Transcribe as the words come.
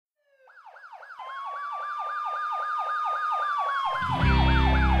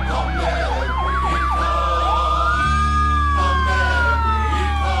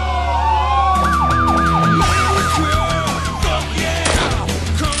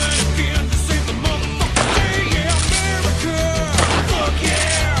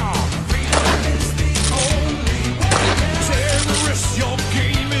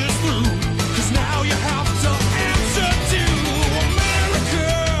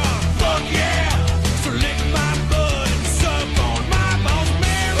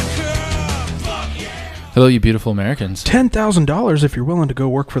Hello, you beautiful Americans. $10,000 if you're willing to go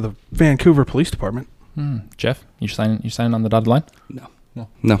work for the Vancouver Police Department. Jeff, you signing on the dotted line?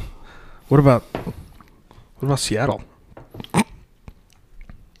 No. What about Seattle?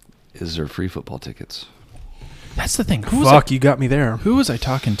 Is there free football tickets? That's the thing. You got me there. Who was I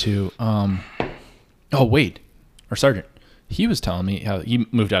talking to? Wade, or Sergeant. He was telling me how he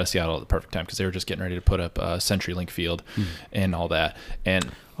moved out of Seattle at the perfect time because they were just getting ready to put up CenturyLink Field and all that.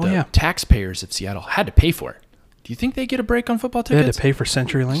 And taxpayers of Seattle had to pay for it. Do you think they get a break on football tickets? They had to pay for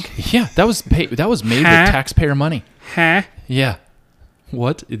CenturyLink? Yeah, that was made with taxpayer money. Huh? Yeah.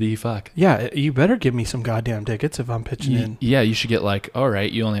 What the fuck? Yeah, you better give me some goddamn tickets if I'm pitching in. Yeah, you should get all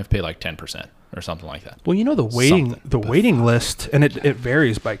right, you only have to pay 10% or something like that. Well, the waiting list, and it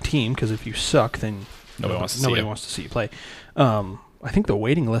varies by team because if you suck, then nobody wants to see you play. I think the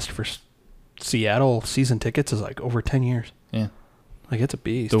waiting list for Seattle season tickets is over 10 years. Yeah. It's a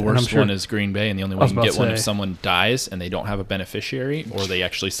beast. The worst one is Green Bay, and the only way you can get one if someone dies and they don't have a beneficiary or they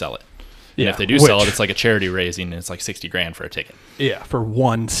actually sell it. And if they do sell it, it's like a charity raising, and it's $60,000 for a ticket. Yeah, for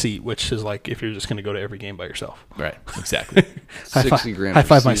one seat, which is if you're just going to go to every game by yourself. Right, exactly. $60,000. High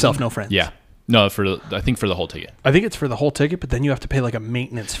five myself, no friends. Yeah. No, I think for the whole ticket. I think it's for the whole ticket, but then you have to pay a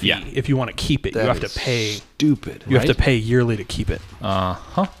maintenance fee if you want to keep it. That you have to is pay. Stupid. You have to pay yearly to keep it.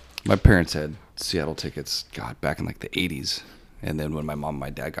 Uh-huh. My parents had Seattle tickets, back in the 80s. And then when my mom and my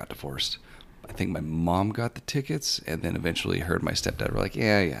dad got divorced, I think my mom got the tickets, and then eventually her and my stepdad were like,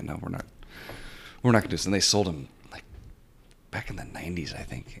 no, we're not going to do this. And they sold them back in the 90s, I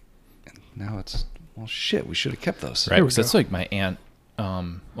think. And now it's, well, shit, we should have kept those. Right, because that's my aunt,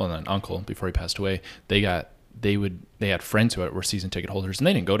 an uncle before he passed away. They had friends who were season ticket holders, and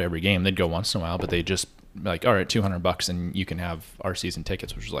they didn't go to every game. They'd go once in a while, but they just all right, $200 and you can have our season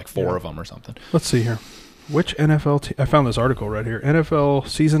tickets, which was 4 of them or something. Let's see here. Which NFL I found this article right here. NFL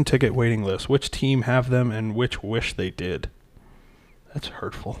season ticket waiting list. Which team have them and which wish they did? That's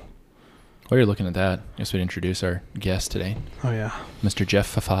hurtful. While you're looking at that, I guess we'd introduce our guest today. Oh, yeah. Mr. Jeff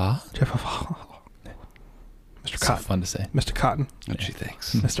Fafa. Mr. Cotton. So fun to say. Mr. Cotton. Don't you think?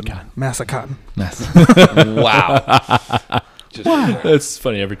 Mr. Cotton. Massa Cotton. Wow. It's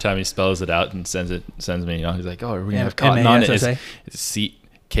funny every time he spells it out and sends me. He's like, "Oh, are we gonna have Cotton on it?" It's Cotton.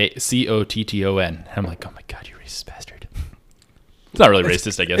 I'm like, "Oh my god, you racist bastard!" It's not really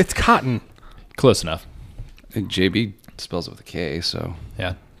racist, I guess. It's Cotton. Close enough. And JB spells it with a K, so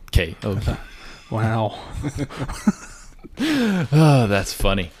yeah, K. Oh, wow. Oh, that's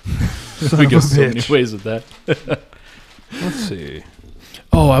funny. We go so many ways with that. Let's see.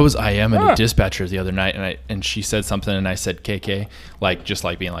 Oh, I was IMing a dispatcher the other night, and she said something, and I said KK,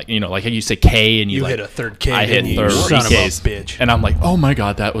 being like you say K, and you hit a third K. I hit third son Ks, of a bitch. And I'm like, oh my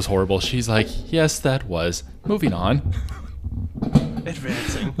god, that was horrible. She's like, yes, that was. Moving on.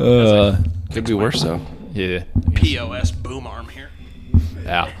 Advancing. could be worse though. Yeah. POS boom arm here.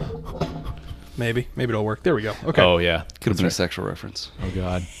 Yeah. Maybe it'll work. There we go. Okay. Oh yeah. Could have been a sexual reference. Oh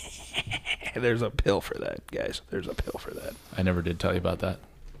god. There's a pill for that, guys. There's a pill for that. I never did tell you about that.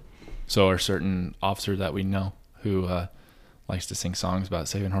 So our certain officer that we know who likes to sing songs about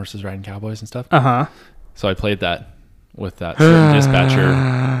saving horses, riding cowboys and stuff. Uh-huh. So I played that with that certain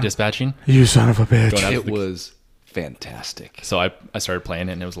dispatcher dispatching. You son of a bitch. It was fantastic. So I started playing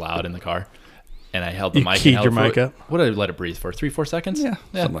it, and it was loud in the car. And I held the mic. Keyed your mic up? What did I let it breathe for? 3-4 seconds? Yeah.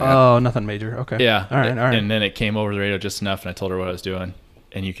 Oh, nothing major. Okay. Yeah. All right. And then it came over the radio just enough, and I told her what I was doing.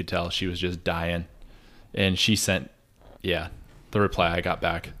 And you could tell she was just dying. And she sent, the reply I got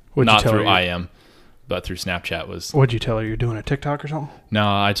back. Not through IM, but through Snapchat was. What'd you tell her? You're doing a TikTok or something? No,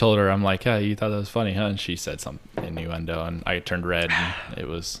 I told her, I'm like, hey, you thought that was funny, huh? And she said some innuendo, and I turned red, and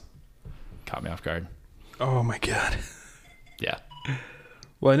it caught me off guard. Oh, my God. Yeah.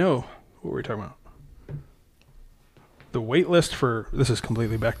 Well, I know what we're talking about. The wait list for, this is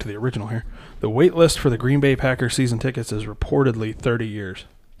completely back to the original here. The wait list for the Green Bay Packers season tickets is reportedly 30 years.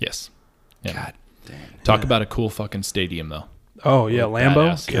 Yes. Yeah. God damn. Talk about a cool fucking stadium, though. Oh, yeah,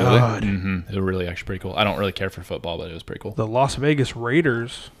 Lambeau? Badass. God. Mm-hmm. It was really actually pretty cool. I don't really care for football, but it was pretty cool. The Las Vegas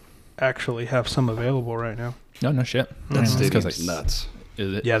Raiders actually have some available right now. No shit. That stadium's nuts.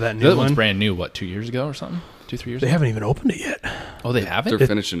 Is it? Yeah, that new the other one. one's brand new, 2 years ago or something? 2-3 years They ago? haven't even opened it yet. Oh, they haven't? They're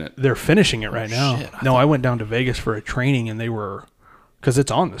finishing it. They're finishing it right now. Shit, I went down to Vegas for a training, and they were, because it's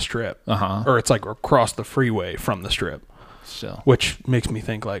on the strip. Uh-huh. Or it's across the freeway from the strip. So. Which makes me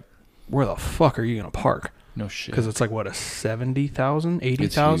think, where the fuck are you going to park? No shit. Because it's a 70,000,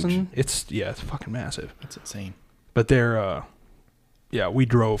 80,000? It's fucking massive. That's insane. But they're, I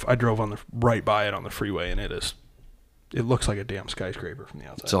drove right by it on the freeway, and it looks like a damn skyscraper from the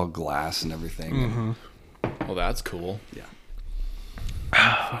outside. It's all glass and everything. Mm-hmm. Well, that's cool. Yeah.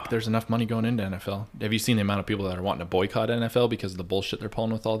 fuck, there's enough money going into NFL. Have you seen the amount of people that are wanting to boycott NFL because of the bullshit they're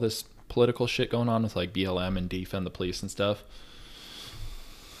pulling with all this political shit going on with like BLM and defund the police and stuff?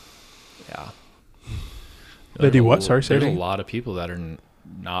 Yeah. They do what? Sorry, there's a lot of people that are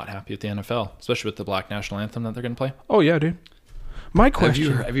not happy with the NFL, especially with the Black National Anthem that they're going to play. Oh yeah, dude. My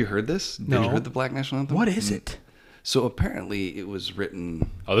question: Have you heard this? No. Have you heard the Black National Anthem? What is it? So apparently, it was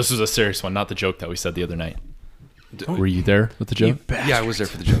written. Oh, this was a serious one, not the joke that we said the other night. Were you there with the joke? Yeah, I was there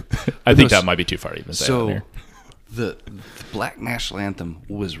for the joke. I think that might be too far to even say so on here. The Black National Anthem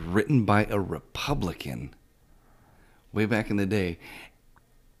was written by a Republican way back in the day,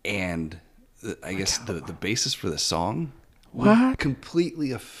 and I guess the basis for the song would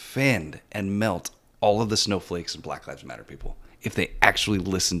completely offend and melt all of the snowflakes and Black Lives Matter people if they actually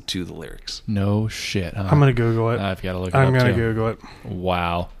listened to the lyrics. No shit. Huh? I'm gonna Google it. I've got to look it I'm up gonna too. Google it.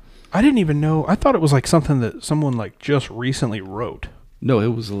 Wow. I didn't even know. I thought it was like something that someone like just recently wrote. No, it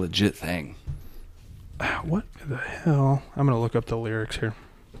was a legit thing. What the hell? I'm gonna look up the lyrics here.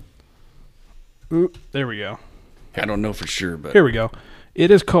 Ooh, there we go. I don't know for sure, but Here we go.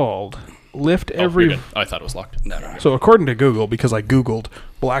 It is called "Lift Every." You're good. I thought it was locked. no. So according to Google, because I Googled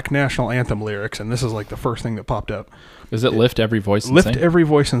Black National Anthem lyrics, and this is like the first thing that popped up. Is it lift every voice and Lift sing? every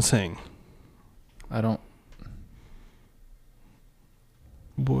voice and sing. I don't.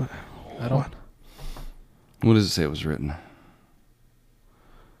 What? I don't. What does it say it was written?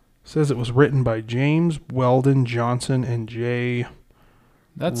 Says it was written by James Weldon Johnson and J.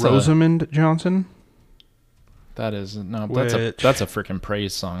 That's Rosamond Johnson. That is no. Which- That's a freaking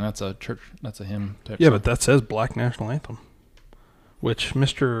praise song. That's a church. That's a hymn type. Yeah, song. but that says Black National Anthem, which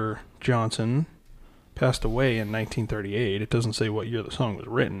Mr. Johnson passed away in 1938. It doesn't say what year the song was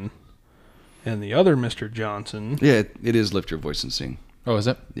written. And the other Mr. Johnson, Yeah, it is Lift Your Voice and Sing. Oh, is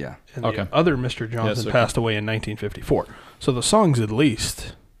it? Yeah. and Okay. the other Mr. Johnson so- passed away in 1954. So the song's at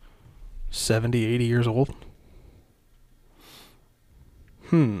least 70, 80 years old.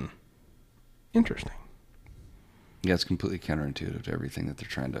 Interesting. Yeah, it's completely counterintuitive to everything that they're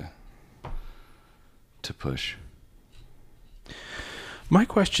trying to push. My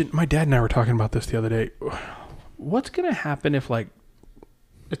question, my dad and I were talking about this the other day. What's going to happen if, like,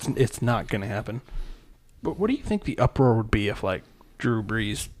 it's not going to happen, but what do you think the uproar would be if, like, Drew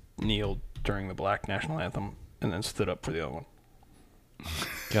Brees kneeled during the Black National Anthem and then stood up for the other one?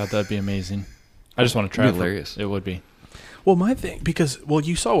 God, that'd be amazing. I just want to try It'd it. be hilarious. It would be. Well, my thing, because,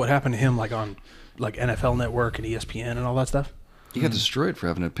 you saw what happened to him, like, on, like, NFL Network and ESPN and all that stuff. He got destroyed for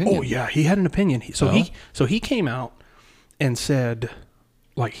having an opinion. Oh, yeah, he had an opinion. So he came out and said,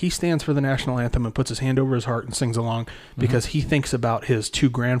 like, he stands for the national anthem and puts his hand over his heart and sings along because he thinks about his two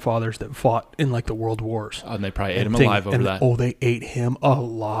grandfathers that fought in, like, the world wars. Oh, and they probably ate him alive over that. Oh, they ate him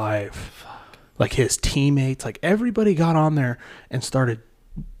alive. Fuck. Like, his teammates, like, everybody got on there and started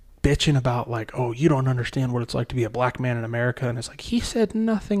bitching about, like, oh, you don't understand what it's like to be a black man in America. And it's like, he said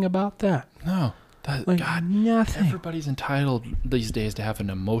nothing about that. No. That, Like, God, nothing. everybody's entitled these days to have an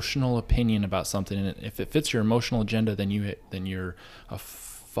emotional opinion about something, and if it fits your emotional agenda, then you're a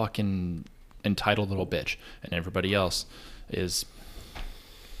fucking entitled little bitch, and everybody else is.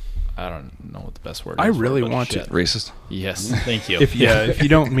 I don't know what the best word is. I really want shit. to. Racist. Yes, thank you. If you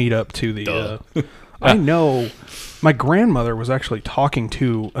don't meet up to the I know my grandmother was actually talking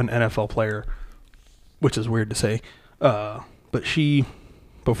to an NFL player, which is weird to say, but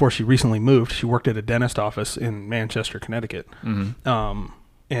before she recently moved, she worked at a dentist office in Manchester, Connecticut.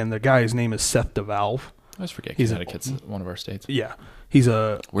 And the guy's name is Seth DeValve. I always forget He's Connecticut's one of our states. Yeah, he's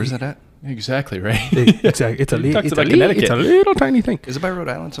a Where's that at? Exactly right. exactly. It's a He talks it's about a Connecticut. it's a little tiny thing Is it by Rhode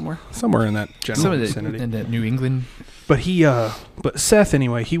Island somewhere? somewhere in that general Some of vicinity. in that New England. But but Seth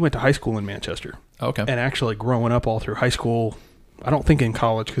anyway, he went to high school in Manchester. Okay. And actually growing up all through high school, I don't think in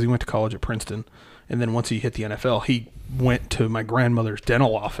college because he went to college at Princeton. And then once he hit the NFL, he went to my grandmother's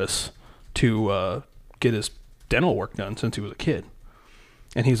dental office to get his dental work done since he was a kid.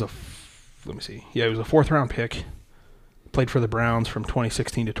 And he's he was a 4th round pick. Played for the Browns from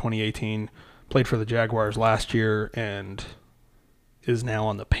 2016 to 2018. Played for the Jaguars last year and is now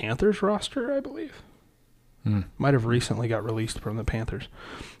on the Panthers roster, I believe. Might have recently got released from the Panthers.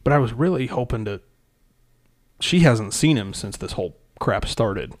 But I was really hoping she hasn't seen him since this whole crap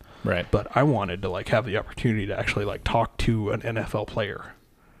started. Right. But I wanted to like have the opportunity to actually like talk to an NFL player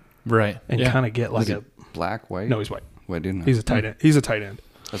Right. and kind of get like Is it black, white? no, he's white. White dude? He's a tight end. He's a tight end.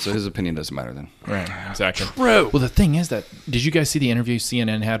 So his opinion doesn't matter then. Right. Exactly. True. Well, the thing is that did you guys see the interview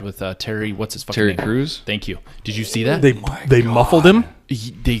CNN had with Terry? What's his fucking Terry name? Crews? Thank you. Did you see that? They muffled him.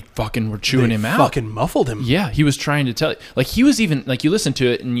 They fucking were chewing him out. Fucking muffled him. Yeah, he was trying to tell. Like he was even like you listen to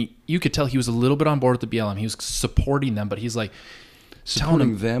it and you could tell he was a little bit on board with the BLM. He was supporting them, but he's like,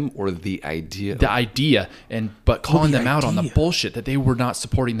 supporting them or the idea. The idea, but calling them out on the bullshit that they were not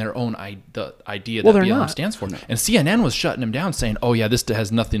supporting their own the idea that BLM stands for. And CNN was shutting them down, saying, "Oh yeah, this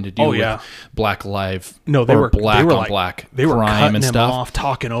has nothing to do with Black Lives." No, they were black on like, black they were crime and him stuff. Off,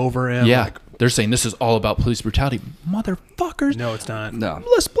 talking over him. Yeah. They're saying this is all about police brutality. Motherfuckers. No, it's not. No.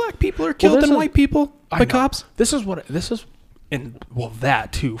 Less black people are killed than white people by cops. This is and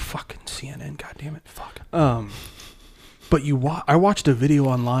that too. Fucking CNN, goddamn it. Fuck. But I watched a video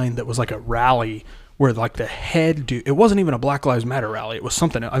online that was like a rally where like the head dude, it wasn't even a Black Lives Matter rally. It was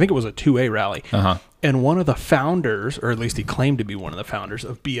something, I think it was a 2A rally. Uh-huh. And one of the founders, or at least he claimed to be one of the founders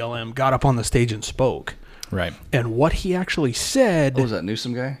of BLM, got up on the stage and spoke. Right. And what he actually said. Oh, was that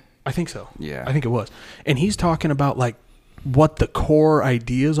Newsom guy? I think so. Yeah. I think it was. And he's talking about like what the core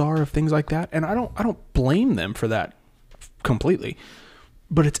ideas are of things like that. And I don't blame them for that completely.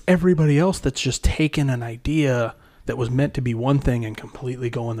 But it's everybody else that's just taken an idea that was meant to be one thing and completely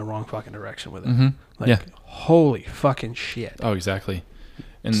go in the wrong fucking direction with it. Mm-hmm. Like, holy fucking shit. Oh, exactly.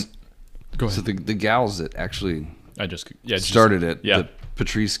 And go ahead. So the gals that actually started it, the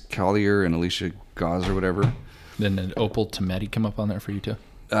Patrice Collier and Alicia Gause or whatever. Then did Opal Tometi come up on there for you too?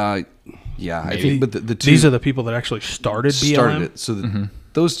 Yeah, I think. But the two, these are the people that actually started BLM. Started it. So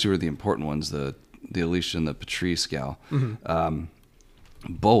those two are the important ones. The Alicia and the Patrice gal. Mm-hmm.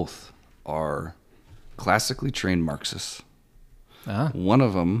 Both are classically trained Marxists. One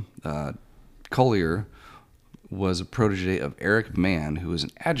of them, Collier, was a protege of Eric Mann, who was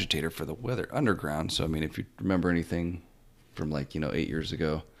an agitator for the Weather Underground. So I mean, if you remember anything from 8 years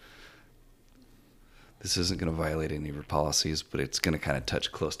ago. This isn't going to violate any of your policies, but it's going to kind of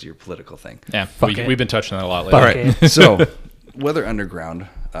touch close to your political thing. Yeah, we've been touching that a lot lately. All right. So, Weather Underground,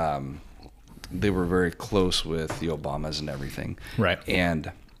 they were very close with the Obamas and everything. Right.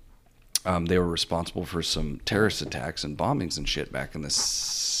 And they were responsible for some terrorist attacks and bombings and shit back in the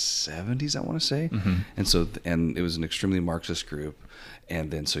 70s, I want to say. Mm-hmm. And so, and it was an extremely Marxist group. And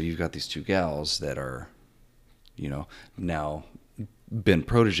then, so you've got these two gals that are, now been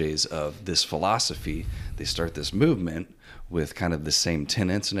proteges of this philosophy. They start this movement with kind of the same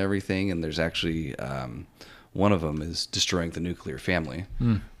tenets and everything, and there's actually one of them is destroying the nuclear family,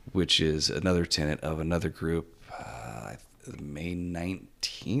 which is another tenet of another group, May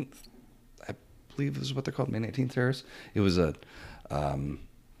 19th, I believe is what they're called, May 19th terrorists. It was the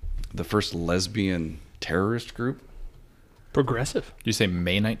first lesbian terrorist group. Progressive. Did you say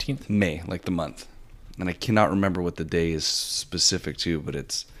May 19th? May, like the month. And I cannot remember what the day is specific to, but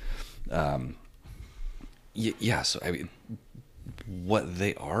it's, so I mean, what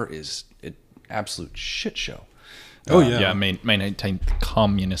they are is an absolute shit show. Oh yeah, May 19th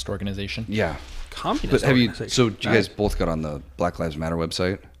communist organization. Yeah, communist. But organization. So you guys both got on the Black Lives Matter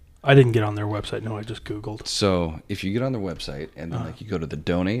website? I didn't get on their website. No, I just Googled. So if you get on their website and then you go to the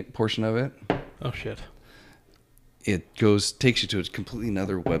donate portion of it. Oh shit. It takes you to a completely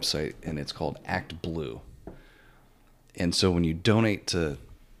another website, and it's called Act Blue. And so when you donate to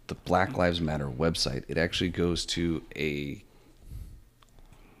the Black Lives Matter website, it actually goes to it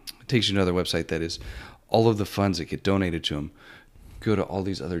takes you to another website that is all of the funds that get donated to them go to all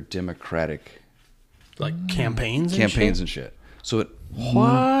these other democratic campaigns and shit. So it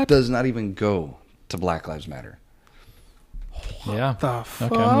does not even go to Black Lives Matter. What the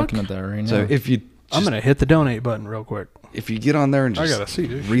fuck? Okay, I'm looking at that right now. So if you I'm going to hit the donate button real quick. If you get on there and just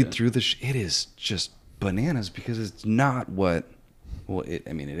read through this, it is just bananas because it's not what, it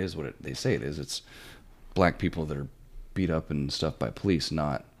is what they say it is. It's black people that are beat up and stuff by police,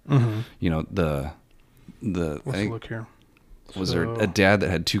 not, the let's look here. Was there a dad that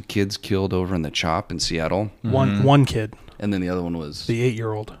had 2 kids killed over in the CHOP in Seattle? Mm-hmm. One kid. And then the other one was the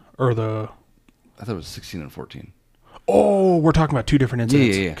 8-year-old or I thought it was 16 and 14. Oh, we're talking about 2 different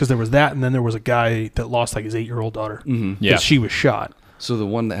incidents. Yeah. Because there was that, and then there was a guy that lost his 8-year-old daughter. Mm-hmm. Yeah, she was shot. So the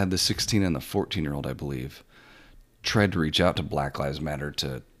one that had the 16 and the 14-year-old, I believe, tried to reach out to Black Lives Matter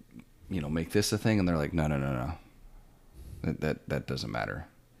to, make this a thing, and they're like, no, that doesn't matter.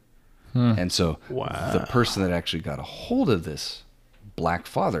 And so the person that actually got a hold of this black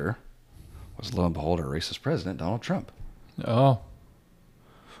father was, lo and behold, our racist president, Donald Trump.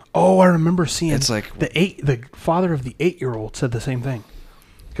 Oh, I remember seeing. It's like the father of the 8-year-old said the same thing,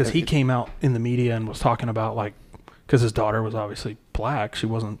 because he came out in the media and was talking about because his daughter was obviously black, she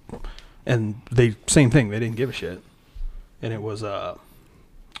wasn't, and same thing, they didn't give a shit, and it was oh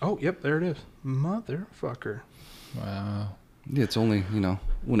yep, there it is, motherfucker. Wow. Yeah, it's only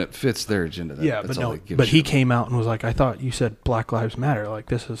when it fits their agenda. But he came out and was like, I thought you said Black Lives Matter. Like,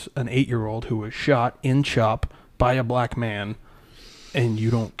 this is an 8-year-old who was shot in CHOP by a black man. And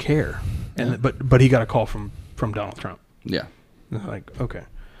you don't care, but he got a call from Donald Trump. Yeah, Like, okay.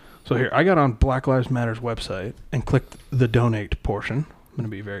 So here, I got on Black Lives Matter's website and clicked the donate portion. I'm going to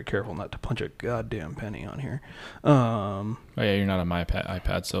be very careful not to punch a goddamn penny on here. Oh, yeah, you're not on my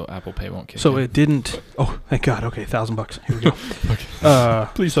iPad, so Apple Pay won't kick in. So it didn't... Oh, thank God. Okay, $1,000. Here we go.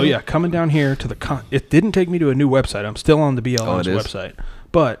 Please. So, yeah, coming down here to the... It didn't take me to a new website. I'm still on the BLM's website.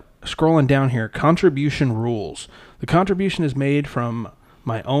 But scrolling down here, contribution rules. The contribution is made from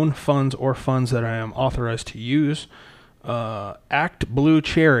my own funds or funds that I am authorized to use. Act Blue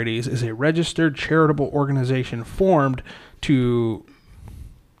Charities is a registered charitable organization formed to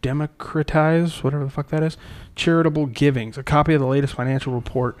democratize, whatever the fuck that is, charitable givings. A copy of the latest financial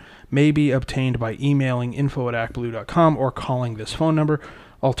report may be obtained by emailing info@actblue.com or calling this phone number.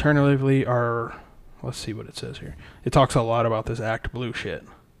 Alternatively, let's see what it says here. It talks a lot about this Act Blue shit.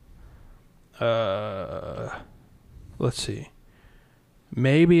 Let's see.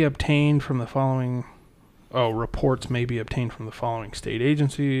 May be obtained from the following... reports may be obtained from the following state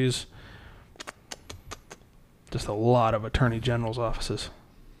agencies. Just a lot of attorney general's offices.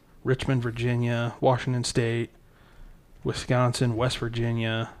 Richmond, Virginia, Washington State, Wisconsin, West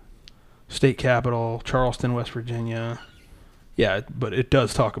Virginia, State Capitol, Charleston, West Virginia. Yeah, but it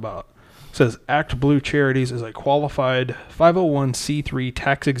does talk about... It says, Act Blue Charities is a qualified 501c3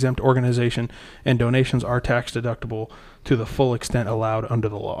 tax-exempt organization, and donations are tax-deductible to the full extent allowed under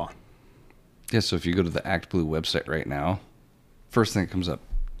the law. Yeah, so if you go to the Act Blue website right now, first thing that comes up,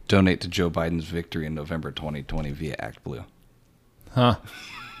 donate to Joe Biden's victory in November 2020 via Act Blue. Huh.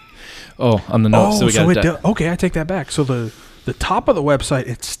 Oh, on the note. So we got okay, I take that back. So the top of the website,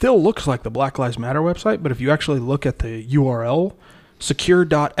 it still looks like the Black Lives Matter website, but if you actually look at the URL,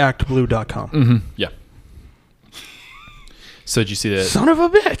 secure.actblue.com. Mm-hmm. Yeah. So did you see that? Son of a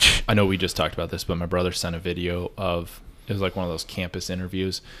bitch. I know we just talked about this, but my brother sent a video of, it was like one of those campus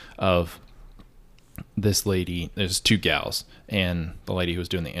interviews of this lady. There's two gals, and the lady who was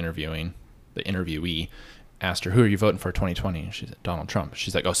doing the interviewing, the interviewee, asked her, who are you voting for 2020? And she said, Donald Trump.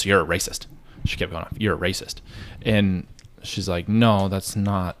 She's like, oh, so you're a racist. She kept going off, you're a racist. And she's like, no, that's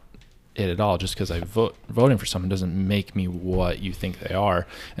not it at all. Just because I voting for someone doesn't make me what you think they are.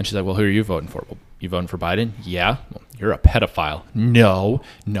 And she's like, well, who are you voting for? Well, you voting for Biden? Yeah. Well, you're a pedophile. No,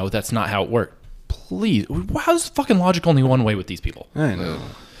 that's not how it worked. Please. How is fucking logic only one way with these people? I know.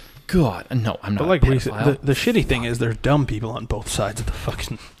 God, no, I'm not. But like the shitty thing is there's dumb people on both sides of the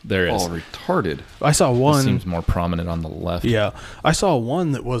fucking... There is. All retarded. I saw one... This seems more prominent on the left. Yeah. I saw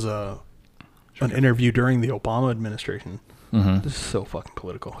one that was an interview during the Obama administration. Mm-hmm. This is so fucking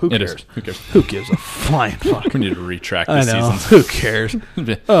political. Who cares? Who cares? Who gives a flying fuck? We need to retract this season. Who cares?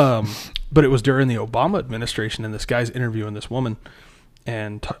 But it was during the Obama administration, and this guy's interviewing this woman,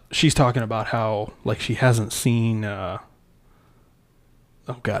 and she's talking about how like she hasn't seen...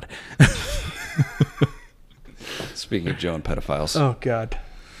 Oh, God. Speaking of Joe and pedophiles. Oh, God.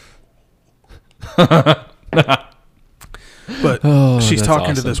 But she's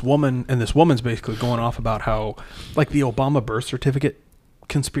talking to this woman, and this woman's basically going off about how, like, the Obama birth certificate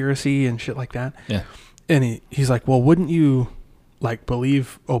conspiracy and shit like that. Yeah. And he's like, well, wouldn't you, like,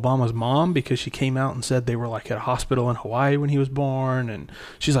 believe Obama's mom because she came out and said they were, like, at a hospital in Hawaii when he was born? And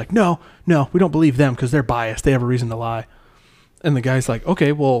she's like, no, we don't believe them because they're biased. They have a reason to lie. And the guy's like,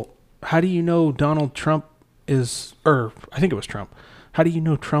 okay, well, how do you know Donald Trump is, or I think it was Trump. How do you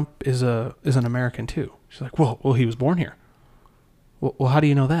know Trump is an American too? She's like, well, he was born here. Well, how do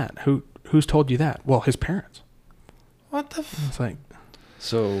you know that? Who's told you that? Well, his parents. What the? It's like,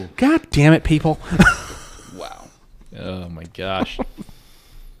 so. God damn it, people. Wow. Oh my gosh.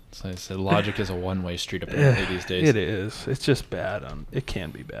 So I said, logic is a one-way street apparently these days. It is. It's just bad it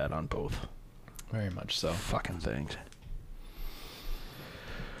can be bad on both. Very much so. Fucking things.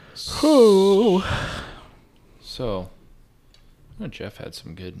 So, Jeff had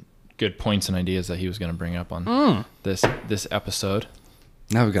some good points and ideas that he was going to bring up on this episode.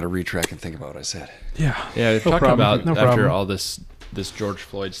 Now we've got to retrack and think about what I said. Yeah. Yeah, talking about after all this George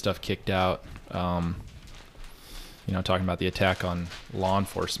Floyd stuff kicked out, talking about the attack on law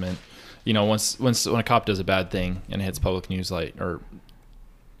enforcement. When a cop does a bad thing and it hits public news or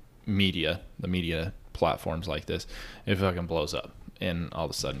media, the media platforms like this, it fucking blows up. And all of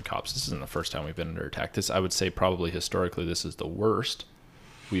a sudden, cops, this isn't the first time we've been under attack. I would say probably historically, this is the worst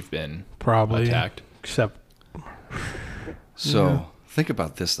we've been attacked. Except. So, think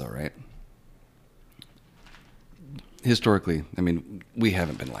about this, though, right? Historically, I mean, we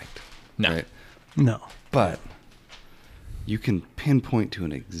haven't been liked. No. Right? No. But you can pinpoint to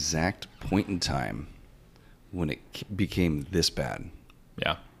an exact point in time when it became this bad.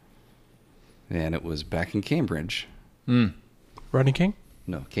 Yeah. And it was back in Cambridge. Rodney King?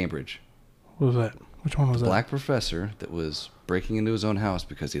 No, Cambridge. What was that? Which one was that? Black professor that was breaking into his own house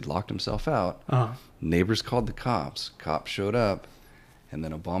because he'd locked himself out. Uh-huh. Neighbors called the cops. Cops showed up, and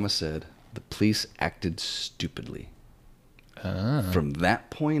then Obama said the police acted stupidly. From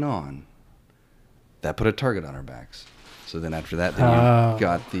that point on, that put a target on our backs. So then after that, then you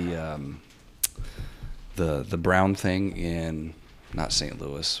got the Brown thing in not St.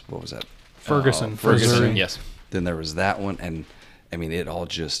 Louis. What was that? Ferguson. Ferguson. Yes. Then there was that one, and I mean, it all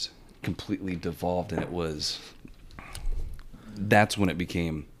just completely devolved, and that's when it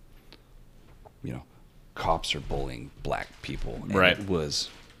became, cops are bullying black people. And right. It was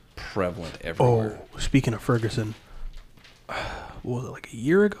prevalent everywhere. Oh, speaking of Ferguson, was it like a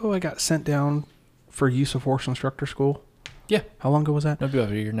year ago I got sent down for use of force instructor school? Yeah. How long ago was that? Maybe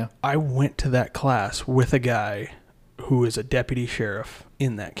about a year now. I went to that class with a guy who is a deputy sheriff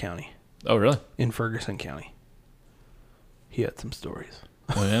in that county. Oh, really? In Ferguson County. He had some stories.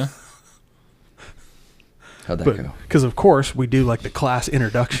 Oh, yeah? How'd that go? Because, of course, we do like the class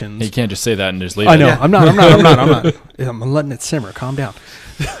introductions. You can't just say that and just leave I it. know. Yeah. I'm not. I'm letting it simmer. Calm down.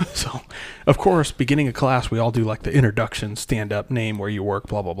 So, of course, beginning of class, we all do like the introduction, stand up, name, where you work,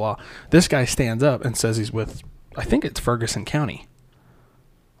 blah, blah, blah. This guy stands up and says he's with, I think it's Ferguson County.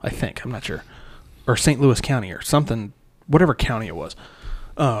 I'm not sure. Or St. Louis County or something, whatever county it was.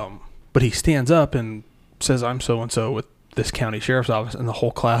 But he stands up and says, I'm so-and-so with this county sheriff's office. And the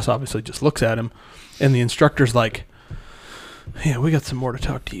whole class obviously just looks at him. And the instructor's like, yeah, we got some more to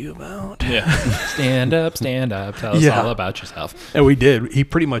talk to you about. Yeah. Stand up. Tell us all about yourself. And we did. He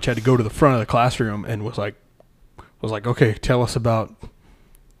pretty much had to go to the front of the classroom and was like, okay, tell us about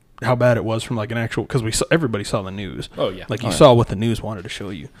how bad it was from like an actual, because everybody saw the news. Oh yeah. Like you saw what the news wanted to show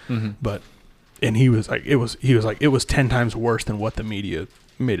you. Mm-hmm. But, and he was like, it was 10 times worse than what the media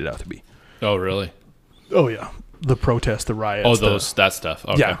made it out to be. Oh really? Oh yeah. The protests, the riots. Oh, that stuff.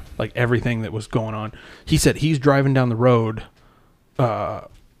 Okay. Yeah, like everything that was going on. He said he's driving down the road,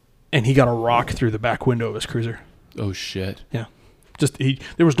 and he got a rock through the back window of his cruiser. Oh shit. Yeah,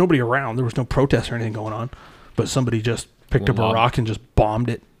 there was nobody around. There was no protest or anything going on, but somebody just picked up a rock and just bombed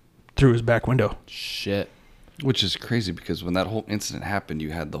it through his back window. Shit. Which is crazy because when that whole incident happened, you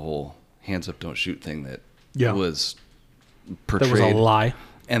had the whole hands up, don't shoot thing that was portrayed. That was a lie.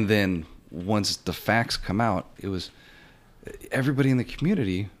 And then once the facts come out, it was everybody in the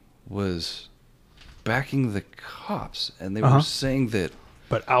community was backing the cops, and they were saying that.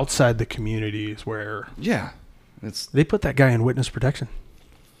 But outside the community is where they put that guy in witness protection.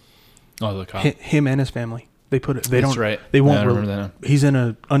 Oh, the cop. Him and his family. They put it. They That's don't. Right. They won't. I remember that. He's in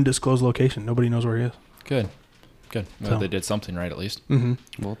an undisclosed location. Nobody knows where he is. Good. Well, they did something right at least. Mm-hmm.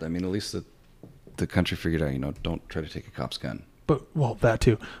 Well, I mean, at least the country figured out. Don't try to take a cop's gun. But that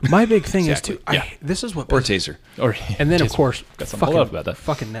too. My big thing exactly. is too. This is what. Or taser. And then of course, got some love about that.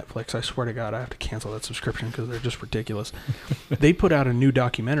 Fucking Netflix. I swear to God, I have to cancel that subscription because they're just ridiculous. They put out a new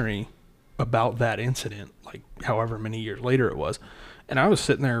documentary about that incident, like however many years later it was, and I was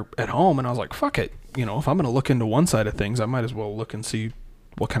sitting there at home and I was like, "Fuck it." If I'm going to look into one side of things, I might as well look and see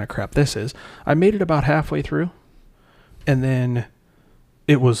what kind of crap this is. I made it about halfway through, and then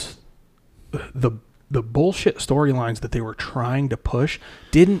it was the bullshit storylines that they were trying to push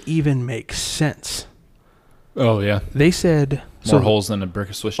didn't even make sense. Oh, yeah. They said... More holes than a brick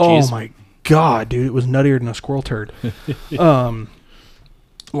of Swiss cheese. Oh, my God, dude. It was nuttier than a squirrel turd.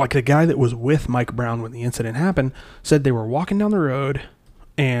 Like the guy that was with Mike Brown when the incident happened said they were walking down the road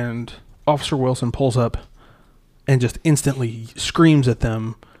and Officer Wilson pulls up and just instantly screams at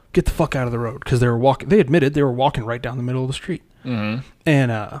them, get the fuck out of the road. Because they admitted they were walking right down the middle of the street. Mm-hmm.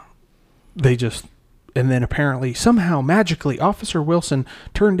 And and then apparently, somehow, magically, Officer Wilson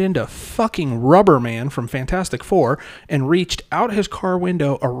turned into fucking Rubber Man from Fantastic Four and reached out his car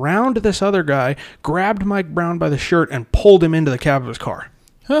window around this other guy, grabbed Mike Brown by the shirt, and pulled him into the cab of his car.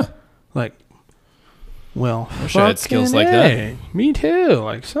 Huh. Like, well, I wish I had skills like that. Me too.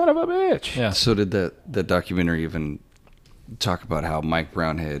 Like, son of a bitch. Yeah. So did the documentary even talk about how Mike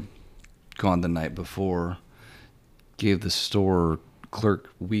Brown had gone the night before, gave the store clerk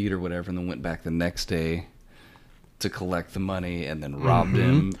weed or whatever, and then went back the next day to collect the money and then robbed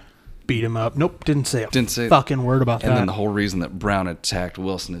him, beat him up? Nope, didn't say a fucking word about that. And then the whole reason that Brown attacked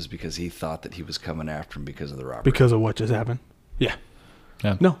Wilson is because he thought that he was coming after him because of the robbery. Because of what just happened. Yeah.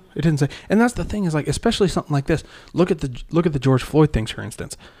 No, it didn't say. And that's the thing is, like, especially something like this. Look at the George Floyd things, for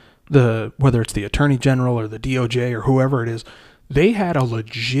instance. Whether it's the Attorney General or the DOJ or whoever it is, they had a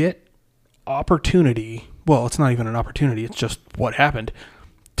legit opportunity. Well, it's not even an opportunity. It's just what happened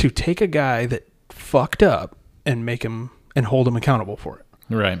to take a guy that fucked up and make him and hold him accountable for it.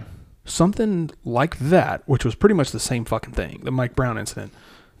 Right. Something like that, which was pretty much the same fucking thing, the Mike Brown incident.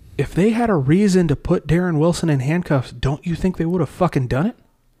 if they had a reason to put Darren Wilson in handcuffs, don't you think they would have fucking done it?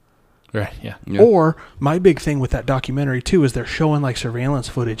 Right, yeah. Or my big thing with that documentary too is they're showing like surveillance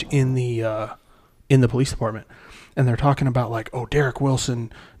footage in the police department, and they're talking about like, oh, Derek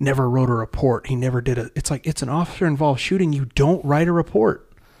Wilson never wrote a report. He never did it. It's like, it's an officer involved shooting. You don't write a report.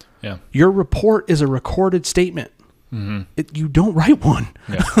 Yeah. Your report is a recorded statement. Mm-hmm. You don't write one.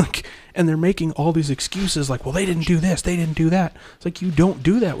 Yeah. And they're making all these excuses like, well, they didn't do this, they didn't do that. It's like, you don't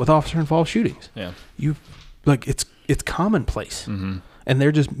do that with officer involved shootings. Yeah. You like, it's commonplace. Mm-hmm. And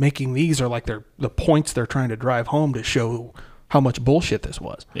they're just making these are like the points they're trying to drive home to show how much bullshit this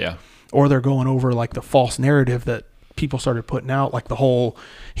was. Yeah. Or they're going over like the false narrative that people started putting out, like the whole,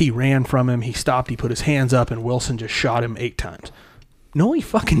 he ran from him, he stopped, he put his hands up, and Wilson just shot him 8 times. No, he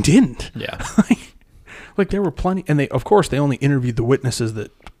fucking didn't. Yeah. Like there were plenty, and they, of course, they only interviewed the witnesses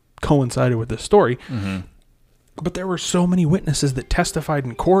that coincided with this story. Mm-hmm. But there were so many witnesses that testified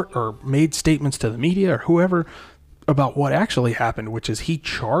in court or made statements to the media or whoever about what actually happened, which is he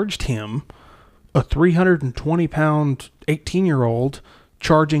charged him, a 320-pound 18-year-old,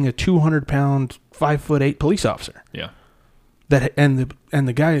 charging a 200-pound 5'8" police officer. Yeah. That and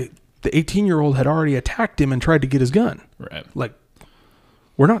the guy, the 18-year-old, had already attacked him and tried to get his gun. Right. Like,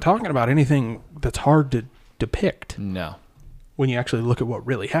 we're not talking about anything that's hard to depict. No. When you actually look at what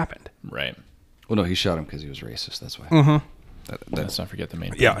really happened. Right. Well, no, he shot him because he was racist. That's why. Mm-hmm. Let's not forget the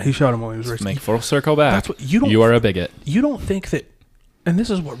main thing. Yeah, he shot him while he was racist. Make full circle back. That's what you don't. You are a bigot. You don't think that, and this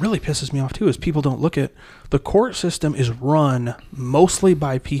is what really pisses me off too, is people don't look at the court system is run mostly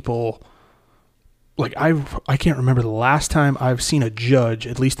by people. Like I can't remember the last time I've seen a judge,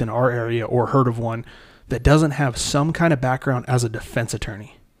 at least in our area, or heard of one that doesn't have some kind of background as a defense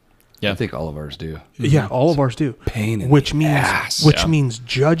attorney. Yeah, I think all of ours do. Yeah, all of ours do. Pain in which the means ass. which means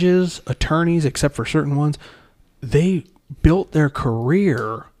judges, attorneys, except for certain ones, they built their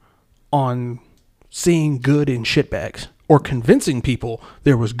career on seeing good in shitbags or convincing people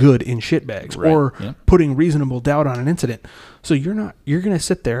there was good in shitbags, right. or yeah. putting reasonable doubt on an incident. So you're going to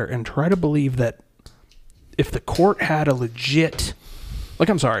sit there and try to believe that if the court had a legit, like,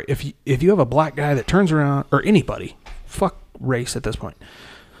 I'm sorry, if you have a black guy that turns around, or anybody, fuck race at this point,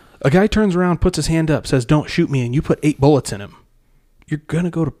 a guy turns around, puts his hand up, says, "Don't shoot me," and you put 8 bullets in him, you're going to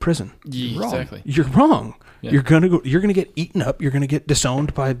go to prison. Yeah, exactly. You're wrong. Yeah. You're going to get eaten up. You're going to get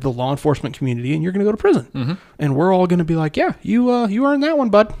disowned by the law enforcement community, and you're going to go to prison. Mm-hmm. And we're all going to be like, "Yeah, you earned that one,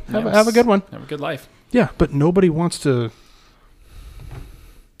 bud. Have a good one. Have a good life." Yeah, but nobody wants to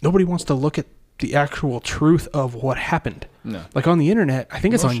look at the actual truth of what happened. No. Like on the internet, I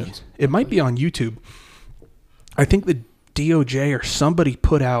think Emotions. it might be on YouTube. I think the DOJ or somebody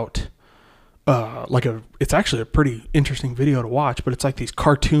put out it's actually a pretty interesting video to watch, but it's like these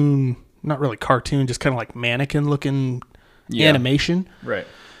cartoon, not really cartoon, just kind of like mannequin looking animation. Right.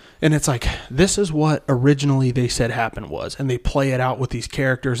 And it's like, this is what originally they said happened was, and they play it out with these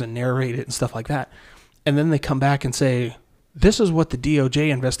characters and narrate it and stuff like that. And then they come back and say, this is what the DOJ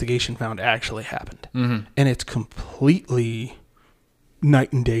investigation found actually happened. Mm-hmm. And it's completely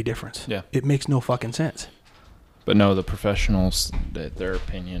night and day difference. Yeah. It makes no fucking sense. But no, the professionals, their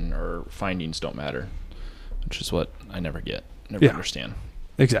opinion or findings don't matter, which is what I never understand.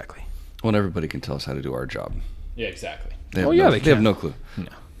 Exactly. Well, everybody can tell us how to do our job. Yeah, exactly. They they have no clue. No.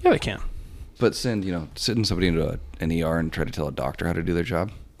 Yeah, they can. But sending somebody into an ER and try to tell a doctor how to do their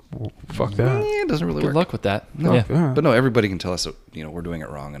job. Fuck that. It doesn't really Good work. luck with that. No, Yeah. but no, everybody can tell us that, we're doing it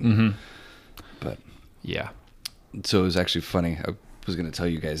wrong. And Mm-hmm. but Yeah. so it was actually funny. I was going to tell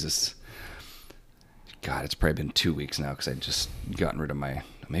you guys this. God, it's probably been 2 weeks now because I just gotten rid of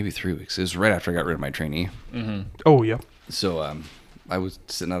maybe 3 weeks. It was right after I got rid of my trainee. Mm-hmm. Oh, yeah. So I was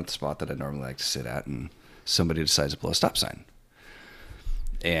sitting out at the spot that I normally like to sit at, and somebody decides to blow a stop sign.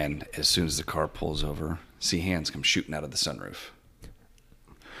 And as soon as the car pulls over, see hands come shooting out of the sunroof.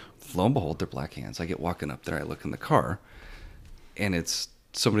 Lo and behold, they're black hands. I get walking up there. I look in the car, and it's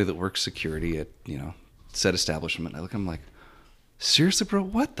somebody that works security at, said establishment. I look at him like, seriously, bro,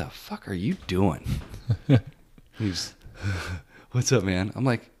 what the fuck are you doing? He's, what's up, man? I'm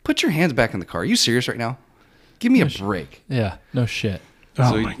like, put your hands back in the car. Are you serious right now? Give me a break. Yeah. No shit.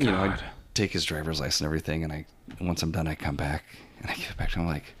 Oh, So, my God. I take his driver's license and everything, and once I'm done, I come back, and I get back to him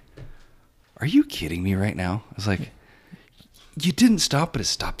like, are you kidding me right now? I was like, you didn't stop at a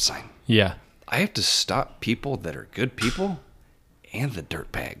stop sign. Yeah. I have to stop people that are good people and the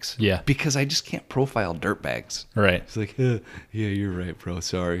dirt bags. Yeah. Because I just can't profile dirt bags. Right. It's like, yeah, you're right, bro.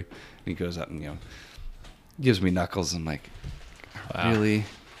 Sorry. And he goes out and, gives me knuckles. I'm like, Wow. really?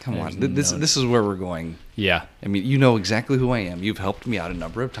 Come There's on. This is where we're going. Yeah. I mean, you know exactly who I am. You've helped me out a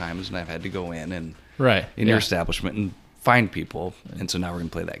number of times, and I've had to go in and Right. in your establishment and find people, and so now we're gonna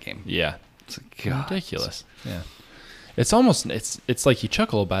play that game. Yeah, it's like, God, ridiculous. Yeah, it's almost it's like you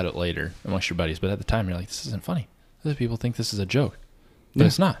chuckle about it later amongst your buddies, but at the time you're like, this isn't funny. Other people think this is a joke, but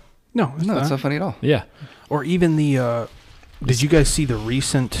it's not. No, it's not funny at all. Yeah, or even the. Did you guys see the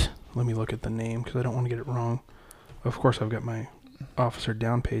recent? Let me look at the name because I don't want to get it wrong. Of course, I've got my officer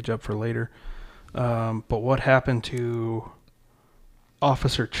down page up for later. But what happened to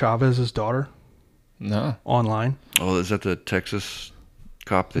Officer Chavez's daughter? No. Online. Oh, is that the Texas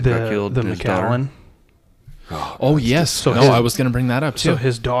cop that got killed? The McAllen. Oh yes. So I was going to bring that up too. So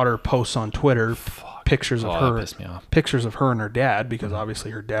his daughter posts on Twitter pictures of her, that pissed me off. pictures of her and her dad, because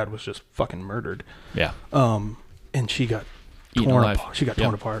obviously her dad was just fucking murdered. Yeah. And she got torn apart. She got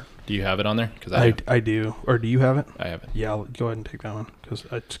torn apart. Do you have it on there? Because I do. Or do you have it? I have it. Yeah, I'll go ahead and take that one because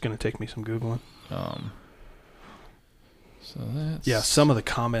it's going to take me some Googling. So that's... Yeah, some of the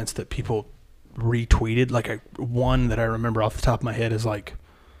comments that people retweeted, like one that I remember off the top of my head is like,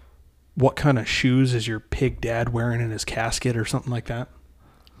 what kind of shoes is your pig dad wearing in his casket or something like that?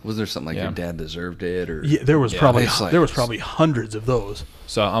 Was there something like your dad deserved it? Or yeah, there was probably hundreds of those.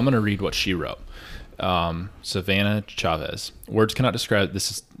 So I'm going to read what she wrote. Savannah Chavez. Words cannot describe.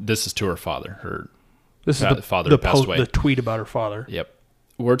 This is to her father. This is the father passed away. The tweet about her father. Yep.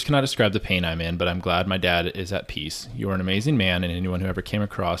 Words cannot describe the pain I'm in, but I'm glad my dad is at peace. You are an amazing man, and anyone who ever came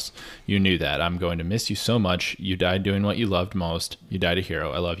across you knew that. I'm going to miss you so much. You died doing what you loved most. You died a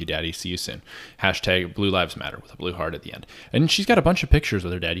hero. I love you, Daddy. See you soon. # Blue Lives Matter with a blue heart at the end. And she's got a bunch of pictures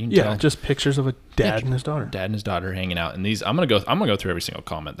with her dad. You can tell. Just pictures of a dad and his daughter. Dad and his daughter hanging out. And these, I'm gonna go through every single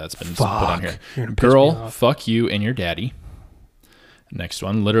comment that's been put on here. Girl, fuck you and your daddy. Next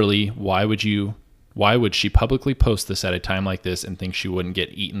one, literally, why would she publicly post this at a time like this and think she wouldn't get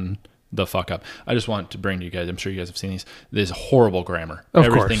eaten the fuck up? I just want to bring to you guys, I'm sure you guys have seen these. This horrible grammar. Of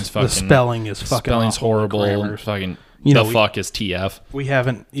course. The spelling is fucking spelling's horrible. Fucking fuck is TF. We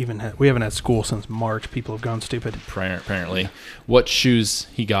haven't had school since March. People have gone stupid. Apparently. What shoes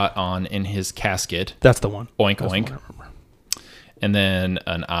he got on in his casket. That's the one. Oink oink. And then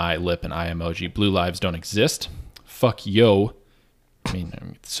an eye, lip, and eye emoji. Blue lives don't exist. Fuck yo. I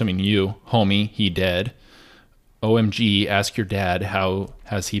mean, assuming you, homie, he dead. OMG, ask your dad, how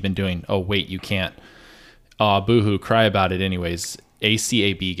has he been doing? Oh, wait, you can't. Boohoo, cry about it anyways.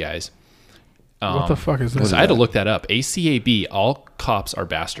 ACAB, guys. What the fuck is this? I had to look that up. ACAB, all cops are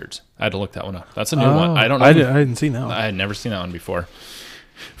bastards. I had to look that one up. That's a new one. I don't know. I hadn't seen that one. I had never seen that one before.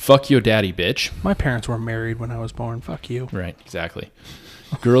 Fuck your daddy, bitch. My parents were married when I was born. Fuck you. Right, exactly.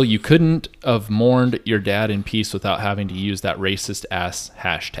 Girl, you couldn't have mourned your dad in peace without having to use that racist ass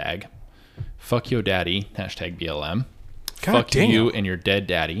hashtag. Fuck your daddy, #BLM. Fuck you and your dead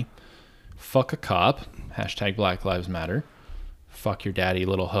daddy. Fuck a cop, #Black Lives Matter. Fuck your daddy,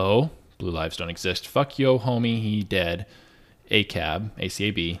 little hoe. Blue lives don't exist. Fuck yo, homie, he dead.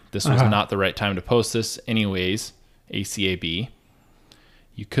 ACAB. This was not the right time to post this anyways. ACAB.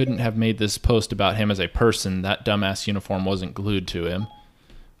 You couldn't have made this post about him as a person. That dumbass uniform wasn't glued to him.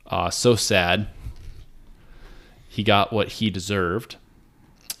 So sad. He got what he deserved.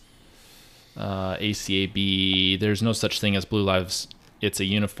 ACAB, there's no such thing as blue lives. It's a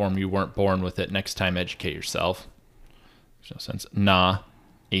uniform. You weren't born with it. Next time, educate yourself. There's no sense. Nah.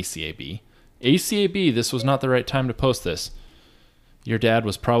 ACAB. ACAB, this was not the right time to post this. Your dad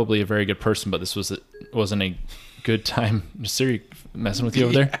was probably a very good person, but this wasn't a good time. Siri messing with you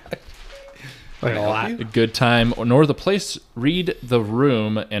over there? Like a lot. A good time, nor the place. Read the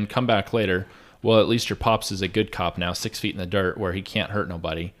room and come back later. Well, at least your pops is a good cop now, 6 feet in the dirt where he can't hurt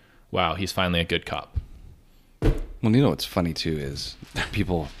nobody. Wow, he's finally a good cop. Well, you know what's funny too is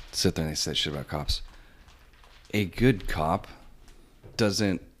people sit there and they say shit about cops. A good cop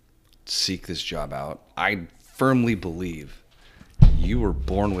doesn't seek this job out. I firmly believe you were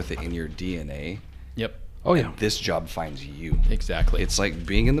born with it in your DNA. Yep. Oh, yeah. This job finds you. Exactly. It's like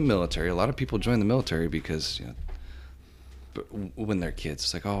being in the military. A lot of people join the military because, when they're kids,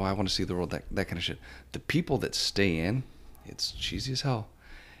 it's like, oh, I want to see the world, that kind of shit. The people that stay in, it's cheesy as hell.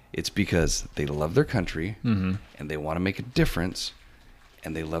 It's because they love their country and they want to make a difference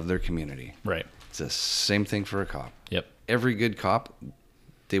and they love their community. Right. It's the same thing for a cop. Yep. Every good cop,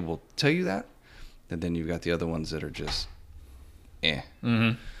 they will tell you that. And then you've got the other ones that are just,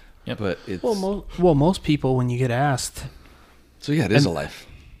 Mm-hmm. Yep. But it's... most people, when you get asked... So, yeah, it is a life.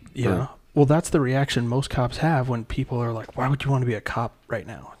 Yeah. Well, that's the reaction most cops have when people are like, why would you want to be a cop right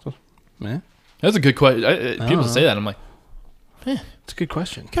now? That's a good question. People say that. I'm like, it's a good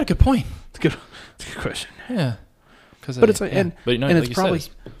question. You got a good point. It's a good question. Yeah. But it's like, and like it's probably,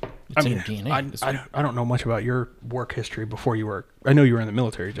 I mean, I don't know much about your work history before you were. I know you were in the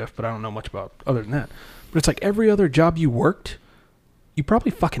military, Jeff, but I don't know much about other than that. But it's like every other job you worked, you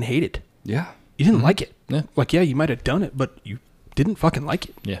probably fucking hated. Yeah. You didn't like it. Yeah. Like, yeah, you might have done it, but you didn't fucking like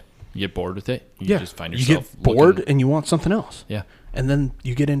it. Yeah. You get bored with it. You just find yourself you get bored and you want something else. Yeah. And then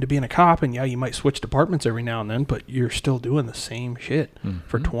you get into being a cop, and yeah, you might switch departments every now and then, but you're still doing the same shit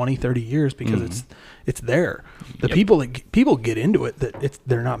for 20, 30 years because it's there. The people get into it that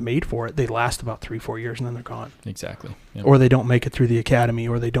they're not made for it. They last about 3-4 years and then they're gone. Exactly. Yep. Or they don't make it through the academy,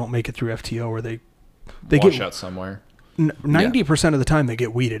 or they don't make it through FTO, or they wash out somewhere. 90% of the time they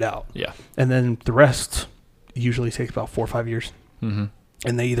get weeded out. Yeah. And then the rest usually takes about 4 or 5 years. Mm-hmm.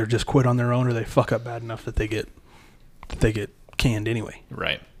 And they either just quit on their own or they fuck up bad enough that they get canned anyway.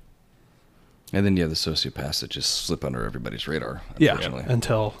 Right. And then you have the sociopaths that just slip under everybody's radar, unfortunately. Yeah,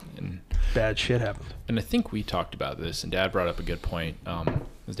 until bad shit happens. And I think we talked about this, and Dad brought up a good point.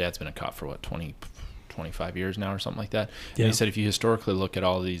 His dad's been a cop for, 25 years now or something like that. Yeah. And he said if you historically look at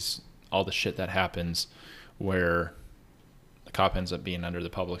all the shit that happens where the cop ends up being under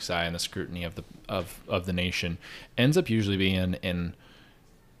the public's eye and the scrutiny of the nation, ends up usually being in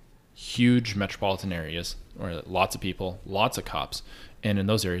huge metropolitan areas where lots of people, lots of cops, and in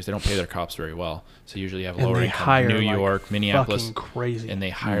those areas they don't pay their cops very well. So usually you have lower income, New York, Minneapolis, crazy, and they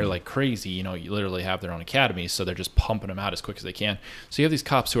hire like crazy. You literally have their own academies, so they're just pumping them out as quick as they can. So you have these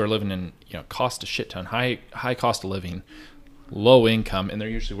cops who are living in cost a shit ton, high cost of living, low income, and they're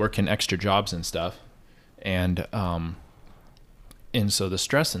usually working extra jobs and stuff, and so the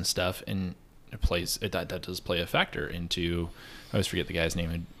stress and stuff, and that does play a factor into. I always forget the guy's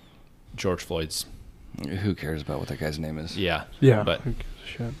name. George Floyd's. Who cares about what that guy's name is? Yeah. Yeah. But who gives a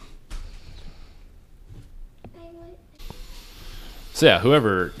shit? So yeah,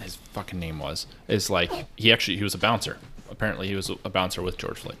 whoever his fucking name was is like he was a bouncer. Apparently he was a bouncer with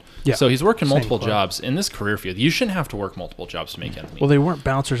George Floyd. Yeah. So he's working multiple jobs in this career field. You shouldn't have to work multiple jobs to make ends meet. Well, they weren't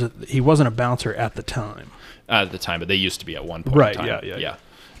bouncers. He wasn't a bouncer at the time. But they used to be at one point in time. Yeah.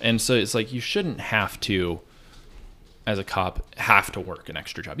 And so it's like you shouldn't have to, as a cop, have to work an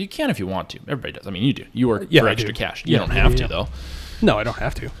extra job. You can if you want to. Everybody does. I mean, you do. You work for extra cash. You don't have to, though. No, I don't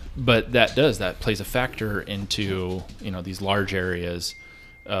have to. But that plays a factor into, these large areas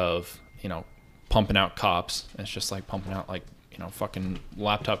of, pumping out cops. It's just like pumping out fucking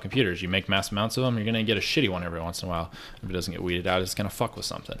laptop computers. You make mass amounts of them, you're going to get a shitty one every once in a while. If it doesn't get weeded out, it's going to fuck with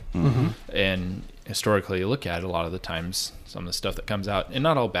something. Mm-hmm. And historically, you look at it, a lot of the times, some of the stuff that comes out, and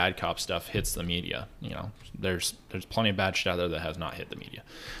not all bad cop stuff hits the media. There's plenty of bad shit out there that has not hit the media.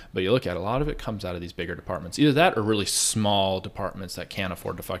 But you look at it, a lot of it comes out of these bigger departments. Either that or really small departments that can't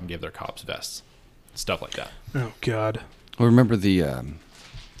afford to fucking give their cops vests. Stuff like that. Oh, God. Well, remember that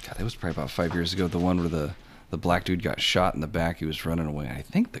was probably about 5 years ago, the one where the black dude got shot in the back. He was running away. I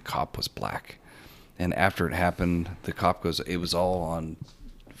think the cop was black. And after it happened, the cop goes, it was all on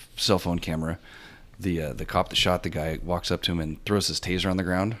cell phone camera. The cop that shot the guy walks up to him and throws his taser on the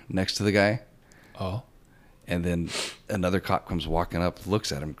ground next to the guy. Oh. And then another cop comes walking up,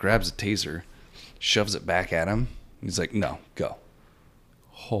 looks at him, grabs a taser, shoves it back at him. He's like, no, go.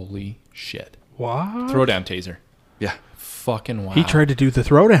 Holy shit. What? Throwdown taser. Yeah. Fucking wow. He tried to do the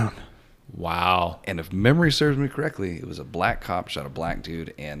throwdown. Wow. And if memory serves me correctly, it was a black cop shot a black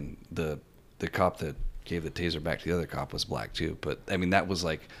dude, and the cop that gave the taser back to the other cop was black too. But I mean, that was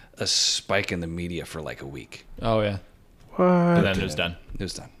like a spike in the media for like a week. Oh yeah. What? And then it was done. It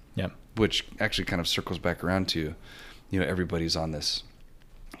was done. Yeah. Which actually kind of circles back around to, everybody's on this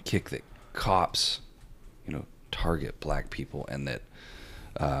kick that cops, target black people, and that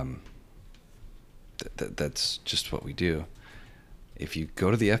that's just what we do. If you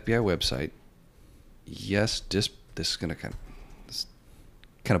go to the FBI website, yes, this is going to this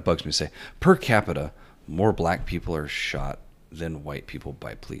kind of bugs me to say, per capita, more black people are shot than white people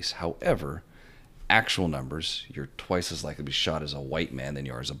by police. However, actual numbers, you're twice as likely to be shot as a white man than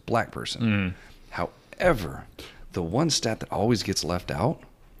you are as a black person. However, the one stat that always gets left out,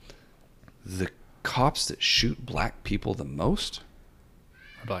 the cops that shoot black people the most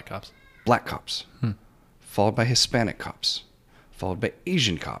are black cops. Black cops. Followed by Hispanic cops. Followed by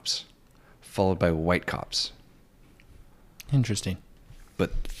Asian cops. Followed by white cops. Interesting.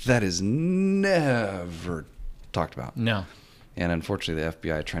 But that is never talked about. No. And unfortunately, the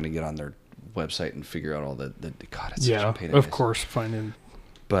FBI trying to get on their website and figure out all the God, it's such a pain in of the course, finding.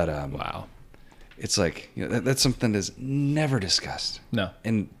 But wow, it's like that's something that's never discussed. No.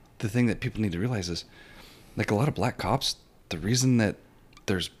 And the thing that people need to realize is, like a lot of black cops, the reason that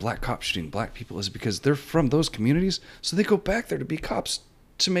there's black cops shooting black people is because they're from those communities, so they go back there to be cops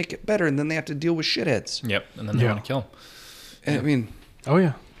to make it better, and then they have to deal with shitheads. Yep, and then they want to kill them. And I mean, oh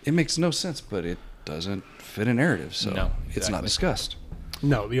yeah, It makes no sense, but it doesn't fit a narrative, so No, it's not exactly. discussed.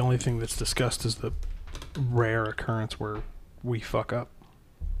 No, the only thing that's discussed is the rare occurrence where we fuck up.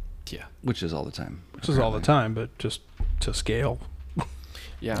 Yeah. Which is all the time. This is all the time, but just to scale.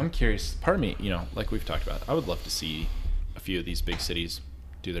 Yeah, I'm curious. Part of me, like we've talked about, I would love to see a few of these big cities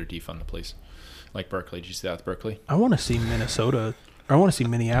do their defund the police. Like Berkeley. Did you see that with Berkeley? I want to see Minnesota. I want to see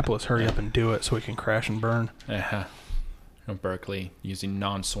Minneapolis hurry up and do it so we can crash and burn. Uh-huh. Berkeley using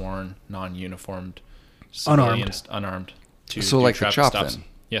non-sworn, non-uniformed Unarmed. unarmed. To So do like the traffic chop stops. then?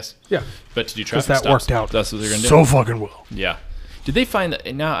 Yes. Yeah. But to do Because traffic that stops, worked out that's what they're going to do. so fucking well. Yeah. Did they find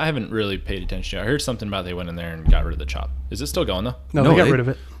that? Now, I haven't really paid attention to it. I heard something about they went in there and got rid of the chop. Is it still going, though? No, No, they got they- rid of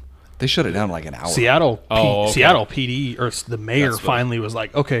it. They shut it down in like an hour. Seattle okay. Seattle PD, or the mayor That's what- finally was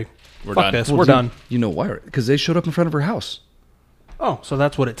like, okay, We're fuck done. this. Well, We're do you- done. You know why? Because they showed up in front of her house. Oh, so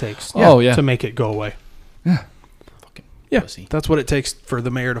that's what it takes. Oh, yeah. To make it go away. Yeah. Fucking Yeah, pussy. that's what it takes for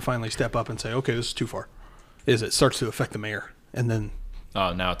the mayor to finally step up and say, okay, this is too far. Is it starts to affect the mayor. And then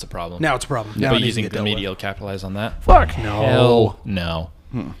Oh, now it's a problem. now it's a problem. Yeah, Now it but needs to using get the dealt with. media to capitalize on that? Fuck no. Hell no.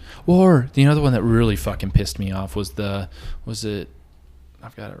 Or the other one that really fucking pissed me off was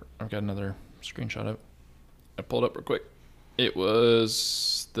I've got another screenshot of it. I pulled up real quick. It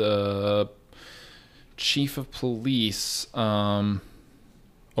was the chief of police, Aurora.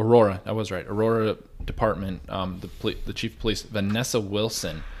 I was right. Aurora Department. The chief of police, Vanessa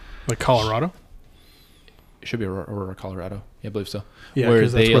Wilson. Like Colorado? It should be Aurora, Colorado. Yeah, I believe so. Yeah, where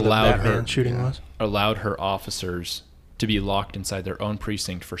because that's they where the allowed Batman her shooting was. allowed her officers to be locked inside their own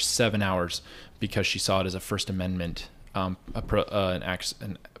precinct for 7 hours because she saw it as a First Amendment, an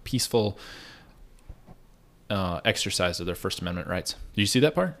peaceful exercise of their First Amendment rights. Do you see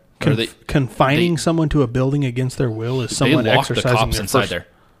that part? Or Confining someone to a building against their will is someone they locked the exercising cops their inside first. there.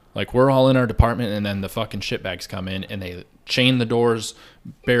 Like, we're all in our department, and then the fucking shitbags come in, and they chained the doors,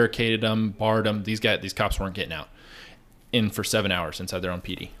 barricaded them, barred them. These cops weren't getting out. In for 7 hours inside their own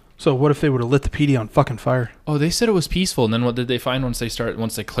PD. So what if they would have lit the PD on fucking fire? Oh, they said it was peaceful, and then what did they find once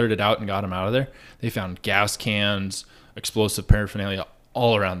they cleared it out and got them out of there? They found gas cans, explosive paraphernalia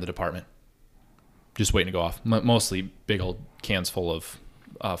all around the department, just waiting to go off. Mostly big old cans full of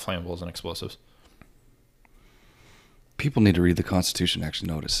flammables and explosives. People need to read the Constitution. Actually,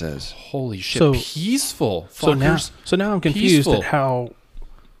 know what it says. Holy shit! So- Peaceful. So now Fuckers. I'm confused Peaceful. at how.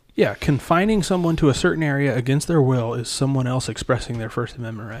 Yeah, confining someone to a certain area against their will is someone else expressing their First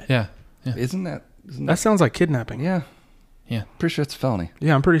Amendment right. Yeah. Isn't that? That sounds like kidnapping. Yeah. Yeah. Pretty sure it's a felony.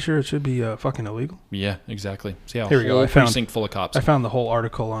 Yeah, I'm pretty sure it should be fucking illegal. Yeah. Exactly. See how Here we go. whole I found- precinct full of cops. I found the whole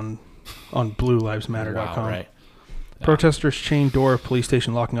article on BlueLivesMatter.com. Wow. Right. Yeah. Protesters chained door of police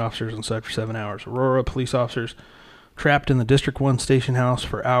station, locking officers inside for 7 hours. Aurora police officers trapped in the District 1 station house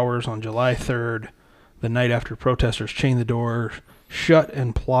for hours on July 3rd, the night after protesters chained the door shut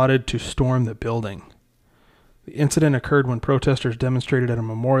and plotted to storm the building. The incident occurred when protesters demonstrated at a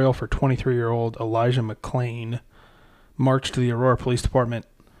memorial for 23-year-old Elijah McClain, marched to the Aurora Police Department.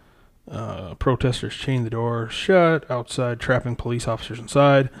 Protesters chained the door shut outside, trapping police officers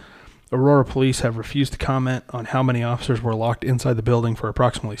inside. Aurora police have refused to comment on how many officers were locked inside the building for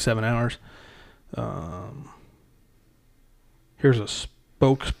approximately 7 hours. Here's a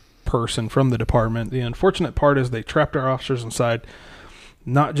spokesperson from the department. The unfortunate part is they trapped our officers inside,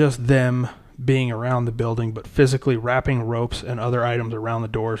 not just them being around the building, but physically wrapping ropes and other items around the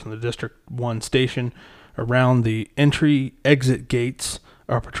doors in the District 1 station, around the entry-exit gates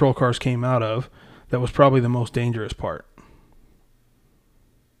our patrol cars came out of. That was probably the most dangerous part.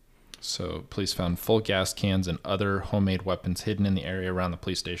 So police found full gas cans and other homemade weapons hidden in the area around the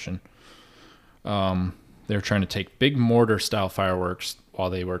police station. They were trying to take big mortar-style fireworks while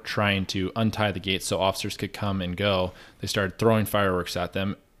they were trying to untie the gates so officers could come and go. They started throwing fireworks at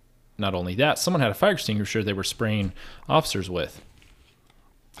them. Not only that, someone had a fire extinguisher they were spraying officers with.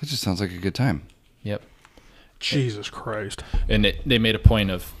 That just sounds like a good time. Yep. Jesus Christ. And they made a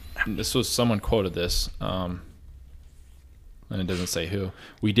point of, this was, someone quoted this, and it doesn't say who.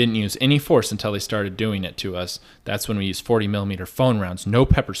 We didn't use any force until they started doing it to us. That's when we used 40 millimeter phone rounds, no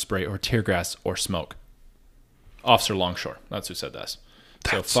pepper spray or tear gas or smoke. Officer Longshore. That's who said this.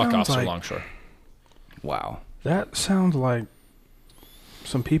 So That fuck sounds Officer like- Longshore. Wow. That sounds like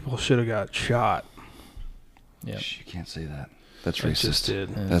some people should have got shot. Yeah. You can't say that. That's I racist. just did.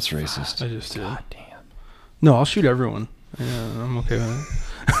 That's racist. I just did. God damn. No, I'll shoot everyone. Yeah, I'm okay with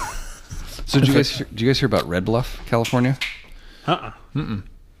it. So did you guys hear about Red Bluff, California? Uh-uh.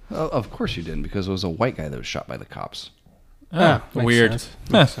 Of course you didn't, because it was a white guy that was shot by the cops. Makes Weird. sense.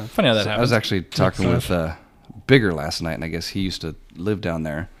 Huh, Makes sense. funny how that So I happens. was actually talking sense. with Bigger last night, and I guess he used to live down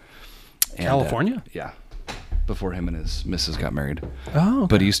there. And, California? yeah. before him and his missus got married. Oh, okay.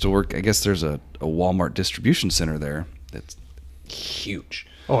 But he used to work. I guess there's a Walmart distribution center there that's huge.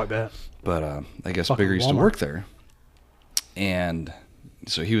 Oh, I bet. But I guess Fucking Bigger used Walmart. to work there, and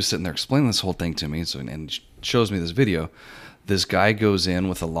so he was sitting there explaining this whole thing to me. So and shows me this video. This guy goes in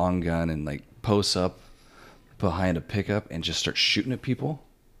with a long gun and like posts up behind a pickup and just starts shooting at people.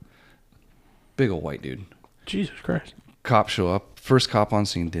 Big old white dude. Jesus Christ. Cops show up. First cop on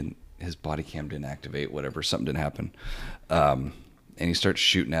scene his body cam didn't activate, whatever, something didn't happen. And he starts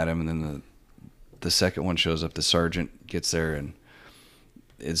shooting at him, and then the second one shows up. The sergeant gets there, and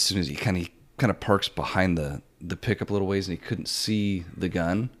as soon as he kind of parks behind the pickup a little ways, and he couldn't see the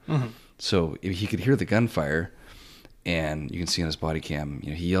gun. Mm-hmm. So he could hear the gunfire, and you can see on his body cam,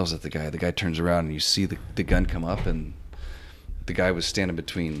 he yells at the guy. The guy turns around, and you see the gun come up, and the guy was standing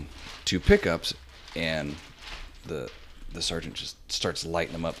between two pickups, and the sergeant just starts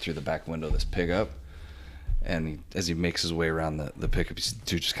lighting him up through the back window of this pickup. And as he makes his way around the pickup, you see the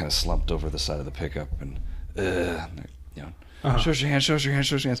dude just kind of slumped over the side of the pickup, and show us your hands, show us your hands,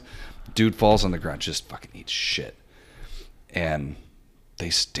 show us your hands. Dude falls on the ground, just fucking eats shit. And they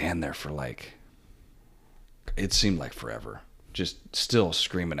stand there for it seemed like forever, just still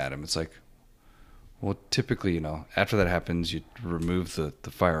screaming at him. It's like, well, typically, after that happens, you remove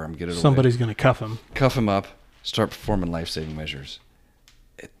the firearm, get it away. Somebody's going to cuff him up, start performing life-saving measures.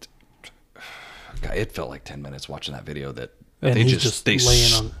 It felt like 10 minutes watching that video that and they just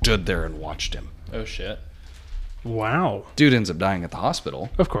stood there and watched him. Oh, shit. Wow. Dude ends up dying at the hospital.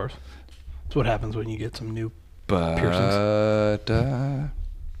 Of course. That's what happens when you get some new piercings.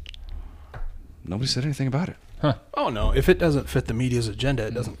 Nobody said anything about it. Huh. Oh, no. If it doesn't fit the media's agenda,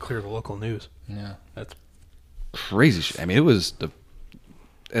 it doesn't clear the local news. Yeah. That's crazy shit. I mean, it was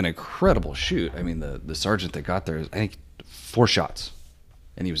an incredible shoot. I mean, the sergeant that got there, I think 4 shots,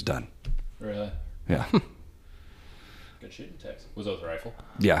 and he was done. Really? Yeah. Good shooting text. Was that with a rifle?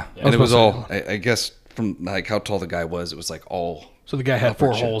 Yeah. Yeah. And it was all, I guess, from how tall the guy was, it was all. So the guy had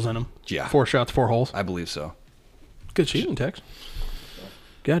 4 holes in him. Yeah. 4 shots, 4 holes. I believe so. Good shooting text.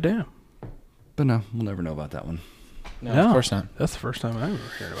 Goddamn. But no, we'll never know about that one. No, of course not. That's the first time I ever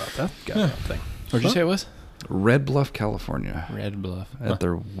heard about that goddamn thing. What'd you say it was? Red Bluff, California. Red Bluff. At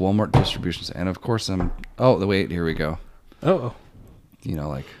their Walmart distribution center. And of course, wait, here we go. Oh.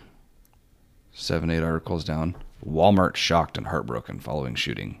 7-8 articles down. Walmart shocked and heartbroken following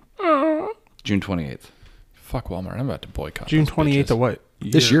shooting. June 28th. Fuck Walmart. I'm about to boycott. June 28th of what?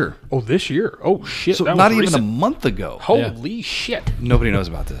 This year. Oh, this year. Oh, shit. So not even a month ago. Holy shit. Nobody knows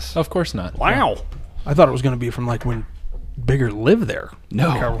about this. Of course not. Wow. Yeah. I thought it was going to be from when Bigger lived there. No.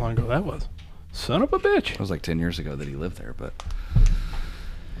 However long ago that was. Son of a bitch. It was 10 years ago that he lived there, but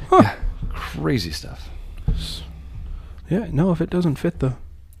yeah, crazy stuff. Yeah, no, if it doesn't fit the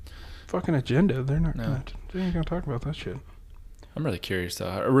fucking agenda, they ain't going to talk about that shit. I'm really curious, though.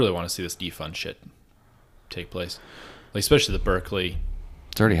 I really want to see this defund shit take place. Especially the Berkeley.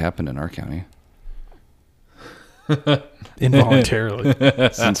 It's already happened in our county. Involuntarily.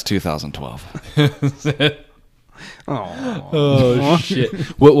 Since 2012. Oh shit!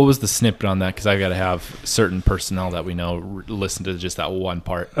 What was the snippet on that? Because I got to have certain personnel that we know listen to just that one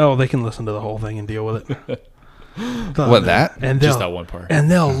part. Oh, they can listen to the whole thing and deal with it. What, that? And just that one part. And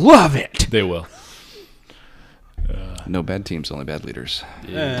they'll love it. They will. No bad teams, only bad leaders.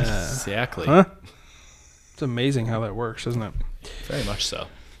 Exactly. Huh? It's amazing how that works, isn't it? Very much so.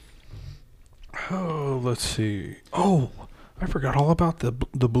 Oh, let's see. Oh, I forgot all about the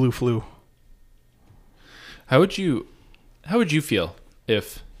blue flu. How would you feel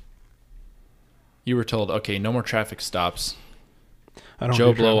if you were told, okay, no more traffic stops.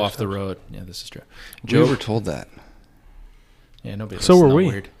 Joe blow off the road. Yeah, this is true. Joe, we were told that. Yeah, nobody. So were we.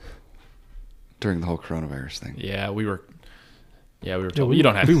 Weird. During the whole coronavirus thing. Yeah, we were told. You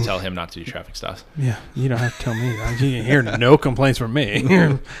don't have to tell him not to do traffic stops. Yeah, you don't have to tell me that. You hear no complaints from me.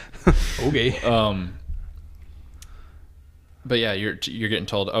 Okay. But yeah, you're getting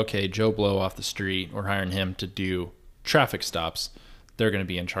told, okay, Joe Blow off the street, we're hiring him to do traffic stops. They're going to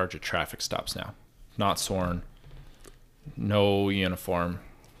be in charge of traffic stops now. Not sworn. No uniform.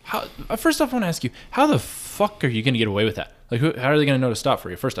 First off, I want to ask you, how the fuck are you going to get away with that? How are they going to know to stop for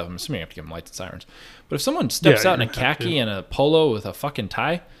you? First off, I'm assuming you have to give them lights and sirens. But if someone steps out in a khaki and a polo with a fucking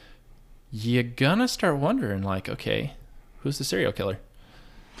tie, you're going to start wondering, okay, who's the serial killer?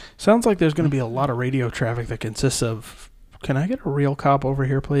 Sounds like there's going to be a lot of radio traffic that consists of, can I get a real cop over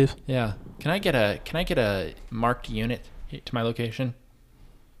here, please? Yeah. Can I get a marked unit to my location?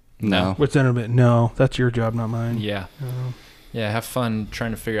 No. What's that about? No, that's your job, not mine. Yeah. Yeah, have fun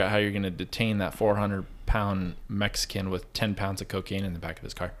trying to figure out how you're going to detain that 400-pound Mexican with 10 pounds of cocaine in the back of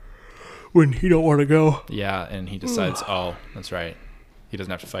his car. when he don't want to go. Yeah, and he decides, oh, that's right. He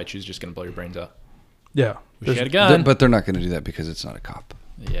doesn't have to fight you. He's just going to blow your brains out. Yeah. Wish he had a gun. But they're not going to do that because it's not a cop.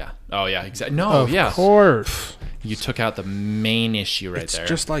 Yeah. Oh, yeah, exactly. No, yeah. Of course. You took out the main issue right there. It's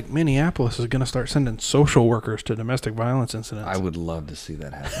just like Minneapolis is going to start sending social workers to domestic violence incidents. I would love to see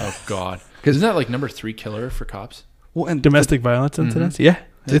that happen. Oh, God. Isn't that like number 3 killer for cops? Well, and domestic violence incidents? Yeah.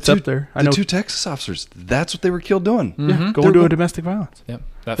 It's up there. I know 2 Texas officers, that's what they were killed doing. Yeah, going to a domestic violance.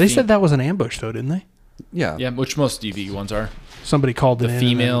 Yep. They said that was an ambush, though, didn't they? Yeah. Yeah, which most DV ones are. Somebody called the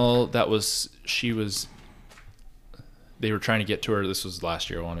female they were trying to get to her. This was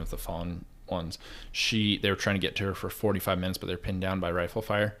last year, one of the fallen ones. They were trying to get to her for 45 minutes, but they're pinned down by rifle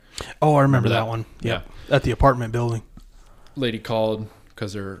fire. Oh, I remember that one. Yeah. At the apartment building. Lady called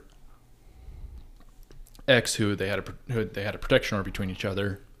because her ex, who they had a protection order between each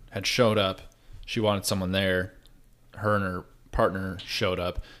other, had showed up. She wanted someone there. Her and her partner showed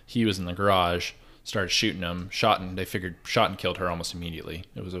up. He was in the garage, started shooting him, shot and killed her almost immediately.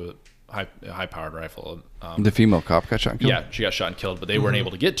 It was a high-powered rifle. The female cop got shot and killed? Yeah, she got shot and killed, but they weren't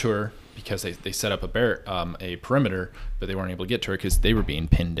able to get to her because they set up a perimeter, but they weren't able to get to her because they were being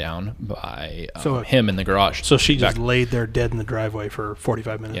pinned down by him in the garage. So she just laid there dead in the driveway for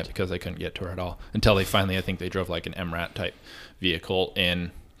 45 minutes? Yeah, because they couldn't get to her at all. Until they finally, I think they drove like an MRAT type vehicle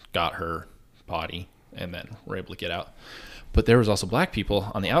in, got her body, and then were able to get out. But there was also black people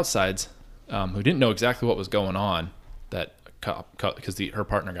on the outsides who didn't know exactly what was going on. That cop, because her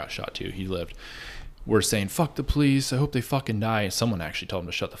partner got shot too. He lived. We're saying, fuck the police. I hope they fucking die. Someone actually told him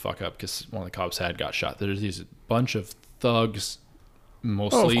to shut the fuck up because one of the cops got shot. There's these bunch of thugs,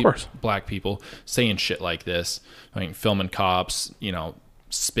 mostly black people, saying shit like this. I mean, filming cops,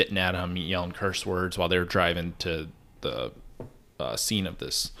 spitting at them, yelling curse words while they were driving to the scene of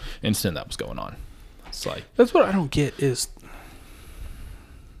this incident that was going on. It's like, that's what I don't get is,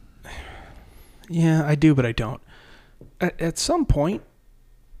 yeah, I do, but I don't. At some point,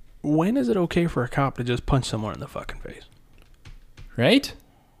 when is it okay for a cop to just punch someone in the fucking face? Right?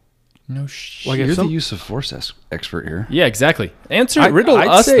 No shit. Well, you're the use of force expert here. Yeah, exactly. Riddle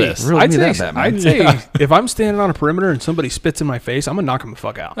us this. I'd say if I'm standing on a perimeter and somebody spits in my face, I'm going to knock them the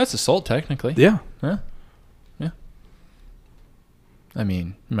fuck out. That's assault, technically. Yeah. Yeah. I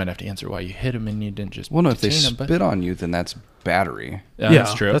mean, you might have to answer why you hit him and you didn't just... Well, no, if they spit on you, then that's battery. Yeah,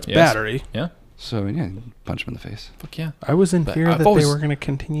 that's true. That's battery. Yeah. So, yeah, punch him in the face. Fuck yeah. I was in fear that they were going to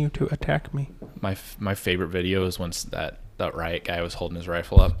continue to attack me. My favorite video is once that riot guy was holding his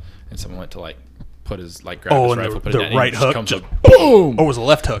rifle up and someone went to put his, grab his rifle, put it down, right hook, just boom! Oh, it was a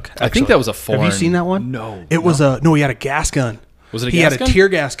left hook. I think that was a foreign... Have you seen that one? No. It was he had a gas gun. Was it a gas gun? He had a tear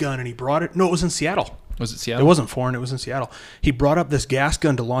gas gun and he brought it... No, it was in Seattle. Was it Seattle? It wasn't foreign. It was in Seattle. He brought up this gas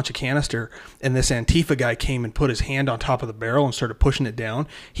gun to launch a canister, and this Antifa guy came and put his hand on top of the barrel and started pushing it down.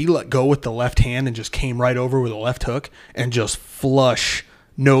 He let go with the left hand and just came right over with a left hook and just flush,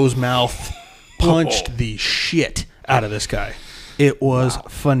 nose, mouth, punched the shit out of this guy. It was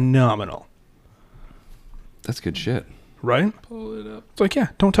phenomenal. That's good shit. Right? Pull it up. It's like, yeah,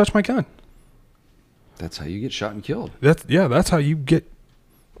 don't touch my gun. That's how you get shot and killed. That's how you get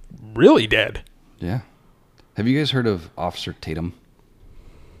really dead. Yeah. Have you guys heard of Officer Tatum?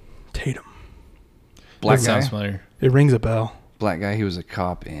 Black guy. Sounds familiar. It rings a bell. Black guy. He was a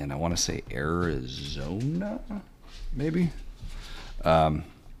cop in, I want to say, Arizona, maybe.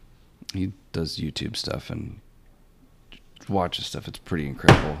 He does YouTube stuff and watches stuff. It's pretty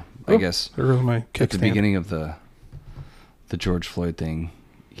incredible. I guess there goes my at the beginning of the George Floyd thing,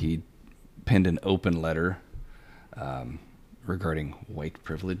 he penned an open letter regarding white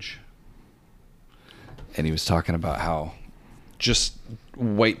privilege. And he was talking about how just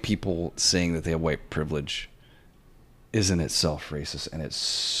white people saying that they have white privilege is in itself racist and it's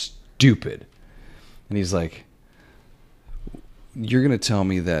stupid. And he's like, you're going to tell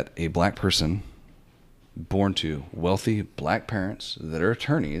me that a black person born to wealthy black parents that are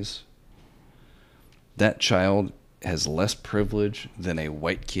attorneys, that child has less privilege than a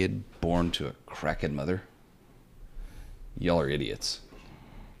white kid born to a crackhead mother? Y'all are idiots.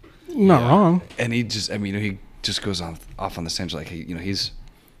 Not wrong. And he just goes off on the tangent like, he's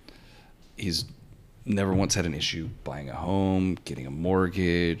never once had an issue buying a home, getting a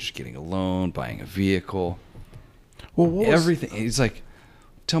mortgage, getting a loan, buying a vehicle. Well, everything. He's like,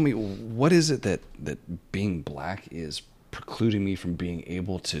 tell me, what is it that being black is precluding me from being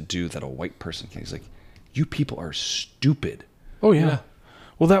able to do that a white person can? He's like, you people are stupid. Oh yeah.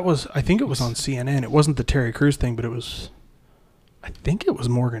 Well, I think it was on CNN. It wasn't the Terry Crews thing, but I think it was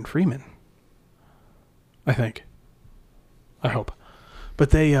Morgan Freeman. I hope. But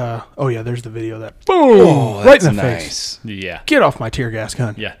they, there's the video that boom, right in the face. Yeah. Get off my tear gas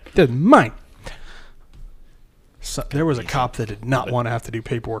gun. Yeah. That's mine. So, there was a cop that did not want to have to do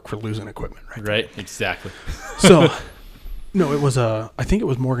paperwork for losing equipment. Right. Exactly. So, no, it was I think it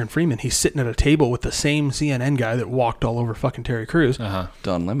was Morgan Freeman. He's sitting at a table with the same CNN guy that walked all over fucking Terry Crews.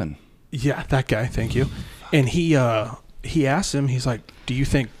 Don Lemon. Yeah, that guy. Thank you. And he asked him. He's like, "Do you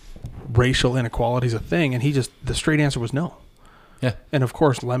think racial inequality is a thing?" And the straight answer was no. Yeah. And of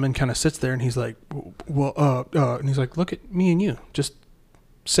course, Lemon kind of sits there and he's like, well, and he's like, look at me and you. Just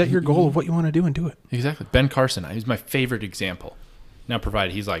set your goal of what you want to do and do it. Exactly. Ben Carson, he's my favorite example. Now,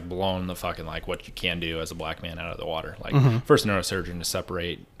 provided he's like blown the fucking like what you can do as a black man out of the water. Like first neurosurgeon to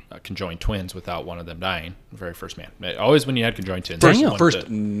separate conjoined twins without one of them dying. The very first man. Always when you had conjoined twins. First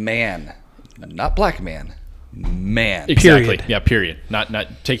man, not black man. Man. Exactly. Period. Yeah, period. Not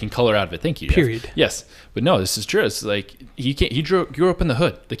taking color out of it. Thank you. Period. Yes. But no, this is true. It's like he grew up in the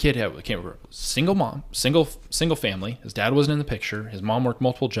hood. The kid had single mom, single family. His dad wasn't in the picture. His mom worked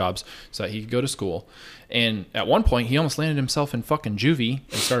multiple jobs so that he could go to school. And at one point, he almost landed himself in fucking juvie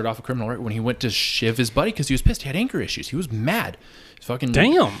and started off a criminal record when he went to shiv his buddy because he was pissed. He had anger issues. He was mad. Fucking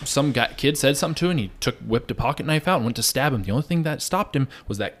damn. Some kid said something to him. And he whipped a pocket knife out and went to stab him. The only thing that stopped him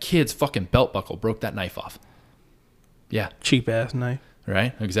was that kid's fucking belt buckle broke that knife off. Yeah. Cheap ass knife.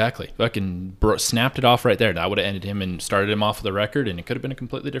 Right? Exactly. Fucking snapped it off right there. That would have ended him and started him off with a record, and it could have been a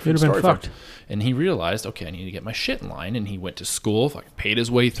completely different story. Fucked. And he realized, okay, I need to get my shit in line, and he went to school, fucking paid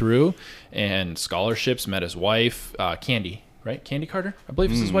his way through, and scholarships, met his wife, Candy, right? Candy Carter, I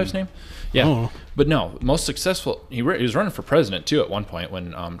believe is his wife's name. Yeah. Oh. But no, most successful, he was running for president, too, at one point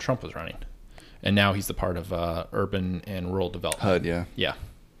when Trump was running. And now he's the part of urban and rural development. HUD, yeah. Yeah.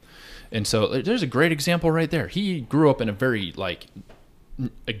 And so there's a great example right there. He grew up in a very, like,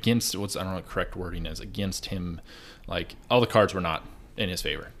 against, I don't know what the correct wording is, against him, like, all the cards were not in his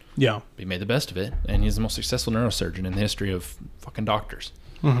favor. Yeah. But he made the best of it, and he's the most successful neurosurgeon in the history of fucking doctors.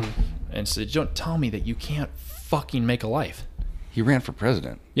 Mm-hmm. And so don't tell me that you can't fucking make a life. He ran for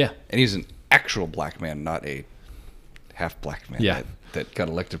president. Yeah. And he's an actual black man, not a half black man that got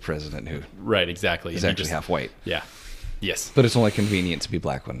elected president who right, exactly. is actually half white. Yeah. Yes. But it's only convenient to be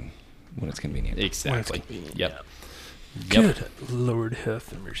black when it's convenient. Exactly. It's convenient, yep. Good Lord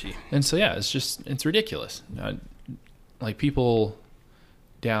have mercy. And so, yeah, it's ridiculous. Like people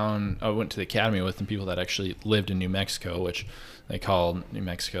I went to the academy with, and people that actually lived in New Mexico, which they call New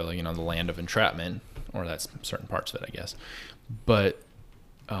Mexico, the land of entrapment, or that's certain parts of it, I guess. But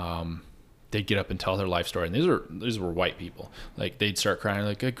they'd get up and tell their life story, and these were white people. Like they'd start crying,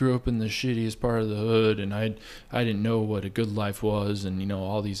 like, I grew up in the shittiest part of the hood, and I didn't know what a good life was, and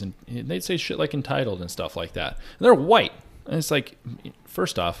all these, and they'd say shit like entitled and stuff like that. And they're white, and it's like,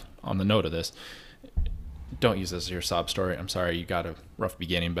 first off, on the note of this, don't use this as your sob story. I'm sorry you got a rough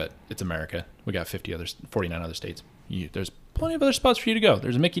beginning, but it's America. We got 49 other states. There's plenty of other spots for you to go.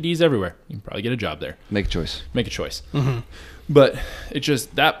 There's Mickey D's everywhere. You can probably get a job there. Make a choice. Mm-hmm. But it's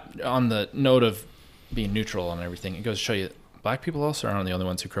just that, on the note of being neutral on everything, it goes to show you black people also aren't the only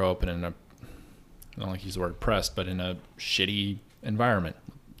ones who grow up in I don't like to use the word oppressed, but in a shitty environment,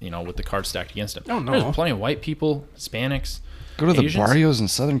 with the cards stacked against them. Oh, no. There's plenty of white people, Hispanics, go to Asians. The barrios in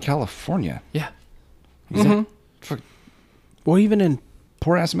Southern California. Yeah. Mm-hmm. Well, even in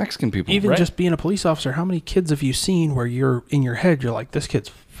poor ass Mexican people. Even just being a police officer, how many kids have you seen where you're in your head, you're like, this kid's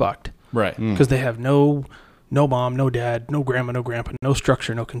fucked. Right. Because they have no mom, no dad, no grandma, no grandpa, no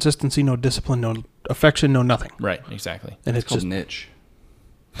structure, no consistency, no discipline, no affection, no nothing. Right, exactly. And it's called just niche.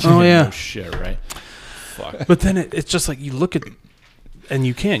 Oh, yeah. No shit, right? Fuck. But then it's just like you look at, and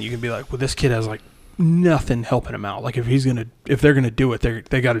you can be like, well, this kid has like nothing helping him out. Like if they're gonna do it,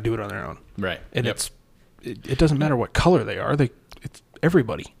 they got to do it on their own. Right. And it doesn't matter what color they are. It's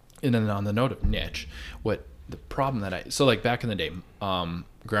everybody. And then on the note of niche, what the problem so like back in the day,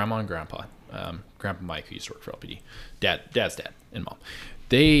 grandma and grandpa, Grandpa Mike, who used to work for LPD, dad's dad and mom,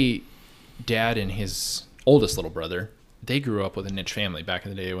 dad and his oldest little brother, they grew up with a niche family back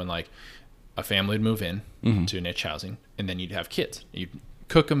in the day when like a family would move in to niche housing, and then you'd have kids. You'd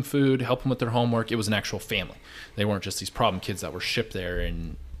cook them food, help them with their homework. It was an actual family. They weren't just these problem kids that were shipped there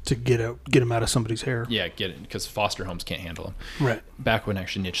and to get them out of somebody's hair. Yeah, get it, because foster homes can't handle them. Right. Back when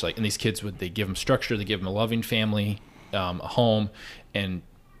actually niche, and these kids they give them structure, they give them a loving family, a home, and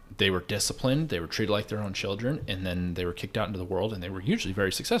they were disciplined. They were treated like their own children, and then they were kicked out into the world, and they were usually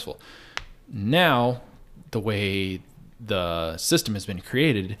very successful. Now, the way the system has been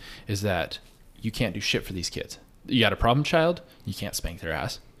created is that you can't do shit for these kids. You got a problem child, you can't spank their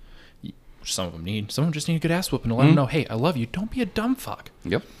ass. Some of them just need a good ass whooping to let them know, hey, I love you. Don't be a dumb fuck.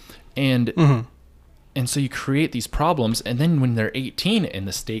 Yep. And And so you create these problems, and then when they're 18 and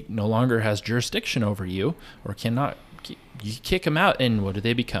the state no longer has jurisdiction over you or cannot, you kick them out, and what do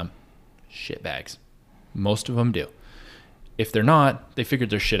they become? Shitbags. Most of them do. If they're not, they figured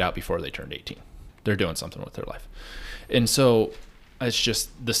their shit out before they turned 18. They're doing something with their life. And so it's just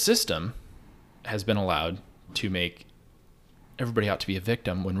the system has been allowed to make everybody out to be a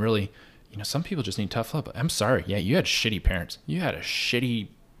victim when really, some people just need tough love. I'm sorry. Yeah, you had shitty parents. You had a shitty,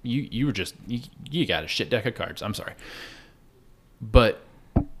 you got a shit deck of cards. I'm sorry. But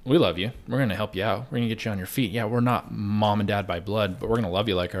we love you. We're going to help you out. We're going to get you on your feet. Yeah, we're not mom and dad by blood, but we're going to love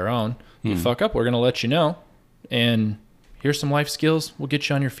you like our own. You fuck up, we're going to let you know. And here's some life skills. We'll get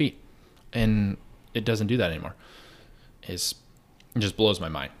you on your feet. And it doesn't do that anymore. It just blows my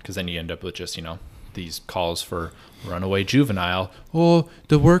mind, because then you end up with just, these calls for runaway juvenile. Oh,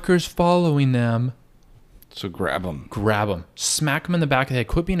 the worker's following them. So grab them. Smack them in the back of the head.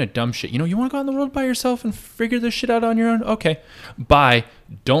 Quit being a dumb shit. You want to go out in the world by yourself and figure this shit out on your own? Okay. Bye.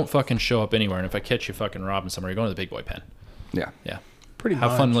 Don't fucking show up anywhere. And if I catch you fucking robbing somewhere, you're going to the big boy pen. Yeah. Yeah. Pretty much.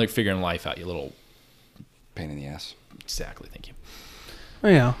 Have fun figuring life out, you little pain in the ass. Exactly. Thank you.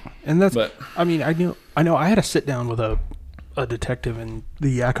 Yeah. And that's, I know I had to sit down with a detective in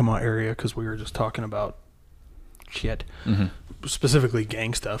the Yakima area because we were just talking about shit, specifically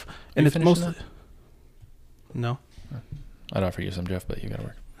gang stuff. And it's mostly... No. I'd offer you some, Jeff, but you got to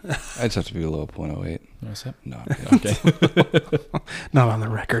work. I just have to be below 0.08. What's that? No. Okay. Not on the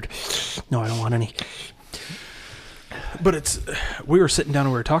record. No, I don't want any. But we were sitting down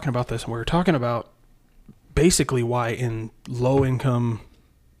and we were talking about this, and we were talking about basically why in low-income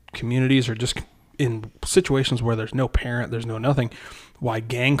communities or just in situations where there's no parent, there's no nothing, why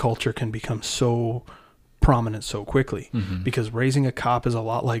gang culture can become so prominent so quickly. Because raising a cop is a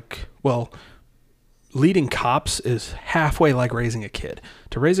lot like, leading cops is halfway like raising a kid.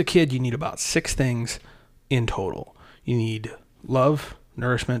 To raise a kid, you need about 6 things in total. You need love,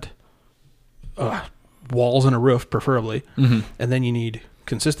 nourishment, walls and a roof, preferably. And then you need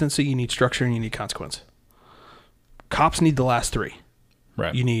consistency, you need structure, and you need consequence. Cops need the last 3.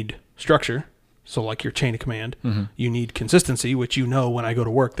 Right. You need structure, so like your chain of command. You need consistency, which when I go to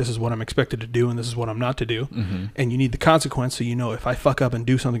work, this is what I'm expected to do and this is what I'm not to do. And you need the consequence, so if I fuck up and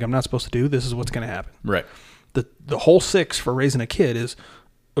do something I'm not supposed to do, this is what's going to happen. Right. The whole 6 for raising a kid is,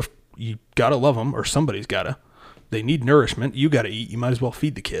 if you got to love them, or somebody's got to. They need nourishment. You got to eat. You might as well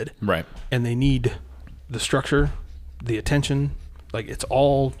feed the kid. Right. And they need the structure, the attention. Like, it's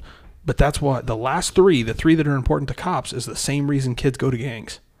all... But that's why the last 3, the 3 that are important to cops, is the same reason kids go to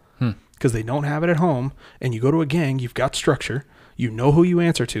gangs. Because they don't have it at home, and you go to a gang, you've got structure, you know who you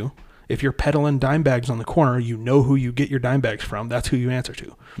answer to. If you're peddling dime bags on the corner, you know who you get your dime bags from. That's who you answer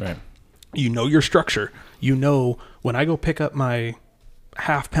to. Right. You know your structure. You know when I go pick up my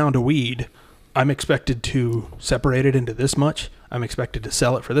half pound of weed, I'm expected to separate it into this much. I'm expected to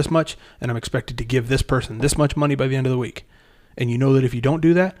sell it for this much, and I'm expected to give this person this much money by the end of the week. And you know that if you don't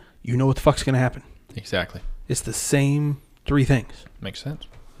do that, you know what the fuck's going to happen. Exactly. It's the same 3 things. Makes sense.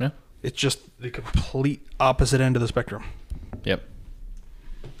 Yeah. It's just the complete opposite end of the spectrum. Yep.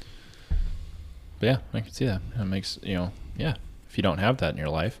 But yeah, I can see that. It makes, if you don't have that in your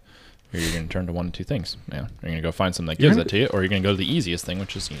life, you're going to turn to one of 2 things. You're going to go find something that gives that to you, or you're going to go to the easiest thing,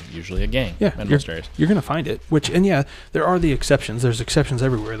 which is usually a gang. Yeah, in most areas. You're going to find it. There are the exceptions. There's exceptions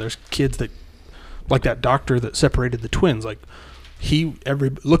everywhere. There's kids that, like that doctor that separated the twins. Like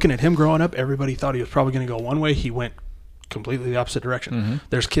looking at him growing up, everybody thought he was probably going to go one way. He went completely the opposite direction.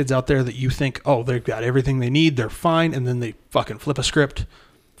 There's kids out there that you think, they've got everything they need, they're fine, and then they fucking flip a script,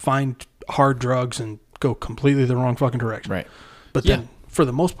 find hard drugs, and go completely the wrong fucking direction. Right. But then, for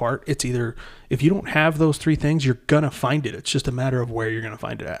the most part, it's either, if you don't have those 3 things, you're gonna find it. It's just a matter of where you're gonna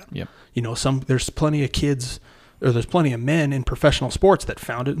find it at. Yep. There's plenty of kids, or there's plenty of men in professional sports that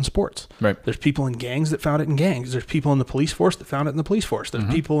found it in sports. Right. There's people in gangs that found it in gangs. There's people in the police force that found it in the police force. There's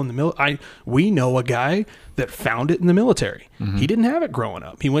people in the we know a guy that found it in the military. He didn't have it growing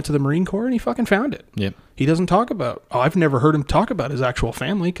up. He went to the Marine Corps and he fucking found it. Yep. He doesn't talk about, I've never heard him talk about his actual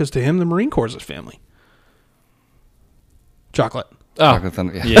family, because to him, the Marine Corps is his family. Chocolate. Oh, Chocolate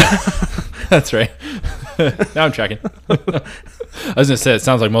Thunder, yeah. That's right. Now I'm tracking. I was going to say, it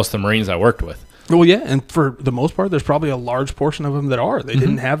sounds like most of the Marines I worked with. Well, yeah, and for the most part, there's probably a large portion of them that are. They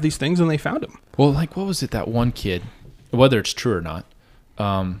didn't have these things, and they found them. Well, like, what was it, that one kid, whether it's true or not,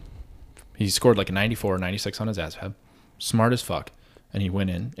 he scored like a 94 or 96 on his ASVAB, smart as fuck, and he went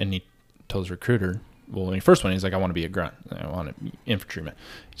in, and he told his recruiter, when he first went in, he's like, I want to be a grunt. I want an infantryman.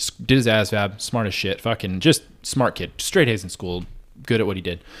 Just did his ASVAB, smart as shit, fucking just smart kid, straight A's in school, good at what he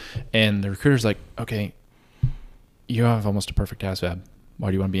did. And the recruiter's like, okay, you have almost a perfect ASVAB. Why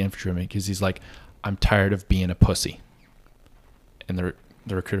do you want to be infantryman? Because he's like, I'm tired of being a pussy. And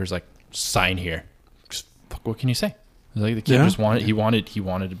the recruiter's like, sign here. Fuck, what can you say? Like the kid just wanted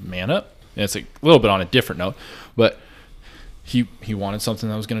to man up. And it's a little bit on a different note, but he wanted something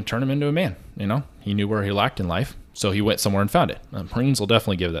that was going to turn him into a man. You know, he knew where he lacked in life, so he went somewhere and found it. Marines will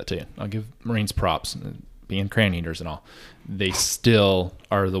definitely give that to you. I'll give Marines props, being crane eaters and all. They still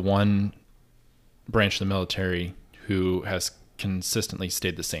are the one branch of the military who has consistently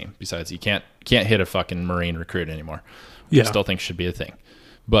stayed the same. Besides, you can't hit a fucking Marine recruit anymore. I still think should be a thing.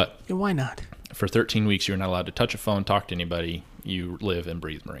 But why not? For 13 weeks, you're not allowed to touch a phone, talk to anybody. You live and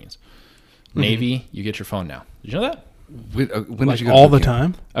breathe Marines. Navy, you get your phone now. Did you know that? When did you go all the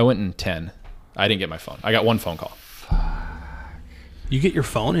time? I went in 10. I didn't get my phone. I got one phone call. You get your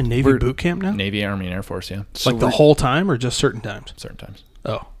phone in Navy boot camp now? Navy, Army, and Air Force, yeah. So the whole time or just certain times? Certain times.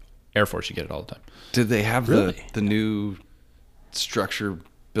 Oh. Air Force, you get it all the time. Did they have the new structure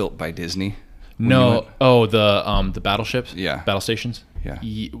built by Disney? No. Oh, the battleships? Yeah. Battle stations? Yeah.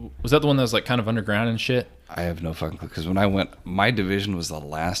 Was that the one that was like kind of underground and shit? I have no fucking clue. Because when I went, my division was the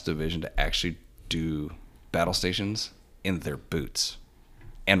last division to actually do battle stations in their boots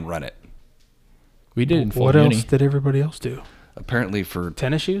and run it. We did in full What uni. else did everybody else do? Apparently for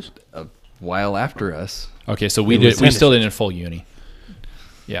Tennis shoes? a while after us. Okay, so we still did in full uni.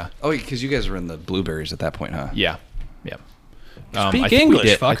 Yeah. Oh, because you guys were in the Blueberries at that point, huh? Yeah. Yeah. Speak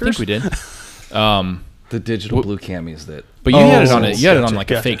English, fuckers. I think we did. The digital blue camis that. But you had it on it. You had it on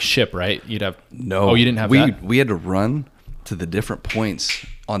like a fake ship, right? You'd have. No. Oh, you didn't have that? We had to run to the different points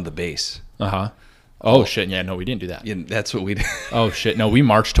on the base. Oh shit! Yeah, no, we didn't do that. Yeah, that's what we did. Oh shit! No, we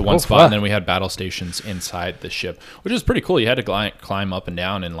marched to one spot and then we had battle stations inside the ship, which is pretty cool. You had to climb up and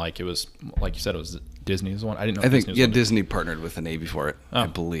down, and like it was, like you said, it was Disney's one. I didn't know. I think Disney partnered with the Navy for it. I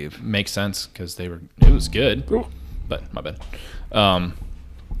believe makes sense because it was good, but my bad.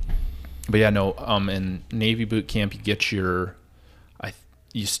 But yeah, no. In Navy boot camp, you get your, I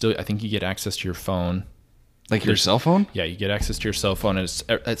think you get access to your phone. Like your cell phone? Yeah, you get access to your cell phone at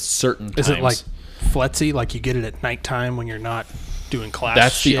certain times. Is it like FLETC, like you get it at nighttime when you're not doing class?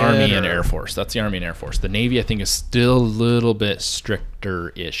 That's the Army and Air Force. That's the Army and Air Force. The Navy, I think, is still a little bit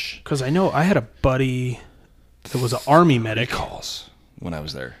stricter-ish. Because I know I had a buddy that was an Army medic. Calls when I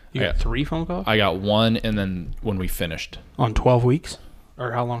was there. You got 3 phone calls? I got 1, and then when we finished. On 12 weeks?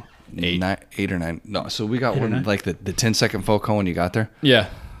 Or how long? 8 or 9. No, so we got one, like the 10-second phone call when you got there. Yeah.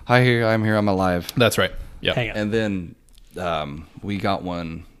 Hi, I'm here, I'm alive. That's right. Yeah. And then we got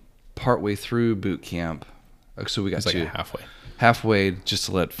one partway through boot camp. So we got like two. Halfway, just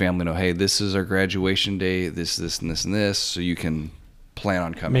to let family know, hey, this is our graduation day, this, and this, and this, so you can plan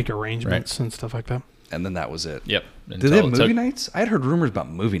on coming. Make arrangements and stuff like that. And then that was it. Yep. Did they have movie nights? I had heard rumors about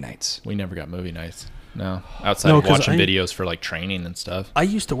movie nights. We never got movie nights. No. Outside of watching videos for like training and stuff. I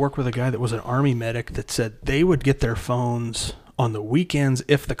used to work with a guy that was an Army medic that said they would get their phones on the weekends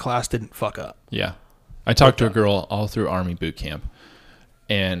if the class didn't fuck up. Yeah. I talked to a girl all through Army boot camp,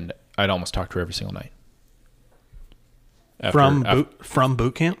 and I'd almost talk to her every single night. From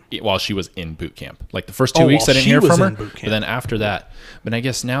boot camp? While she was in boot camp. Like the first 2 weeks I didn't hear from her, but then after that. But I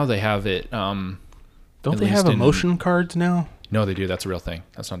guess now they have it. Don't they have emotion cards now? No, they do. That's a real thing.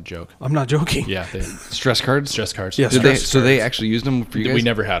 That's not a joke. I'm not joking. Yeah. Stress cards? Stress cards. Yeah, so they actually used them for you guys? We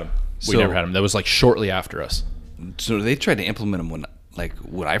never had them. Never had them. That was like shortly after us. So they tried to implement them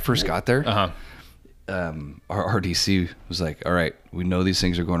when I first got there. Our RDC was like, all right, we know these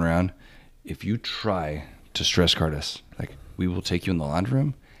things are going around. If you try to stress card us, like, we will take you in the laundry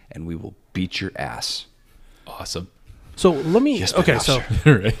room and we will beat your ass. Awesome. So let me,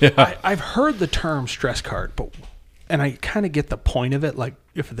 Yeah. I've heard the term stress card, and I kind of get the point of it. Like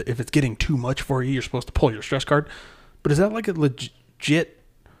if it's getting too much for you, you're supposed to pull your stress card. But is that like a legit,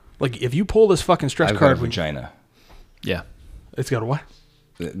 like if you pull this fucking stress card, vagina. Yeah. It's got a what?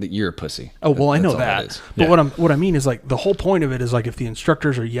 You're a pussy. Oh, well, I know that. But what I mean is, like, the whole point of it is, like, if the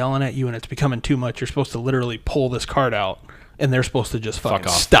instructors are yelling at you and it's becoming too much, you're supposed to literally pull this card out, and they're supposed to just fucking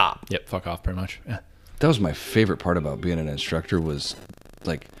stop. Yep, fuck off, pretty much. Yeah. That was my favorite part about being an instructor was,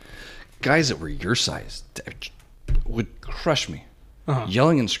 like, guys that were your size would crush me.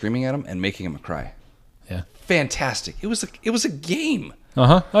 Yelling and screaming at them and making them cry. Yeah. Fantastic. It was a game.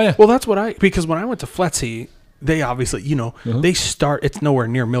 Oh, yeah. Well, that's because when I went to FLETC, they obviously, they it's nowhere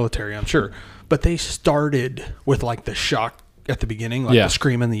near military, I'm sure, but they started with like the shock at the beginning, like the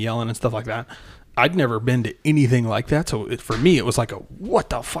screaming, the yelling and stuff like that. I'd never been to anything like that. So for me, it was like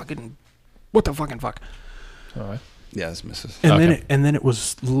what the fucking fuck. All right. Yeah, it's Mrs. And then it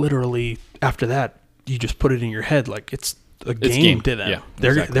was literally after that, you just put it in your head. Like it's a game to them. Yeah,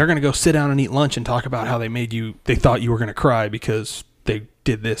 they're going to go sit down and eat lunch and talk about how they thought you were going to cry because they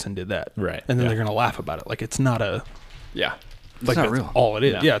did this and did that. Right. And then they're going to laugh about it. Like, it's not a... Yeah. It's not real. All it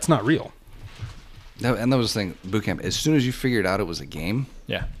is. Yeah, it's not real. And that was the thing, boot camp. As soon as you figured out it was a game...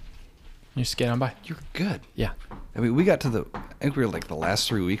 Yeah. You just get on by. You're good. Yeah. I mean, we got to I think we were like the last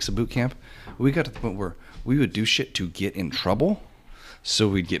 3 weeks of boot camp. We got to the point where we would do shit to get in trouble so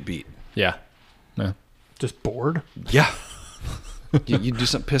we'd get beat. Yeah. No. Just bored? Yeah. You'd do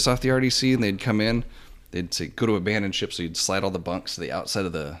something, piss off the RDC, and they'd come in. They'd say, go to abandon ship, so you'd slide all the bunks to the outside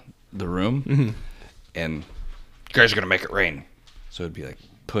of the room. Mm-hmm. And you guys are going to make it rain. So it'd be like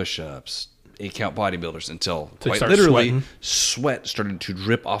push-ups, 8-count bodybuilders until quite literally sweat started to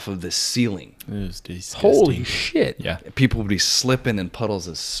drip off of the ceiling. It was disgusting. Holy shit. Yeah. People would be slipping in puddles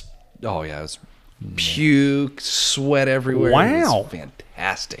of... Oh, yeah. It was puke, sweat everywhere. Wow. It was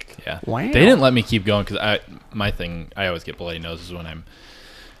fantastic. Yeah. Wow. They didn't let me keep going because I always get bloody noses when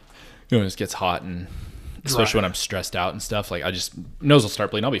when it gets hot, and especially when I'm stressed out and stuff. Like, nose will start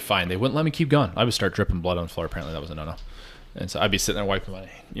bleeding. I'll be fine. They wouldn't let me keep going. I would start dripping blood on the floor. Apparently that was a no-no. And so I'd be sitting there wiping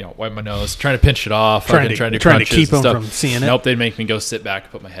my nose, trying to pinch it off, trying to keep them from seeing it. Nope, they'd make me go sit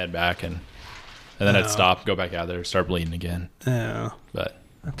back, put my head back, and then I'd stop, go back out there, start bleeding again. Yeah. But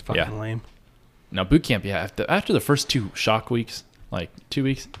that's fucking lame. Now boot camp, after the first 2 shock weeks, like 2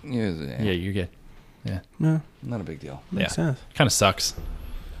 weeks, yeah, you're good. Yeah. No. Not a big deal. Makes sense. Kind of sucks.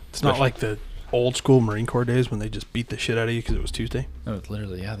 It's not like the old school Marine Corps days when they just beat the shit out of you because it was Tuesday. No, it's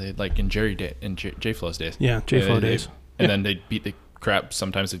literally, they like in J-Flow's days. Yeah, J-Flow days. And then they'd beat the crap.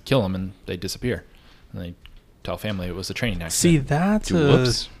 Sometimes they'd kill them and they'd disappear. And they'd tell family it was a training accident. See, that's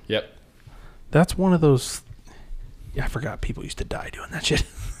whoops. Yep. That's one of those... Yeah, I forgot people used to die doing that shit.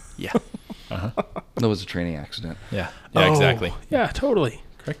 Yeah. Uh-huh. That was a training accident. Yeah. Yeah, exactly. Yeah, totally.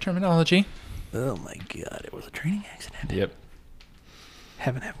 Correct terminology. Oh my God, it was a training accident. Yep.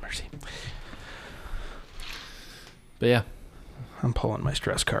 Heaven have mercy. But yeah. I'm pulling my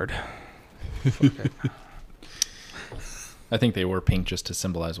stress card. I think they were pink just to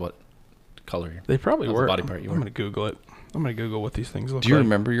symbolize what color. They probably were. Body part you were. I'm going to Google it. I'm going to Google what these things look like. Do you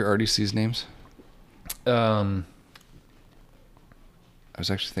remember your RDC's names? I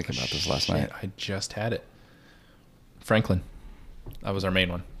was actually thinking about this last night. I just had it. Franklin. That was our main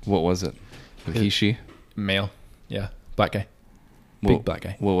one. What was it? He, she? Male. Yeah. Black guy. Big black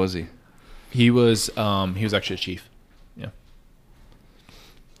guy. What was he? He was actually a chief. Yeah.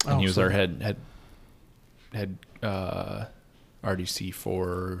 And he was our head RDC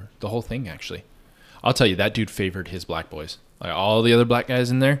for the whole thing, actually. I'll tell you, that dude favored his black boys. Like, all the other black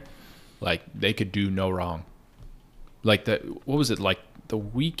guys in there, like, they could do no wrong. Like, what was it, like, the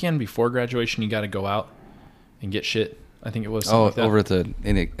weekend before graduation, you got to go out and get shit? I think it was. Like over at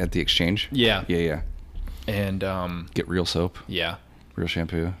the exchange? Yeah. Yeah. And get real soap. Yeah. Real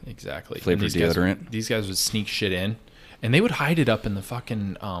shampoo. Exactly. Flavored deodorant. These guys would sneak shit in, and they would hide it up in the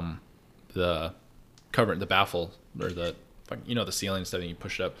fucking the cover, the baffle, or the the ceiling and stuff, and you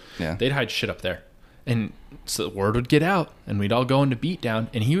push it up. Yeah. They'd hide shit up there. And so the word would get out, and we'd all go into beat down,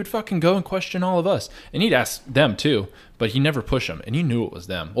 and he would fucking go and question all of us. And he'd ask them too, but he'd never push them, and you knew it was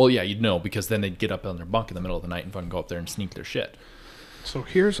them. Well, yeah, you'd know, because then they'd get up on their bunk in the middle of the night and fucking go up there and sneak their shit. So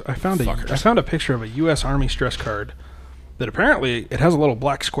I found a picture of a U.S. Army stress card that apparently it has a little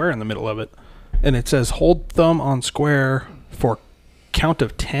black square in the middle of it, and it says hold thumb on square for count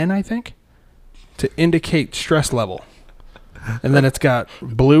of 10, I think, to indicate stress level. And then it's got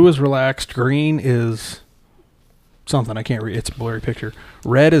blue is relaxed, green is something I can't read. It's a blurry picture.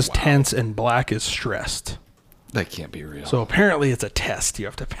 Red is tense, and black is stressed. That can't be real. So apparently it's a test you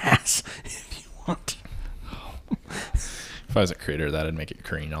have to pass if you want. If I was a creator of that, I'd make it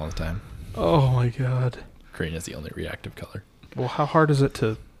green all the time. Oh my God. Green is the only reactive color. Well, how hard is it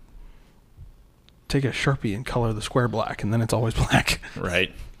to take a Sharpie and color the square black, and then it's always black?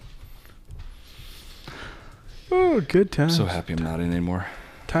 Right. Oh, good times. So happy I'm not in anymore.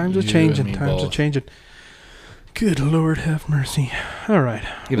 Times are changing. Times are changing. Good Lord have mercy. All right.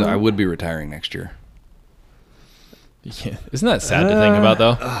 Even though I would be retiring next year. Yeah. Isn't that sad to think about,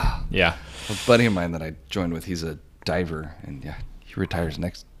 though? Yeah. A buddy of mine that I joined with, he's a diver, and yeah, he retires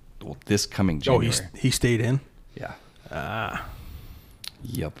this coming January. Oh, he stayed in? Yeah.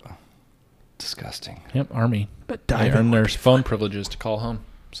 Yep. Disgusting. Yep, Army. But they earn their phone privileges to call home.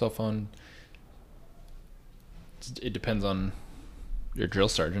 Cell phone. It depends on your drill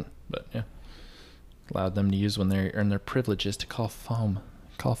sergeant, but yeah, allowed them to use when they earn their privileges to call phone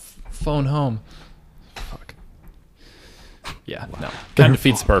home. Fuck. Yeah, no, kind of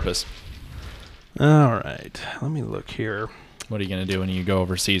defeats the purpose. All right, let me look here. What are you gonna do when you go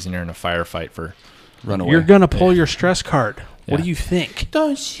overseas and you're in a firefight for? Run away. You're gonna pull your stress card. What do you think?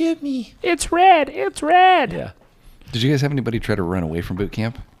 Don't shoot me. It's red. It's red. Yeah. Did you guys have anybody try to run away from boot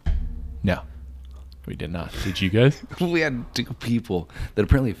camp? No, we did not. Did you guys? We had 2 people that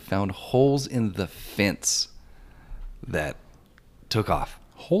apparently found holes in the fence that took off.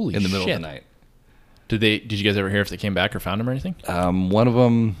 Holy in the middle shit. of the night. Did you guys ever hear if they came back or found them or anything? One of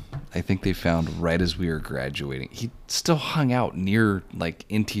them, I think they found right as we were graduating. He still hung out near like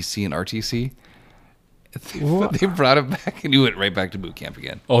NTC and RTC. They brought him back, and he went right back to boot camp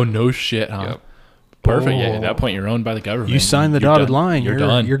again. Oh, no shit, huh? Yep. Perfect. Yeah, at that point, you're owned by the government. You signed the dotted line. You're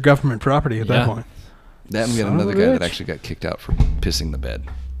done. You're government property at that point. That, and we had another guy that actually got kicked out for pissing the bed.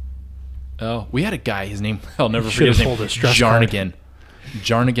 Oh, we had a guy. His name, I'll never forget his name. Jarnigan.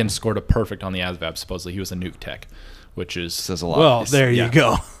 Jarnigan scored a perfect on the ASVAB. Supposedly, he was a nuke tech, which says a lot. Well, there you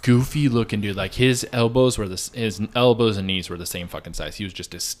go. Goofy looking dude. Like his elbows and knees were the same fucking size. He was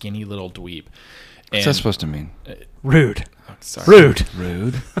just a skinny little dweeb. What's that supposed to mean? Rude. Oh, sorry.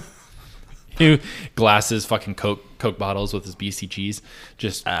 Rude. Glasses, fucking Coke bottles with his BCGs.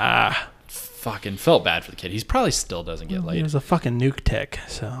 Just fucking felt bad for the kid. He probably still doesn't get laid. He was a fucking nuke tech,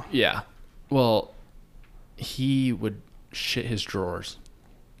 so. Yeah. Well, he would shit his drawers.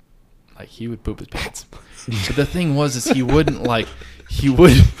 Like he would poop his pants. But the thing was he wouldn't take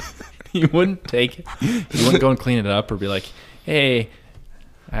it. He wouldn't go and clean it up or be like, hey,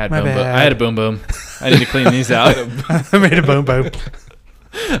 I had a boom boom. I need to clean these out. I made a boom boom.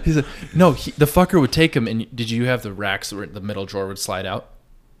 He's like, no, the fucker would take them. And did you have the racks where the middle drawer would slide out?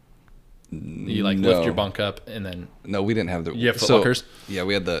 You lift your bunk up and then. No, we didn't have the. You have footlookers? Yeah,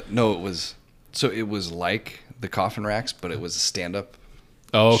 we had the. No, it was. So it was like the coffin racks, but it was a stand up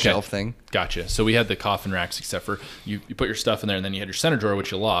shelf thing. Gotcha. So we had the coffin racks, except for you put your stuff in there, and then you had your center drawer,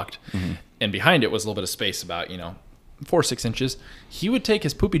 which you locked. Mm-hmm. And behind it was a little bit of space, about 4 or 6 inches. He would take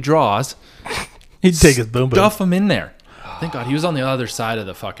his poopy drawers. He'd take his boom boom. Stuff them in there. Thank God he was on the other side of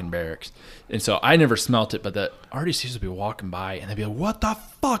the fucking barracks. And so I never smelt it, but the RDCs would be walking by and they'd be like, what the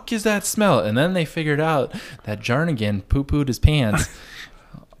fuck is that smell? And then they figured out that Jarnigan poo-pooed his pants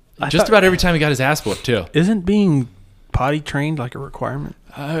just about every time he got his ass whooped, too. Isn't being potty trained like a requirement?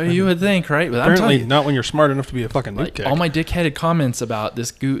 You would think, right? But apparently not when you're smart enough to be a fucking nuke tech. All my dickheaded comments about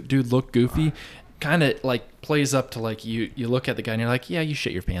this dude look goofy kind of like plays up to like you look at the guy and you're like, yeah, you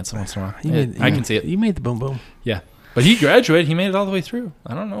shit your pants once in a while. I can see it. You made the boom boom. Yeah. But he graduated. He made it all the way through.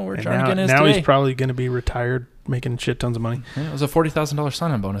 I don't know where Jarnigan is now today. He's probably going to be retired, making shit tons of money. Yeah, it was a $40,000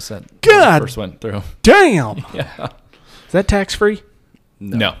 sign-on bonus that first went through. Damn. Yeah. Is that tax-free?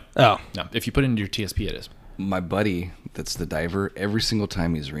 No. Oh. No. If you put it into your TSP, it is. My buddy, that's the diver, every single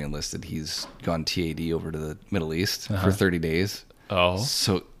time he's re-enlisted, he's gone TAD over to the Middle East for 30 days. Oh.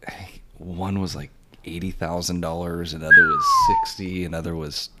 So one was like $80,000, another was $60,000, another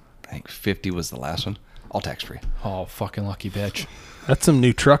was, I think $50,000 was the last one. All tax-free. Oh, fucking lucky bitch. That's some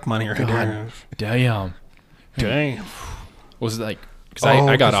new truck money right there. Damn. Was it like... Because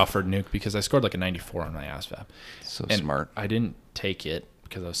I got offered nuke because I scored like a 94 on my ASVAB. So and smart. I didn't take it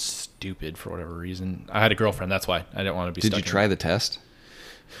because I was stupid for whatever reason. I had a girlfriend. That's why. I didn't want to be stuck. Did you try the test?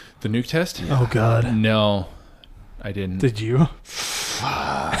 The nuke test? Yeah. Oh, God. No, I didn't. Did you?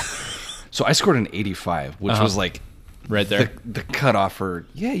 So I scored an 85, which was like... Right there. The cutoff for,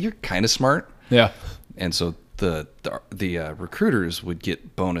 yeah, you're kind of smart. Yeah. And so the recruiters would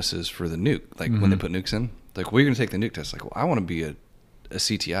get bonuses for the nuke, like when they put nukes in. Like, well, you're going to take the nuke test. Like, well, I want to be a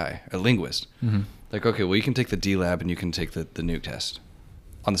CTI, a linguist. Mm-hmm. Like, okay, well, you can take the D-Lab and you can take the nuke test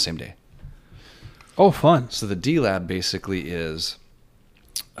on the same day. Oh, fun. So the D-Lab basically is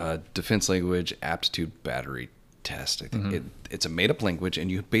a defense language aptitude battery test. I think it's a made-up language, and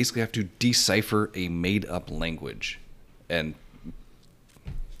you basically have to decipher a made-up language. And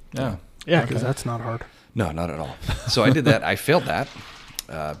yeah, because that's not hard. No, not at all. So I did that. I failed that,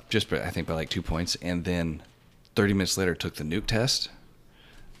 I think by like 2 points, and then 30 minutes later took the nuke test.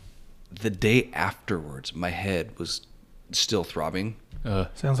 The day afterwards, my head was still throbbing.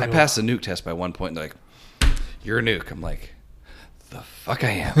 Sounds like I passed the nuke test by 1 point. And they're like, "You're a nuke." I'm like, "The fuck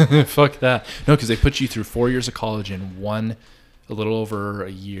I am." Fuck that. No, because they put you through 4 years of college in a little over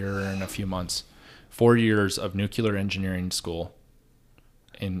a year and a few months. 4 years of nuclear engineering school.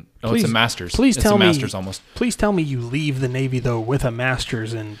 It's a master's. Please tell me, master's almost. Please tell me you leave the Navy though with a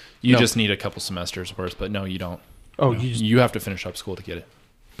master's in. You just need a couple semesters worth, but no, you don't. Oh, no. You have to finish up school to get it.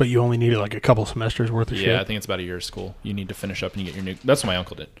 But you only needed like a couple semesters worth of shit. Yeah, I think it's about a year of school. You need to finish up and you get your That's what my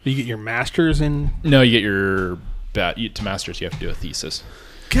uncle did. You get your master's in. No, you get your to master's. You have to do a thesis.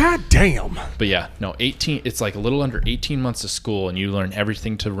 God damn. But yeah, no, 18. It's like a little under 18 months of school, and you learn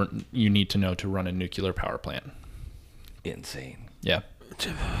everything you need to know to run a nuclear power plant. Insane. Yeah.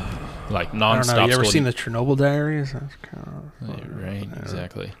 Like nonstop. I don't know. You ever school. seen the Chernobyl Diaries? That's kind of right,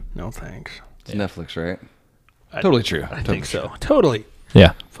 exactly. No thanks. It's Netflix, right? Totally true. I think so. Totally.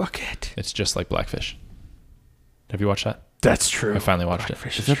 Yeah. Fuck it. It's just like Blackfish. Have you watched that? That's true. I finally watched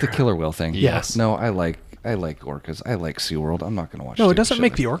Blackfish Is that the killer whale thing? Yes. No, I like orcas. I like SeaWorld. I'm not going to watch. No, it stupid doesn't shit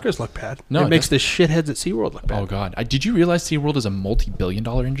make like the orcas look bad. No, it it makes the shitheads at SeaWorld look bad. Oh, God. Did you realize SeaWorld is a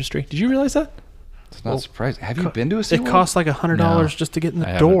multi-billion-dollar industry? Did you realize that? It's not surprising. Have you been to a SeaWorld? It costs like $100 No, just to get in I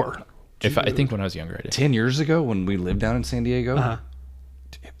the haven't. door. I think when I was younger, I did. 10 years ago when we lived down in San Diego, Uh-huh.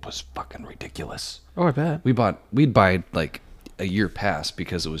 it was fucking ridiculous. Oh, I bet. We'd buy like a year pass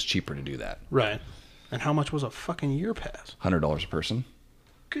because it was cheaper to do that. Right. And how much was a fucking year pass? $100 a person.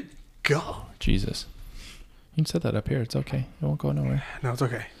 Good God. Jesus. You can set that up here. It's okay. It won't go nowhere. No, it's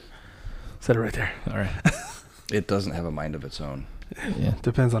okay. Set it right there. All right. It doesn't have a mind of its own. Yeah.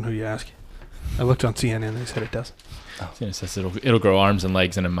 Depends on who you ask. I looked on CNN. They said it does. It says it'll grow arms and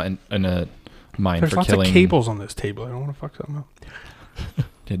legs and a mine There's for lots killing. of cables on this table. I don't want to fuck something up.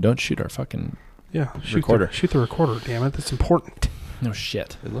 Yeah, don't shoot our fucking Shoot recorder. Shoot the recorder, damn it. That's important. no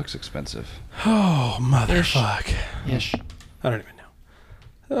shit. It looks expensive. Oh, motherfuck. Yes. I don't even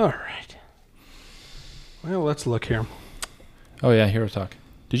know. All right. Well, let's look here. Oh yeah, Hero Talk.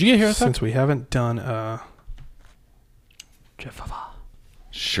 Did you get Hero Talk? Since we haven't done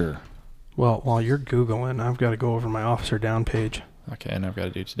Sure. Well, while you're Googling, I've got to go over my Officer Down page. Okay, and I've got to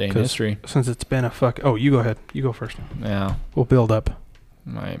do today in 'Cause history. Since it's been a fuck... Oh, you go ahead. You go first. Yeah, We'll build up.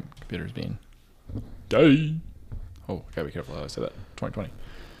 my computer's being. Die. Oh, gotta be careful how I say that. 2020.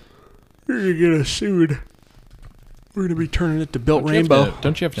 You're going to get us sued. We're going to be turning it to Built Rainbow.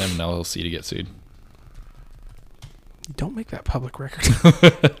 Don't you have to have an LLC to get sued? Don't make that public record.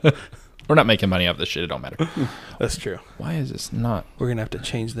 We're not making money off this shit. It don't matter. That's true. Why is this not We're going to have to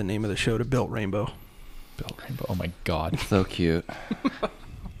change the name of the show to Built Rainbow. Built Rainbow? Oh my God. So cute.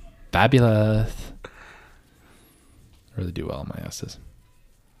 Fabulous. I really do well on my asses.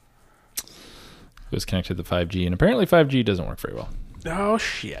 It was connected to 5G, and apparently 5G doesn't work very well. Oh,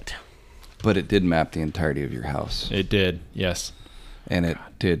 shit. But it did map the entirety of your house. It did, yes. And it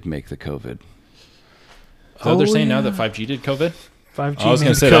did make the COVID. So they're saying now that 5G did COVID? 5G I was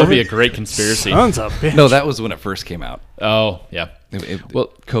going to say that would be a great conspiracy. Sons of bitch. No, that was when it first came out. Oh, yeah.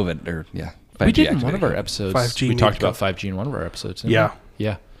 Well, COVID, or yeah. 5G We did in one activated of our COVID. episodes. 5G We talked made about 5G in one of our episodes. didn't Yeah. we?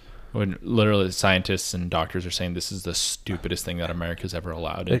 Yeah. When literally scientists and doctors are saying this is the stupidest thing that America's ever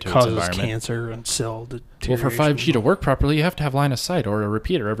allowed It into its causes environment. cancer and cell Well, deterioration. for 5G to work properly, you have to have line of sight or a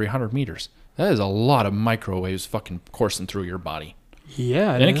repeater every 100 meters. That is a lot of microwaves fucking coursing through your body.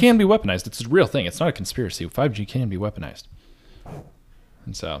 Yeah. And it can be weaponized. It's a real thing. It's not a conspiracy. 5G can be weaponized.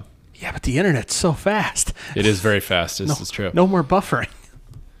 And so Yeah, but the internet's so fast. it is very fast. This is true. No more buffering.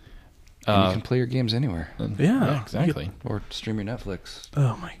 And you can play your games anywhere. Yeah, exactly. Or stream your Netflix.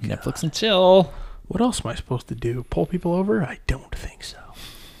 Oh, my God. Netflix and chill. What else am I supposed to do? Pull people over? I don't think so.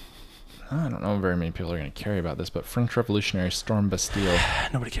 I don't know very many people are going to care about this, but French Revolutionary storm Bastille,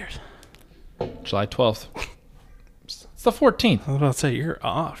 Nobody cares. July 12th. It's the 14th. I was about to say, you're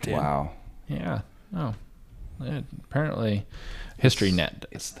off, dude. Wow. Yeah. No. Apparently, HistoryNet.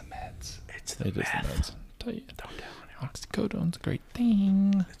 It's the meds. It's It the is meth. the meds. Tell you. Don't tell anyone. Oxycodone's a great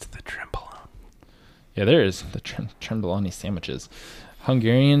thing. It's the Trembolone. Yeah, there is the Tremboloni sandwiches.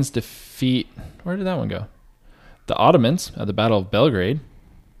 Hungarians defeat. Where did that one go? The Ottomans at the Battle of Belgrade.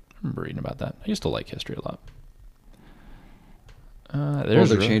 I remember reading about that. I used to like history a lot. Well, There's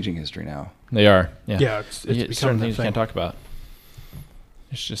they're really- changing history now. They are. Yeah. Yeah, it's Yeah, becoming certain that things you thing. can't talk about.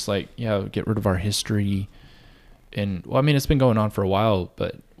 It's just like, yeah, get rid of our history. And well, I mean, it's been going on for a while,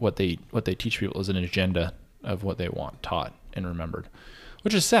 but what they teach people is an agenda of what they want taught and remembered,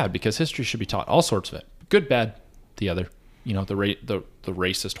 which is sad because history should be taught all sorts of it, good, bad, the other. You know, the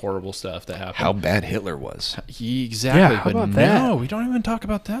racist, horrible stuff that happened. How bad Hitler was. Exactly. Yeah, how but about no, that? we don't even talk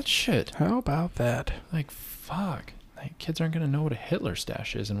about that shit. How about that? Like, fuck. Like, kids aren't gonna know what a Hitler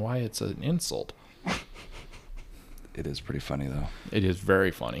stash is and why it's an insult. It is pretty funny, though. It is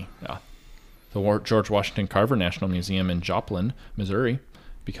very funny. Yeah. The George Washington Carver National Museum in Joplin, Missouri,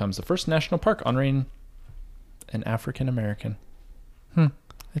 becomes the first national park honoring an African American.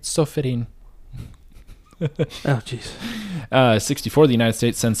 It's so fitting. Oh, jeez. 64, the United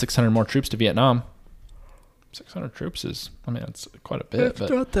States sends 600 more troops to Vietnam. 600 troops is, I mean, that's quite a bit, It's but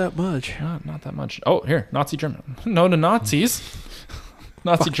not that much. not that much. Oh, here, Nazi Germany. No to Nazis.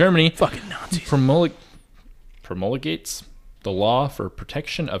 Nazi Germany Fucking Nazis. promulgates the law for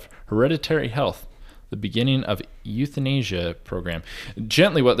protection of hereditary health, the beginning of euthanasia program.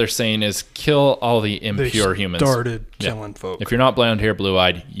 Gently, what they're saying is kill all the impure humans. Started Yeah. killing folk. If you're not blonde hair, blue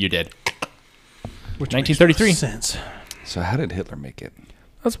eyed, you did. Which 1933. makes no sense. So how did Hitler make it?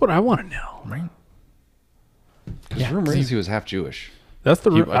 That's what I want to know. Right? Because Yeah, rumor 'cause is he was half Jewish. That's the.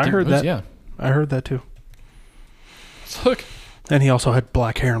 I think heard it was, that. Yeah. I heard that too. Look. And he also had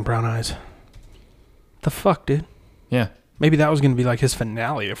black hair and brown eyes. The fuck, dude? Yeah. Maybe that was going to be like his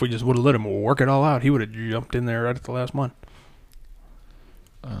finale. If we just would have let him work it all out, he would have jumped in there right at the last one.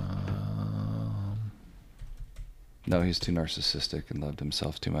 No, he's too narcissistic and loved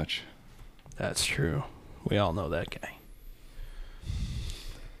himself too much. That's true. We all know that guy.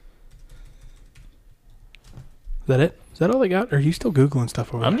 Is that it? Is that all they got? Or are you still Googling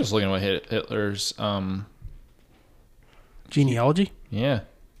stuff over there? I'm just looking at what Hitler's... genealogy? Yeah.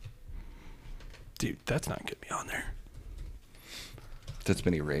 Dude, that's not going to be on there. That's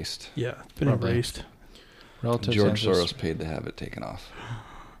been erased. Yeah, it's been Probably. erased. Relatives, George ancestors. Soros paid to have it taken off.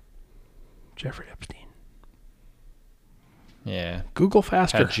 Jeffrey Epstein. Yeah. Google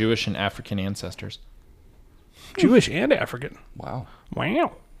faster. Had Jewish and African ancestors. Jewish and African. Wow.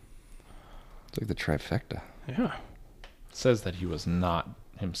 Wow. It's like the trifecta. Yeah. It says that he was not,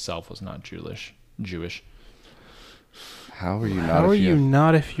 himself was not Jewish. How are you not? How are you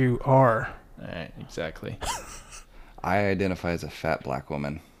not if you are? Exactly. I identify as a fat black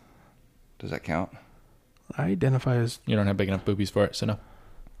woman. Does that count? I identify as... You don't have big enough boobies for it, so no.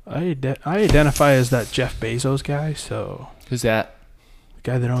 I identify as that Jeff Bezos guy, so... Who's that? The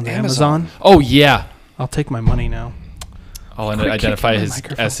guy that owns Amazon. Oh, yeah. I'll take my money now. I'll Quit identify kicking my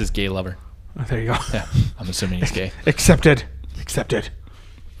microphone. as his gay lover. Oh, there you go. Yeah, I'm assuming he's gay. Accepted.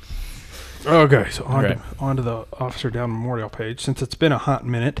 Okay, so Right. on to the Officer Down Memorial page. Since it's been a hot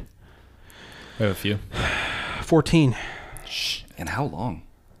minute. I have a few. 14. Shh. And how long?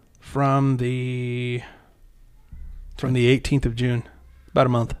 From the 18th of June. About a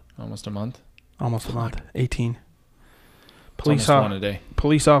month. Almost a month. Almost a month. 18. It's almost one a day.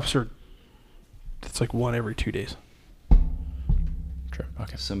 Police officer. It's like one every 2 days. True.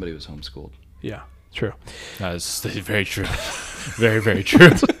 Okay. Somebody was homeschooled. Yeah, true. That is very true. Very, very true.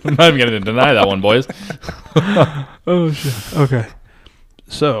 I'm not even going to deny that one, boys. Oh, shit. Okay.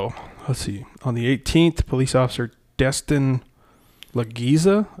 So, let's see. On the 18th, police officer Destin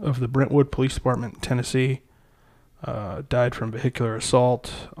Lagiza of the Brentwood Police Department, Tennessee, died from vehicular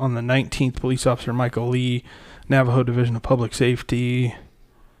assault. On the 19th, police officer Michael Lee, Navajo Division of Public Safety,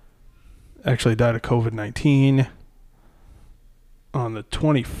 actually died of COVID-19. On the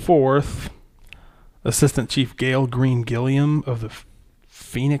 24th, Assistant Chief Gail Green Gilliam of the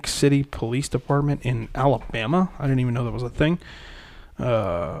Phoenix City Police Department in Alabama. I didn't even know that was a thing.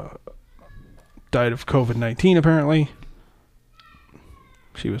 Died of COVID-19 apparently.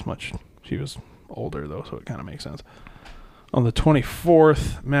 She was older though, so it kind of makes sense. On the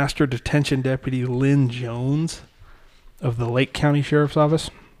 24th, Master Detention Deputy Lynn Jones of the Lake County Sheriff's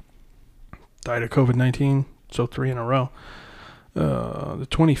Office died of COVID-19, so 3 in a row. The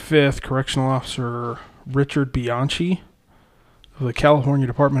 25th, Correctional Officer Richard Bianchi of the California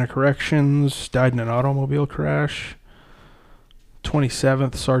Department of Corrections died in an automobile crash.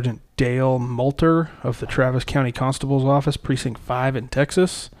 27th, Sergeant Dale Multer of the Travis County Constable's Office, Precinct 5 in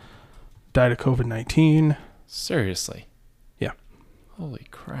Texas, died of COVID-19. Seriously? Yeah. Holy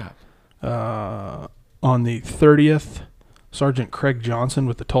crap. On the 30th, Sergeant Craig Johnson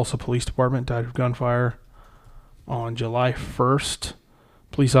with the Tulsa Police Department died of gunfire. On July 1st,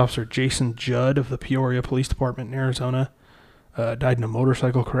 Police Officer Jason Judd of the Peoria Police Department in Arizona died in a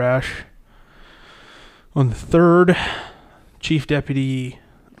motorcycle crash. On the 3rd, Chief Deputy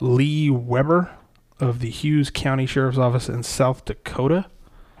Lee Weber of the Hughes County Sheriff's Office in South Dakota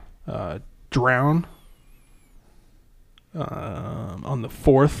drowned. On the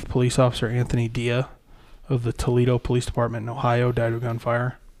 4th, Police Officer Anthony Dia of the Toledo Police Department in Ohio died of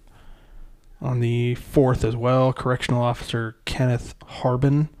gunfire. On the 4th as well, Correctional Officer Kenneth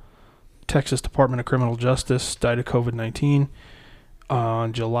Harbin, Texas Department of Criminal Justice, died of COVID-19.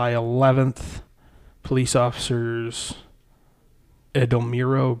 On July 11th, police officers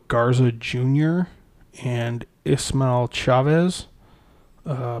Edelmiro Garza Jr. and Ismael Chavez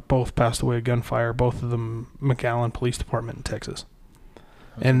both passed away of gunfire, both of them McAllen Police Department in Texas.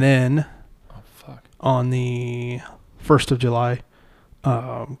 Okay. And then on the 1st of July,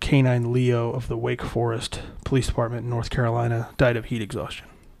 K-9 Leo of the Wake Forest Police Department in North Carolina died of heat exhaustion.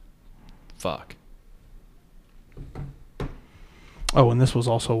 Fuck. Oh, and this was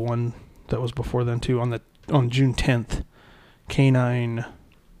also one that was before then too. On June 10th, K-9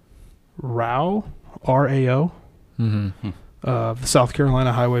 Rao, R-A-O, of the South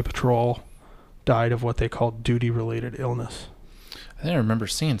Carolina Highway Patrol died of what they called duty-related illness. I think I remember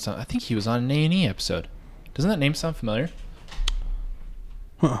seeing something. I think he was on an A&E episode. Doesn't that name sound familiar?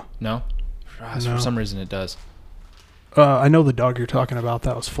 Huh. No? No. For some reason it does. I know the dog you're talking about.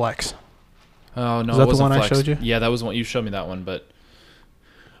 That was Flex. Oh, no, is that it wasn't the one Flex. I showed you? Yeah, that was one. You showed me that one, but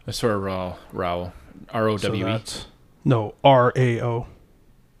I saw Rao. R-O-W-E. So No, RAO.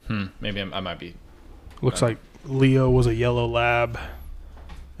 Maybe I might be. Looks like Leo was a yellow lab,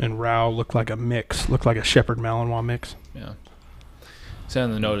 and Rao looked like a mix. Looked like a Shepherd Malinois mix. Yeah. So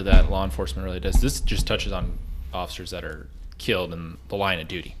on the note of that, law enforcement really does. This just touches on officers that are killed in the line of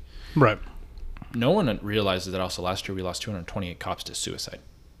duty. Right. No one realizes that also last year we lost 228 cops to suicide.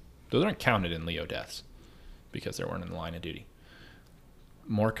 Those aren't counted in Leo deaths because they weren't in the line of duty.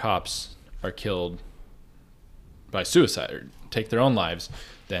 More cops are killed by suicide or take their own lives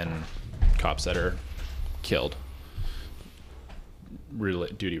than cops that are killed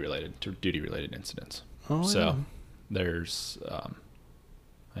duty related incidents. So there's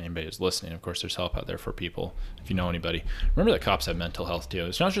anybody who's listening, of course there's help out there for people. If you know anybody, remember that cops have mental health too.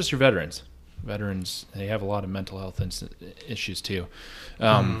 It's not just your veterans. They have a lot of mental health issues too,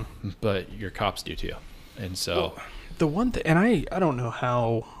 but your cops do too. And so the one thing, and I don't know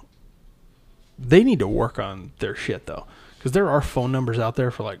how they need to work on their shit though, because there are phone numbers out there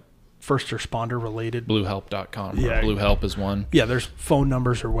for like first responder related. Bluehelp.com. Yeah. Blue Help is one. Yeah, there's phone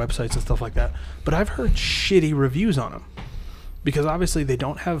numbers or websites and stuff like that. But I've heard shitty reviews on them because obviously they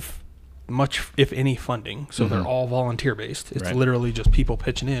don't have much, if any, funding. So they're all volunteer based. It's literally just people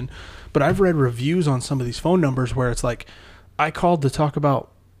pitching in. But I've read reviews on some of these phone numbers where it's like, I called to talk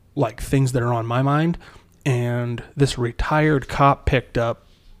about like things that are on my mind, and this retired cop picked up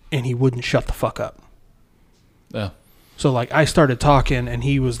and he wouldn't shut the fuck up. Yeah. So like I started talking and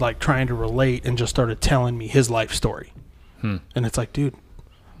he was like trying to relate and just started telling me his life story. And it's like, dude,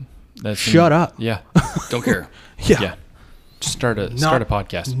 shut up. Yeah. Don't care. Yeah. Just start a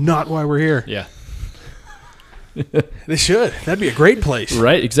podcast. Not why we're here. Yeah. They should. That'd be a great place.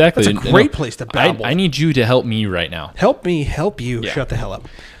 Right, exactly. That's a great place to babble. I need you to help me right now. Help me help you. Yeah. Shut the hell up.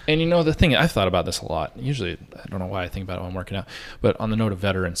 And you know, the thing, I've thought about this a lot. Usually, I don't know why I think about it when I'm working out. But on the note of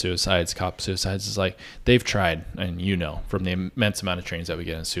veteran suicides, cop suicides, is like they've tried, and you know, from the immense amount of trainings that we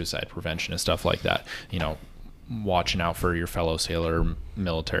get in suicide prevention and stuff like that, you know, watching out for your fellow sailor,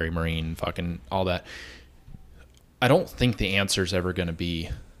 military, Marine, fucking all that. I don't think the answer is ever going to be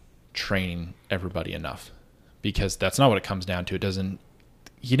training everybody enough, because that's not what it comes down to.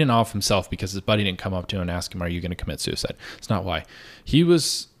 He didn't off himself because his buddy didn't come up to him and ask him, are you going to commit suicide? It's not why. He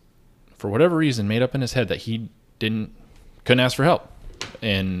was, for whatever reason, made up in his head that he couldn't ask for help.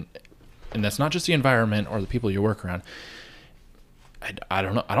 And that's not just the environment or the people you work around. I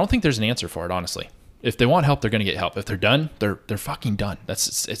don't know. I don't think there's an answer for it, honestly. If they want help, they're going to get help. If they're done, they're fucking done.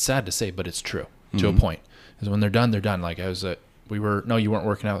 It's sad to say, but it's true to a point. Because when they're done, they're done. Like you weren't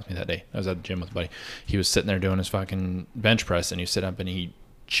working out with me that day. I was at the gym with a buddy. He was sitting there doing his fucking bench press, and he sit up and he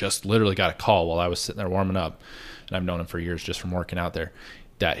just literally got a call while I was sitting there warming up. And I've known him for years just from working out there,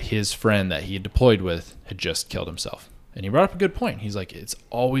 that his friend that he had deployed with had just killed himself. And he brought up a good point. He's like, it's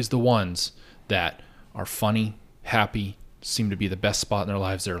always the ones that are funny, happy, seem to be the best spot in their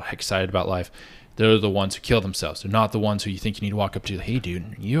lives. They're excited about life. They're the ones who kill themselves. They're not the ones who you think you need to walk up to. Hey,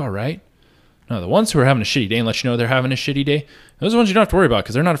 dude, are you all right? No, the ones who are having a shitty day and let you know they're having a shitty day, those are the ones you don't have to worry about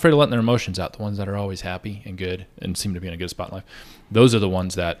because they're not afraid of letting their emotions out. The ones that are always happy and good and seem to be in a good spot in life, those are the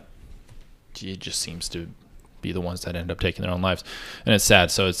ones that it just seems to be the ones that end up taking their own lives. And it's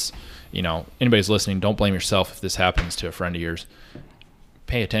sad. So it's, you know, anybody's listening, don't blame yourself if this happens to a friend of yours.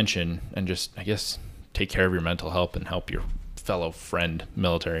 Pay attention and just, I guess, take care of your mental health and help your fellow friend,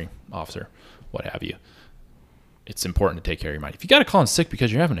 military officer, what have you. It's important to take care of your mind. If you got to call in sick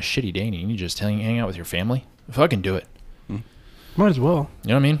because you're having a shitty day and you need to just hang out with your family, fucking do it. Might as well. You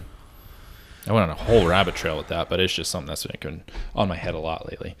know what I mean? I went on a whole rabbit trail with that, but it's just something that's been on my head a lot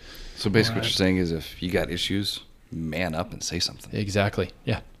lately. So basically what you're saying is if you got issues, man up and say something. Exactly.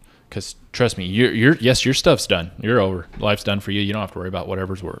 Yeah. Because trust me, your stuff's done. You're over. Life's done for you. You don't have to worry about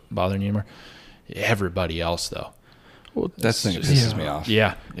whatever's bothering you anymore. Everybody else, though. Well, that's the thing that pisses me off.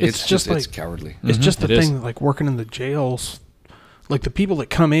 Yeah. It's just like, it's cowardly. It's just the thing, like working in the jails, like the people that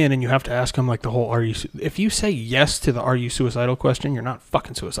come in and you have to ask them like the whole, if you say yes to the are you suicidal question, you're not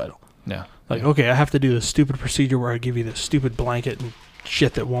fucking suicidal. No. Like, okay, I have to do this stupid procedure where I give you this stupid blanket and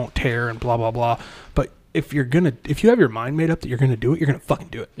shit that won't tear and blah, blah, blah. But if you have your mind made up that you're going to do it, you're going to fucking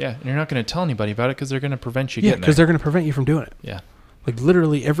do it. Yeah. And you're not going to tell anybody about it because they're going to prevent you getting there. Yeah, because they're going to prevent you from doing it. Yeah. Like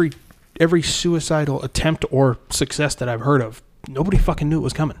literally every suicidal attempt or success that I've heard of, nobody fucking knew it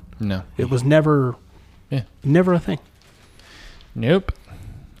was coming. No. It was never a thing. Nope.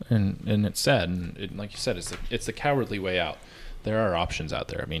 And it's sad. And like you said, it's the cowardly way out. There are options out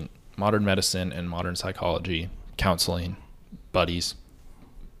there. I mean, modern medicine and modern psychology, counseling, buddies,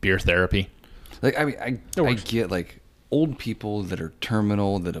 beer therapy. Like, I mean, I get like old people that are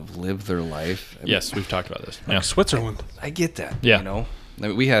terminal that have lived their life. Yes, we've talked about this. Like Switzerland. I get that. Yeah. You know, I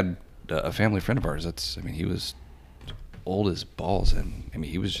mean, we had a family friend of ours. He was old as balls, and I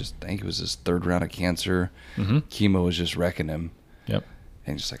mean, I think it was his 3rd round of cancer. Chemo was just wrecking him. Yep.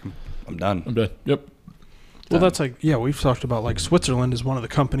 And he's just like, I'm done. Yep. Well, that's like, we've talked about, like, Switzerland is one of the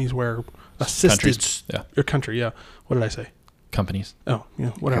companies where country, yeah. What did I say? Companies. Oh,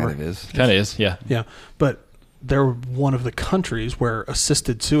 yeah, whatever. Kind of is, yeah. Yeah, but they're one of the countries where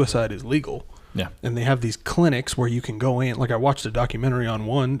assisted suicide is legal. Yeah. And they have these clinics where you can go in. Like, I watched a documentary on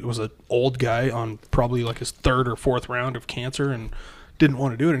one. It was an old guy on probably like his 3rd or 4th round of cancer and didn't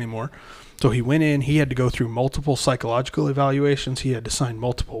want to do it anymore. So he went in. He had to go through multiple psychological evaluations. He had to sign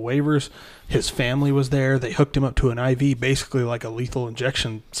multiple waivers. His family was there. They hooked him up to an IV, basically like a lethal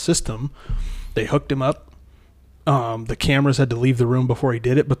injection system. They hooked him up. The cameras had to leave the room before he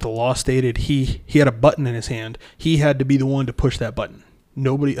did it, but the law stated he had a button in his hand. He had to be the one to push that button.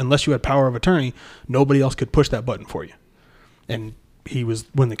 Nobody, unless you had power of attorney, nobody else could push that button for you. And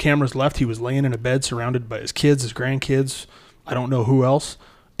when the cameras left, he was laying in a bed surrounded by his kids, his grandkids, I don't know who else,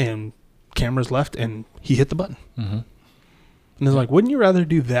 and cameras left, and he hit the button. Mm-hmm. And they're like, wouldn't you rather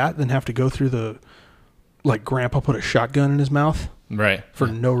do that than have to go through like Grandpa put a shotgun in his mouth? Right. For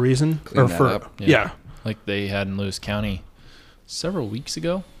no reason? Clean that up. Yeah. Like they had in Lewis County several weeks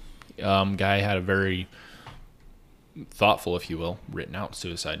ago. Guy had a very thoughtful, if you will, written out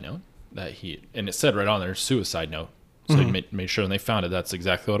suicide note and it said right on there, suicide note. So he made sure when they found it, that's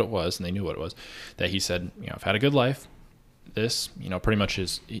exactly what it was, and they knew what it was. That he said, I've had a good life. This, pretty much he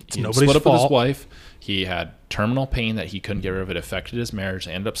split up with his wife. He had terminal pain that he couldn't get rid of. It affected his marriage.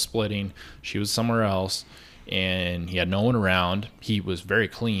 They ended up splitting. She was somewhere else, and he had no one around. He was very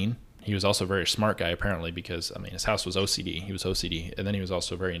clean. He was also a very smart guy, apparently, because, his house was OCD. He was OCD, and then he was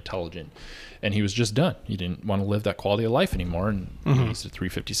also very intelligent. And he was just done. He didn't want to live that quality of life anymore, and he's at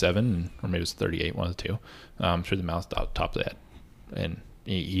 357, or maybe it was 38, one of the two, through the mouth, top of that. And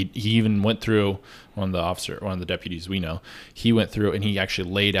he even went through, one of the deputies we know, he went through, and he actually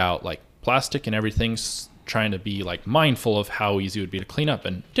laid out, like, plastic and everything, trying to be, like, mindful of how easy it would be to clean up,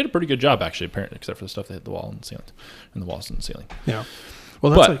 and did a pretty good job, actually, apparently, except for the stuff that hit the wall and the ceiling, and the walls and the ceiling. Yeah.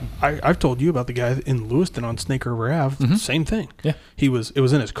 Well, that's I've told you about the guy in Lewiston on Snake River Ave. Same thing. Yeah. It was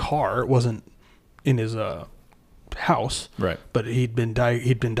in his car. It wasn't in his house. Right. But he'd been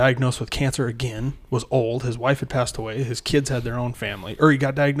diagnosed with cancer again. Was old. His wife had passed away. His kids had their own family. Or he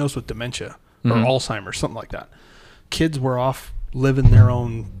got diagnosed with dementia or Alzheimer's, something like that. Kids were off living their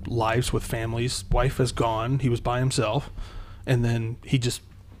own lives with families. Wife is gone. He was by himself, and then he just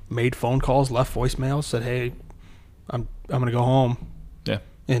made phone calls, left voicemails, said, "Hey, I'm gonna go home." Yeah.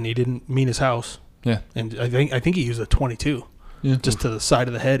 And he didn't mean his house. Yeah. And I think he used a .22. Yeah. Just to the side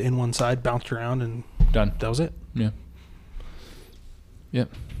of the head, in one side, bounced around, and done. That was it. Yeah. Yeah.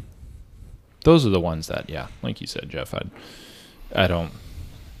 Those are the ones that, like you said, Jeff, I don't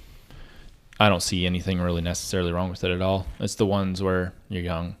see anything really necessarily wrong with it at all. It's the ones where you're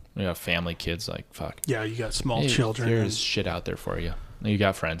young, you have family, kids, like, fuck. Yeah, you got small children. There's shit out there for you. You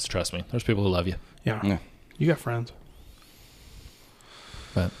got friends, trust me. There's people who love you. Yeah. You got friends.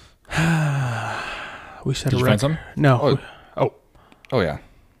 But we said did you find something? No. Oh yeah.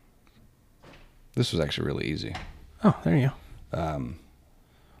 This was actually really easy. Oh, there you go.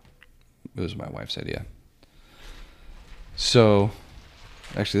 It was my wife's idea. So,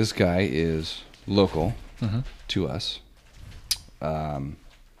 actually, this guy is local to us. I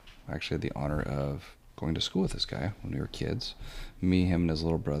actually had the honor of going to school with this guy when we were kids. Me, him, and his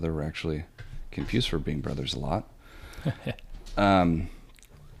little brother were actually confused for being brothers a lot.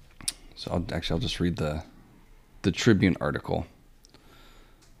 So I'll just read the Tribune article.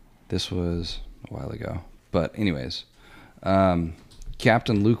 This was a while ago. But anyways,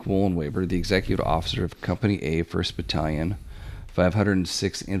 Captain Luke Wollenweber, the executive officer of Company A, 1st Battalion,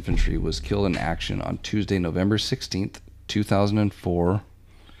 506th Infantry, was killed in action on Tuesday, November 16th, 2004,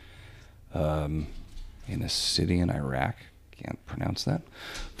 in a city in Iraq. Can't pronounce that.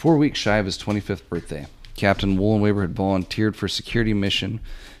 4 weeks shy of his 25th birthday. Captain Wollenweber had volunteered for a security mission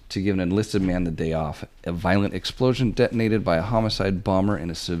to give an enlisted man the day off. A violent explosion detonated by a homicide bomber in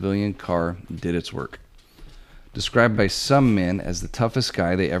a civilian car did its work. Described by some men as the toughest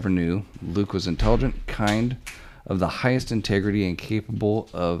guy they ever knew, Luke was intelligent, kind, of the highest integrity, and capable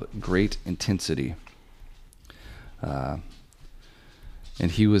of great intensity. And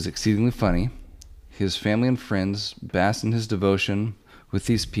he was exceedingly funny. His family and friends basked in his devotion. With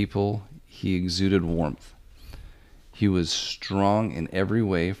these people, he exuded warmth. He was strong in every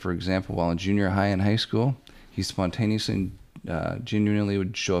way. For example, while in junior high and high school, he spontaneously, genuinely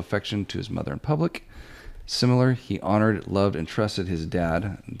would show affection to his mother in public. Similar, he honored, loved, and trusted his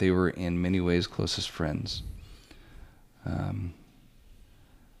dad. They were in many ways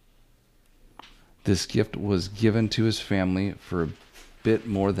This gift was given to his family for a bit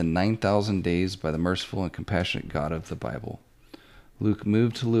more than 9,000 days by the merciful and compassionate God of the Bible. Luke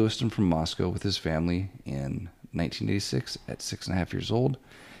moved to Lewiston from Moscow with his family in 1986 at 6.5 years old.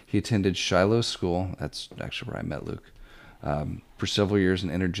 He attended Shiloh School, that's actually where I met Luke, for several years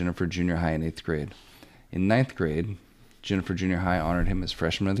and entered Jennifer Junior High in 8th grade. In 9th grade, Jennifer Junior High honored him as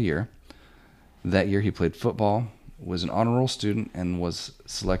Freshman of the Year. That year he played football, was an honor roll student, and was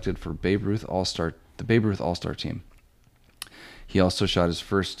selected for the Babe Ruth All-Star team. He also shot his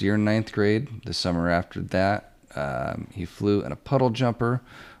first deer in 9th grade. The summer after that, he flew in a puddle jumper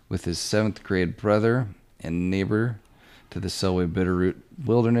with his 7th grade brother and neighbor to the Selway Bitterroot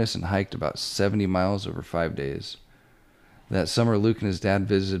Wilderness and hiked about 70 miles over 5 days. That summer, Luke and his dad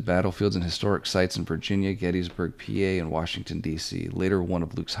visited battlefields and historic sites in Virginia, Gettysburg, PA, and Washington, D.C. Later, one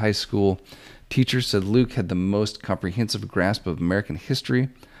of Luke's high school teachers said Luke had the most comprehensive grasp of American history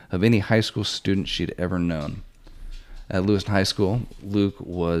of any high school student she'd ever known. At Lewiston High School, Luke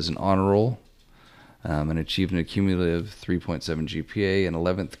was an honor roll and achieved an cumulative 3.7 GPA. In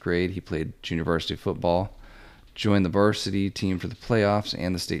 11th grade, he played junior varsity football, joined the varsity team for the playoffs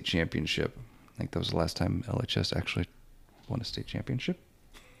and the state championship. I think that was the last time LHS actually won a state championship.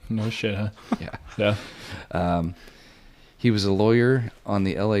 No shit, huh? Yeah. Yeah. He was a lawyer on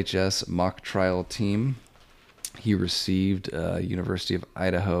the LHS mock trial team. He received a University of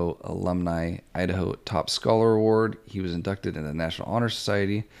Idaho Alumni Idaho Top Scholar Award. He was inducted in the National Honor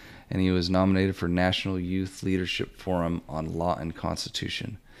Society, and he was nominated for National Youth Leadership Forum on Law and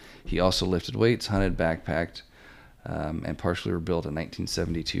Constitution. He also lifted weights, hunted, backpacked, and partially rebuilt a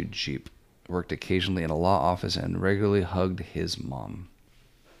 1972 Jeep. Worked occasionally in a law office and regularly hugged his mom.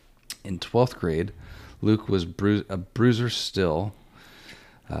 In 12th grade, Luke was a bruiser still.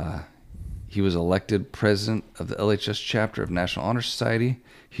 He was elected president of the LHS chapter of National Honor Society.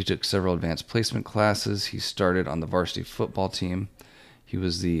 He took several advanced placement classes. He started on the varsity football team. He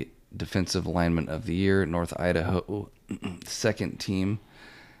was the defensive lineman of the year, North Idaho second team,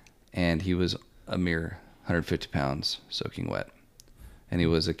 and he was a mere 150 pounds soaking wet. And he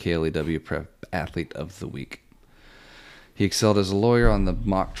was a KLEW Prep Athlete of the Week. He excelled as a lawyer on the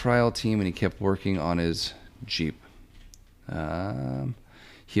mock trial team, and he kept working on his Jeep.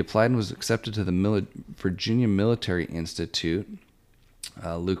 He applied and was accepted to the Virginia Military Institute.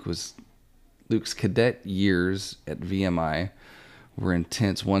 Luke's cadet years at VMI were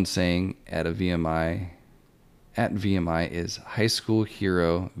intense. One saying at VMI is high school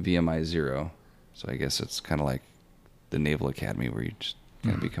hero VMI 0. So I guess it's kind of like the Naval Academy where you just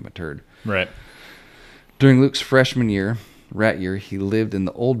kind of become a turd. Right. During Luke's freshman year, rat year, he lived in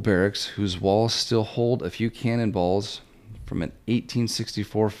the old barracks whose walls still hold a few cannonballs from an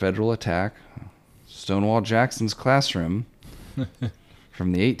 1864 federal attack. Stonewall Jackson's classroom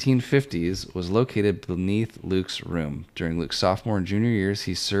from the 1850s was located beneath Luke's room. During Luke's sophomore and junior years,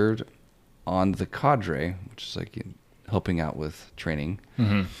 he served on the cadre, which is like helping out with training,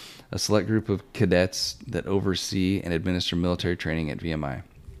 a select group of cadets that oversee and administer military training at VMI.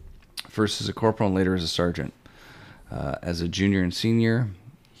 First as a corporal and later as a sergeant. As a junior and senior,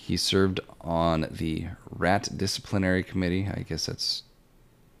 he served on the RAT disciplinary committee. I guess that's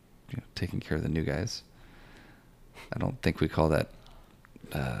taking care of the new guys. I don't think we call that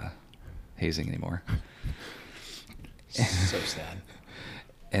hazing anymore. So sad.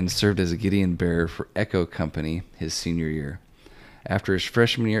 And served as a Gideon bearer for Echo Company his senior year. After his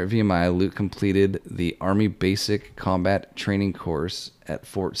freshman year at VMI, Luke completed the Army Basic Combat Training Course at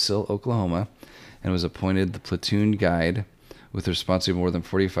Fort Sill, Oklahoma, and was appointed the platoon guide with the responsibility of more than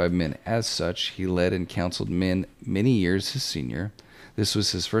 45 men. As such, he led and counseled men many years his senior. This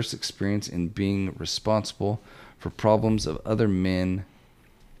was his first experience in being responsible for problems of other men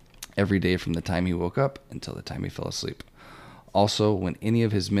every day from the time he woke up until the time he fell asleep. Also, when any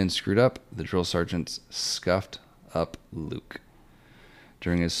of his men screwed up, the drill sergeants scuffed up Luke.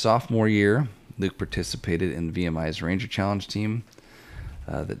 During his sophomore year, Luke participated in VMI's Ranger Challenge team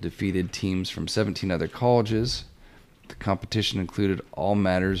that defeated teams from 17 other colleges. The competition included all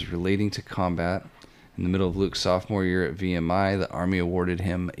matters relating to combat. In the middle of Luke's sophomore year at VMI, the Army awarded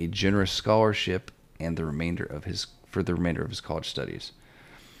him a generous scholarship and the remainder of his college studies.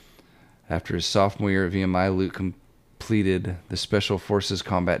 After his sophomore year at VMI, Luke completed the Special Forces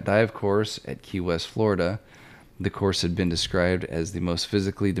Combat Dive course at Key West, Florida. The course had been described as the most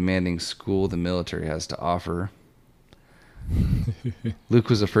physically demanding school the military has to offer. Luke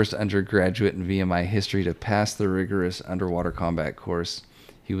was the first undergraduate in VMI history to pass the rigorous underwater combat course.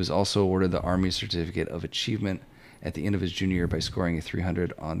 He was also awarded the Army Certificate of Achievement at the end of his junior year by scoring a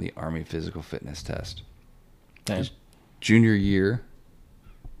 300 on the Army Physical Fitness Test. Damn. His junior year,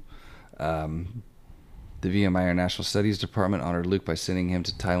 The VMI International Studies Department honored Luke by sending him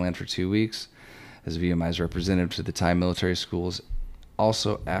to Thailand for 2 weeks as VMI's representative to the Thai military schools.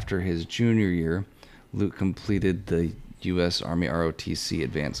 Also, after his junior year, Luke completed the U.S. Army ROTC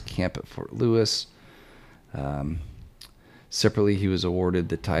Advanced Camp at Fort Lewis. Separately, he was awarded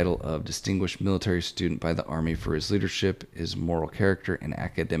the title of Distinguished Military Student by the Army for his leadership, his moral character, and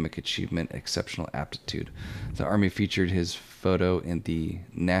academic achievement, exceptional aptitude. The Army featured his photo in the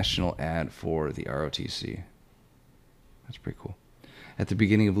national ad for the ROTC. That's pretty cool. At the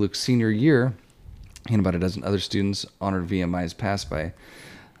beginning of Luke's senior year, he and about a dozen other students honored VMI's past by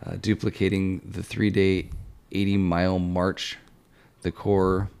duplicating the 3-day 80-mile march the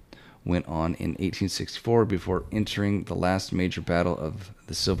Corps went on in 1864 before entering the last major battle of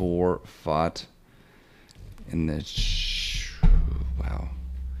the Civil War fought in the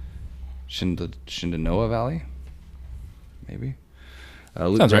Shenandoah Valley. Maybe.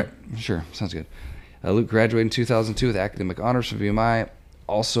 Sounds right. Sure, sounds good. Luke graduated in 2002 with academic honors from VMI.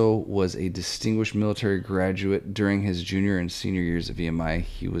 Also was a distinguished military graduate during his junior and senior years at VMI.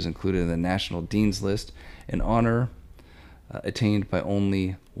 He was included in the National Dean's List, an honor attained by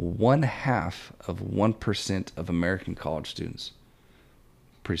only 0.5% of American college students.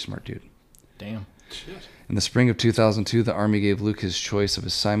 Pretty smart dude. Damn. Shit. In the spring of 2002, the Army gave Luke his choice of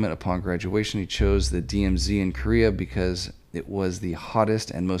assignment upon graduation. He chose the DMZ in Korea because it was the hottest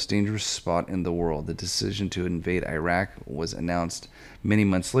and most dangerous spot in the world. The decision to invade Iraq was announced many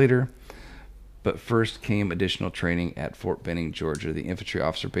months later, but first came additional training at Fort Benning, Georgia, the Infantry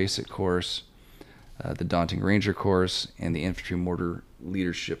Officer Basic Course, the Daunting Ranger Course, and the Infantry Mortar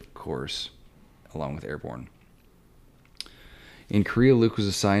Leadership Course, along with Airborne. In Korea, Luke was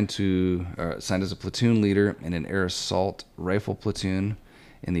assigned as a platoon leader in an air assault rifle platoon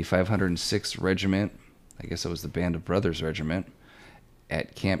in the 506th Regiment. I guess that was the Band of Brothers Regiment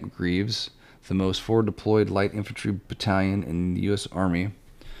at Camp Greaves, the most forward deployed light infantry battalion in the U.S. Army.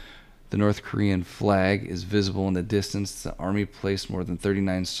 The North Korean flag is visible in the distance. The Army placed more than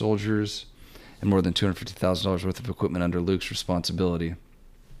 39 soldiers and more than $250,000 worth of equipment under Luke's responsibility.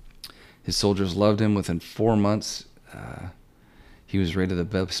 His soldiers loved him. Within 4 months, he was rated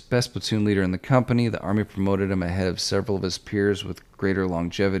the best platoon leader in the company. The Army promoted him ahead of several of his peers with greater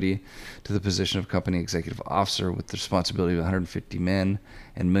longevity to the position of company executive officer with the responsibility of 150 men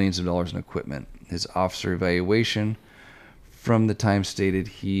and millions of dollars in equipment. His officer evaluation from the time stated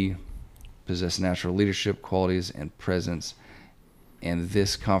he possessed natural leadership qualities and presence, and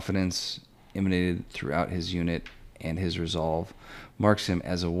this confidence emanated throughout his unit, and his resolve marks him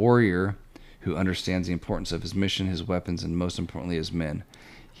as a warrior who understands the importance of his mission, his weapons, and most importantly, his men.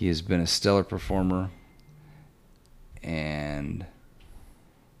 He has been a stellar performer and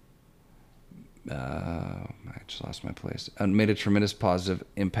I just lost my place. And made a tremendous positive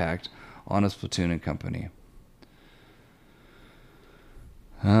impact on his platoon and company.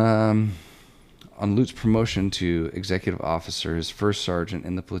 On Luke's promotion to executive officer, his first sergeant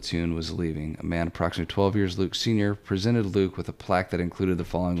in the platoon was leaving. A man approximately 12 years Luke's senior presented Luke with a plaque that included the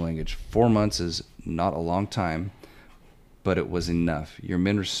following language: 4 months is not a long time, but it was enough. Your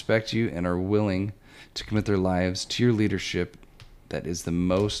men respect you and are willing to commit their lives to your leadership. That is the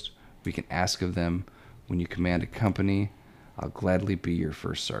most we can ask of them. When you command a company, I'll gladly be your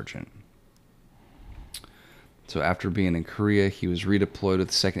first sergeant. So after being in Korea, he was redeployed with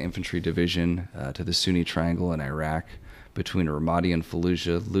the 2nd Infantry Division to the Sunni Triangle in Iraq between Ramadi and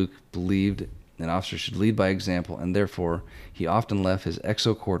Fallujah. Luke believed an officer should lead by example, and therefore he often left his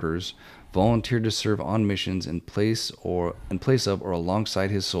EXO quarters, volunteered to serve on missions in place of or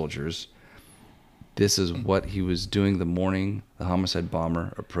alongside his soldiers. This is what he was doing the morning the homicide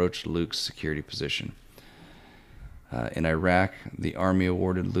bomber approached Luke's security position. In Iraq, the Army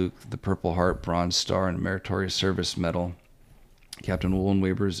awarded Luke the Purple Heart, Bronze Star, and Meritorious Service Medal. Captain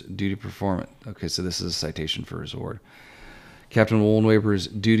Woollenweber's duty performance. Okay, so this is a citation for his award. Captain Woollenweber's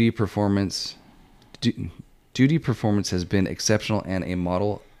duty performance has been exceptional and a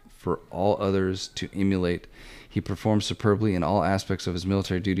model for all others to emulate. He performed superbly in all aspects of his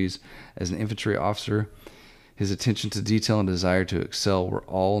military duties. As an infantry officer, his attention to detail and desire to excel were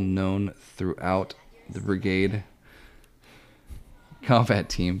all known throughout the brigade combat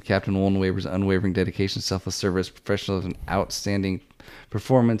team. Captain Woollenweber's unwavering dedication, selfless service, professionalism, and outstanding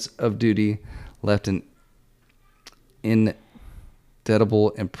performance of duty left an indelible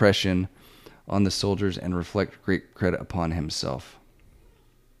impression on the soldiers and reflect great credit upon himself.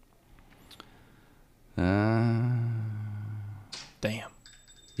 Damn.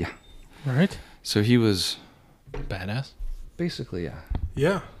 Yeah. All right. So he was Badass. basically, yeah.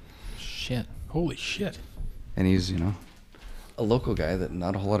 Yeah. Shit. Holy shit. And he's, a local guy that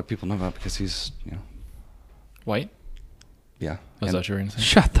not a whole lot of people know about because he's, White? Yeah. Was that what you were going to say?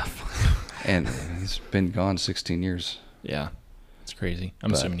 Shut the fuck. And he's been gone 16 years. Yeah. It's crazy.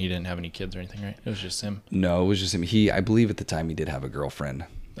 I'm assuming he didn't have any kids or anything, right? It was just him. No, it was just him. I believe at the time he did have a girlfriend.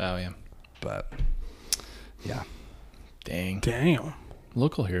 Oh, yeah. But, yeah. Damn.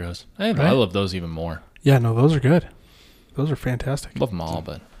 Local heroes. I love those even more. Yeah, no, those are good. Those are fantastic. Love them all,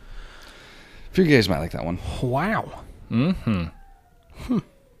 but... I figure you guys might like that one. Wow. Mm-hmm.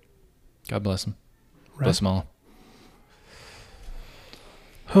 God bless them. Right. Bless them all.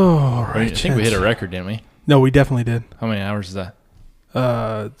 Oh, right. I think we hit a record, didn't we? No, we definitely did. How many hours is that?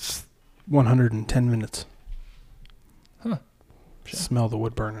 It's 110 minutes. Huh. Smell the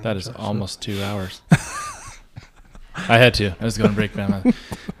wood burning. That is almost 2 hours. I had to. I was going to break down.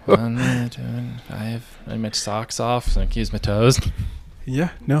 1 minute, 2 minutes, 5. I made socks off, so I can use my toes.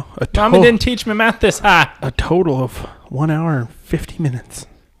 Yeah, no. Mommy didn't teach me math this high. A total of 1 hour and 50 minutes.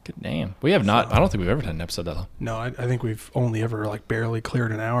 Good damn. We have not. I don't think we've ever done an episode that long. No, I think we've only ever barely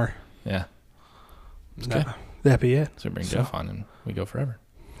cleared an hour. Yeah. That'd be it. So we bring Jeff on and we go forever.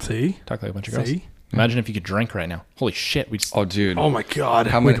 See? Talk like a bunch of girls. Imagine if you could drink right now. Holy shit. Oh, dude. Oh, my God.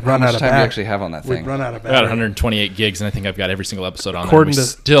 How much time do you actually have on that thing? We'd run out of battery. I got 128 gigs, and I think I've got every single episode on there. We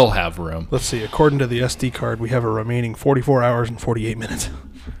still have room. Let's see. According to the SD card, we have a remaining 44 hours and 48 minutes.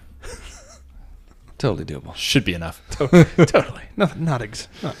 Totally doable. Should be enough. Totally. Not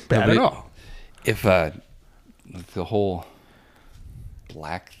bad at all. If the whole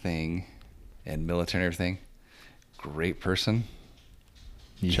black thing and military and everything, great person.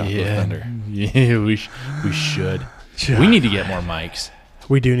 Chocolate Thunder. Yeah, we should. We need to get more mics.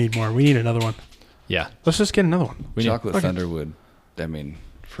 We do need more. We need another one. Yeah. Let's just get another one. Chocolate Thunder would,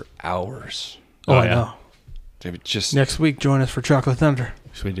 for hours. Oh, I know. Just next week, join us for Chocolate Thunder.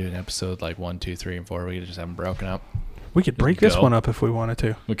 Should we do an episode 1, 2, 3, and 4? We could just have them broken up. We could break this one up if we wanted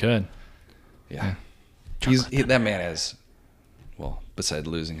to. We could. Yeah. That man has, well, besides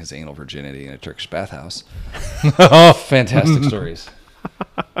losing his anal virginity in a Turkish bathhouse, fantastic stories.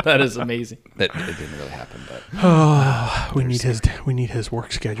 That is amazing. That it didn't really happen, but we need his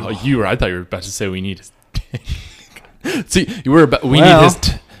work schedule. Oh, I thought you were about to say we need his. See, you were about need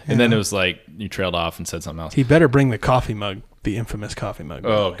his, and then it was you trailed off and said something else. He better bring the coffee mug, the infamous coffee mug.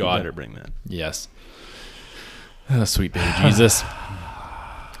 Oh God, he better bring that. Yes. Oh, sweet baby Jesus.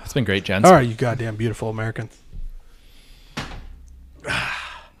 It's been great, gents. All right, you goddamn beautiful Americans.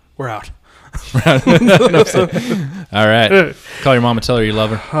 We're out. All right. Call your mom and tell her you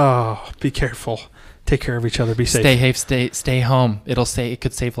love her. Oh, be careful. Take care of each other. Be safe. Stay home. It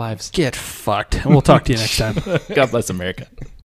could save lives. Get fucked. And we'll talk to you next time. God bless America.